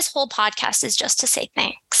really this whole podcast is just to say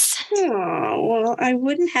thanks. Oh, well, I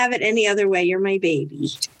wouldn't have it any other way. You're my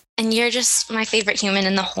baby. And you're just my favorite human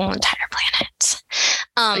in the whole entire planet.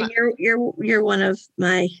 You're one of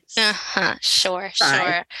my. Sure.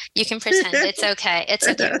 You can pretend. It's okay. It's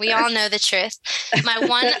okay. We all know the truth.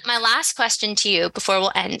 My last question to you before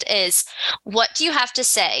we'll end is, what do you have to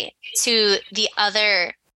say to the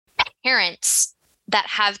other parents that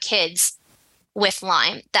have kids with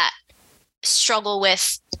Lyme that struggle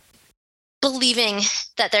with believing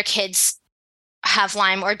that their kids have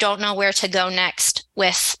Lyme or don't know where to go next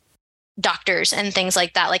with doctors and things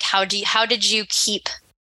like that? Like, how did you keep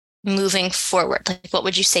moving forward? Like, what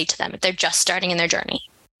would you say to them if they're just starting in their journey?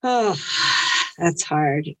 Oh, that's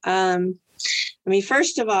hard. I mean,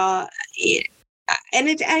 first of all,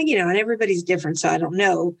 and everybody's different, so I don't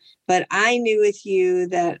know, but I knew with you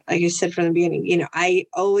that, like I said from the beginning, I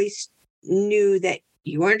always knew that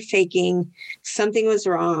you weren't faking. Something was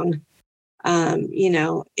wrong.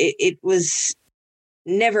 It was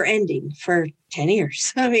never ending for 10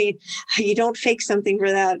 years. I mean, you don't fake something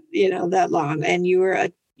for that long. And you were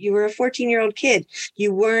a 14-year-old kid.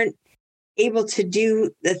 You weren't able to do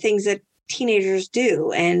the things that teenagers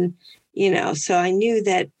do. And, so I knew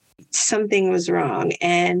that something was wrong.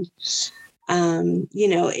 And,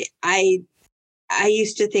 I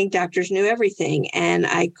used to think doctors knew everything, and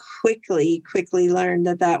I quickly learned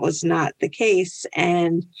that was not the case.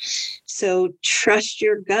 And so trust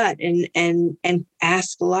your gut and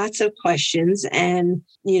ask lots of questions and,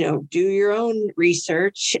 do your own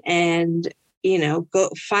research and, go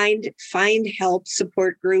find help,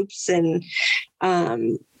 support groups and,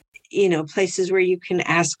 places where you can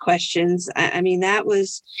ask questions. I mean, that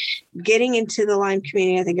was getting into the Lyme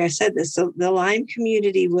community. I think I said this. So the Lyme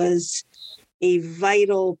community was a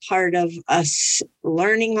vital part of us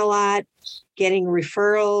learning a lot, getting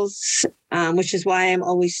referrals, which is why I'm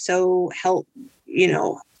always so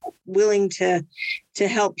willing to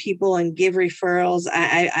help people and give referrals.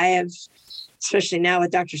 I have, especially now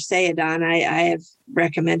with Dr. Sayadon, I have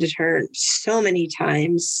recommended her so many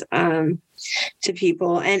times to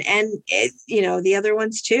people and the other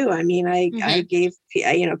ones too. I mean, I gave,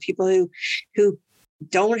 people who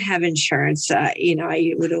don't have insurance.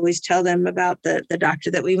 I would always tell them about the doctor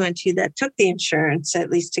that we went to that took the insurance, at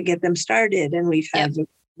least to get them started. And we've had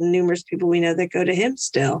numerous people we know that go to him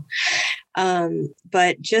still.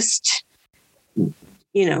 But just,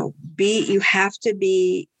 you have to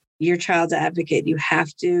be your child's advocate. You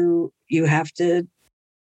have to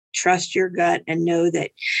trust your gut and know that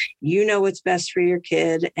you know what's best for your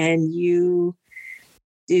kid, and you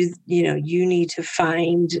need to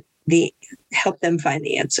help them find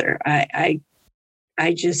the answer. I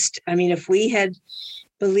mean, if we had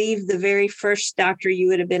believed the very first doctor, you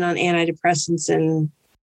would have been on antidepressants and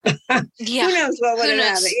who knows what would have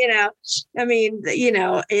happened, I mean,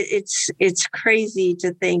 it's crazy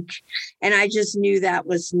to think. And I just knew that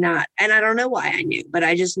was not, and I don't know why I knew, but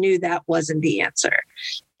I just knew that wasn't the answer.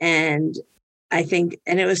 And I think,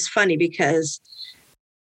 and it was funny because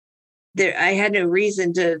I had no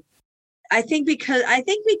reason to, I think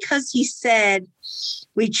because he said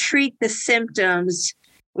we treat the symptoms,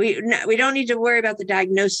 we don't need to worry about the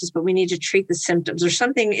diagnosis, but we need to treat the symptoms or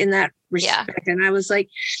something in that respect. Yeah. And I was like,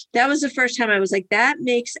 that was the first time I was like, that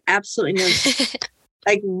makes absolutely no sense.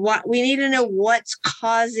 Like, what we need to know what's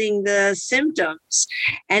causing the symptoms.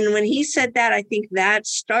 And when he said that, I think that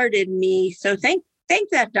started me. So thank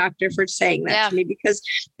that doctor for saying that to me, because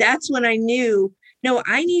that's when I knew, no,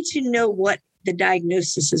 I need to know what the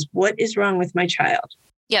diagnosis is, what is wrong with my child.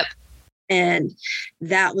 Yep. And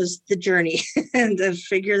that was the journey to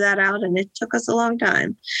figure that out. And it took us a long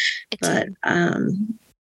time, but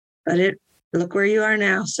look where you are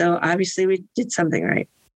now. So obviously we did something right.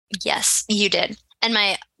 Yes, you did. And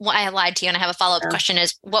I lied to you, and I have a follow-up question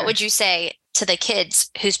is, what would you say to the kids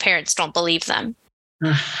whose parents don't believe them?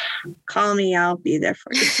 Call me. I'll be there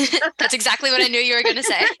for you. That's exactly what I knew you were going to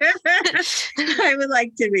say. I would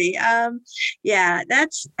like to be.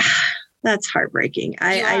 That's heartbreaking.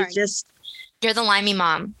 You're the Limey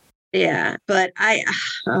mom. Yeah. But I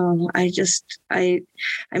mean,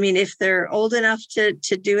 if they're old enough to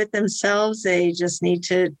do it themselves, they just need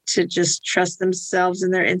to just trust themselves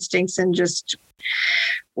and their instincts and just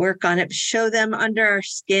work on it. Show them under our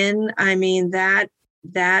skin. I mean, that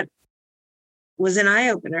was an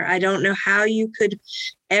eye-opener. I don't know how you could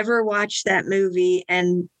ever watch that movie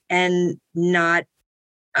and not,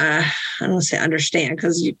 I don't want to say understand,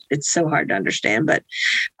 because it's so hard to understand, but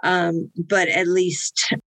at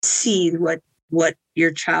least see what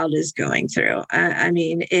your child is going through. I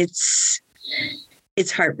mean, it's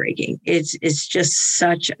it's heartbreaking. It's just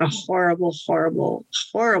such a horrible, horrible,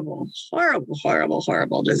 horrible, horrible, horrible,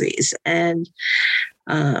 horrible disease. And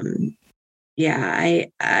I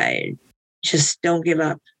just don't give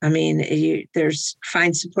up. I mean,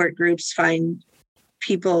 find support groups, find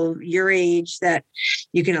people your age that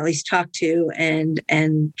you can at least talk to,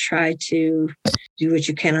 and try to do what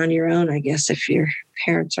you can on your own, I guess, if your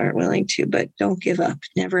parents aren't willing to, but don't give up.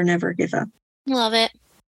 Never, never give up. Love it.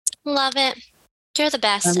 Love it. You're the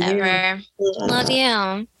best ever. Love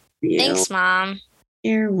you. Thanks, Mom.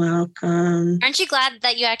 You're welcome. Aren't you glad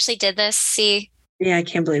that you actually did this? See? Yeah, I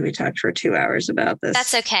can't believe we talked for 2 hours about this.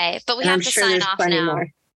 That's okay, but we have to sign off now. More.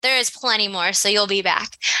 There is plenty more, so you'll be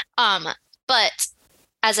back. But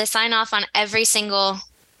as I sign off on every single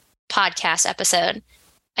podcast episode,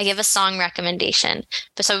 I give a song recommendation.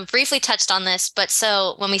 But so we briefly touched on this, but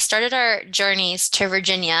so when we started our journeys to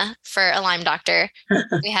Virginia for a Lyme doctor,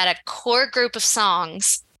 we had a core group of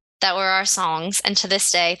songs that were our songs. And to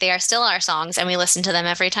this day, they are still our songs. And we listen to them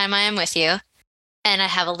every time I am with you. And I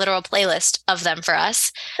have a literal playlist of them for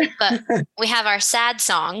us. But we have our sad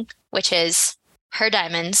song, which is Her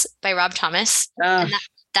Diamonds by Rob Thomas. And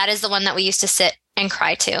that is the one that we used to sit and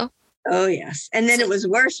cry to. Oh, yes. And then it was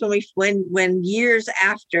worse when years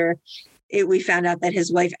after we found out that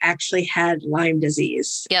his wife actually had Lyme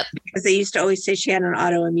disease. Yep. Because they used to always say she had an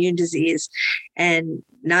autoimmune disease. And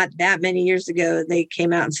not that many years ago, they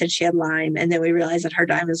came out and said she had Lyme. And then we realized that Her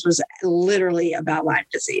Diamonds was literally about Lyme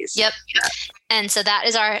disease. Yep. Yeah. And so that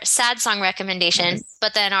is our sad song recommendation. Yes.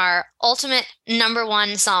 But then our ultimate number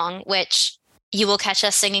one song, which you will catch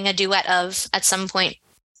us singing a duet of at some point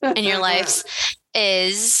in your lives,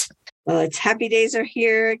 is... Well, it's Happy Days Are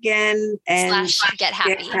Here Again and Get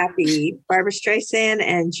Happy. Get Happy. Barbara Streisand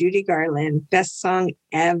and Judy Garland. Best song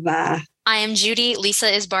ever. I am Judy.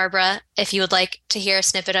 Lisa is Barbara. If you would like to hear a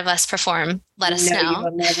snippet of us perform, let us know. You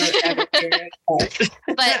will never, ever hear it.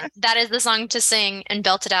 But that is the song to sing and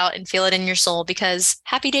belt it out and feel it in your soul, because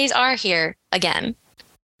happy days are here again.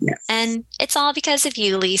 Yes. And it's all because of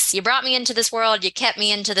you, Lisa. You brought me into this world. You kept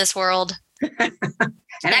me into this world. And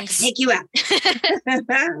thanks. I can take you out.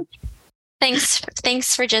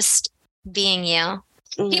 Thanks for just being you.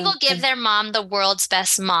 People give their mom the world's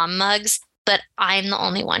best mom mugs, but I'm the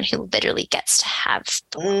only one who literally gets to have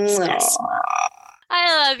the world's best.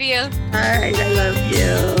 I love you. All right, I love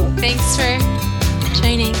you. Thanks for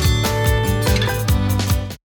joining.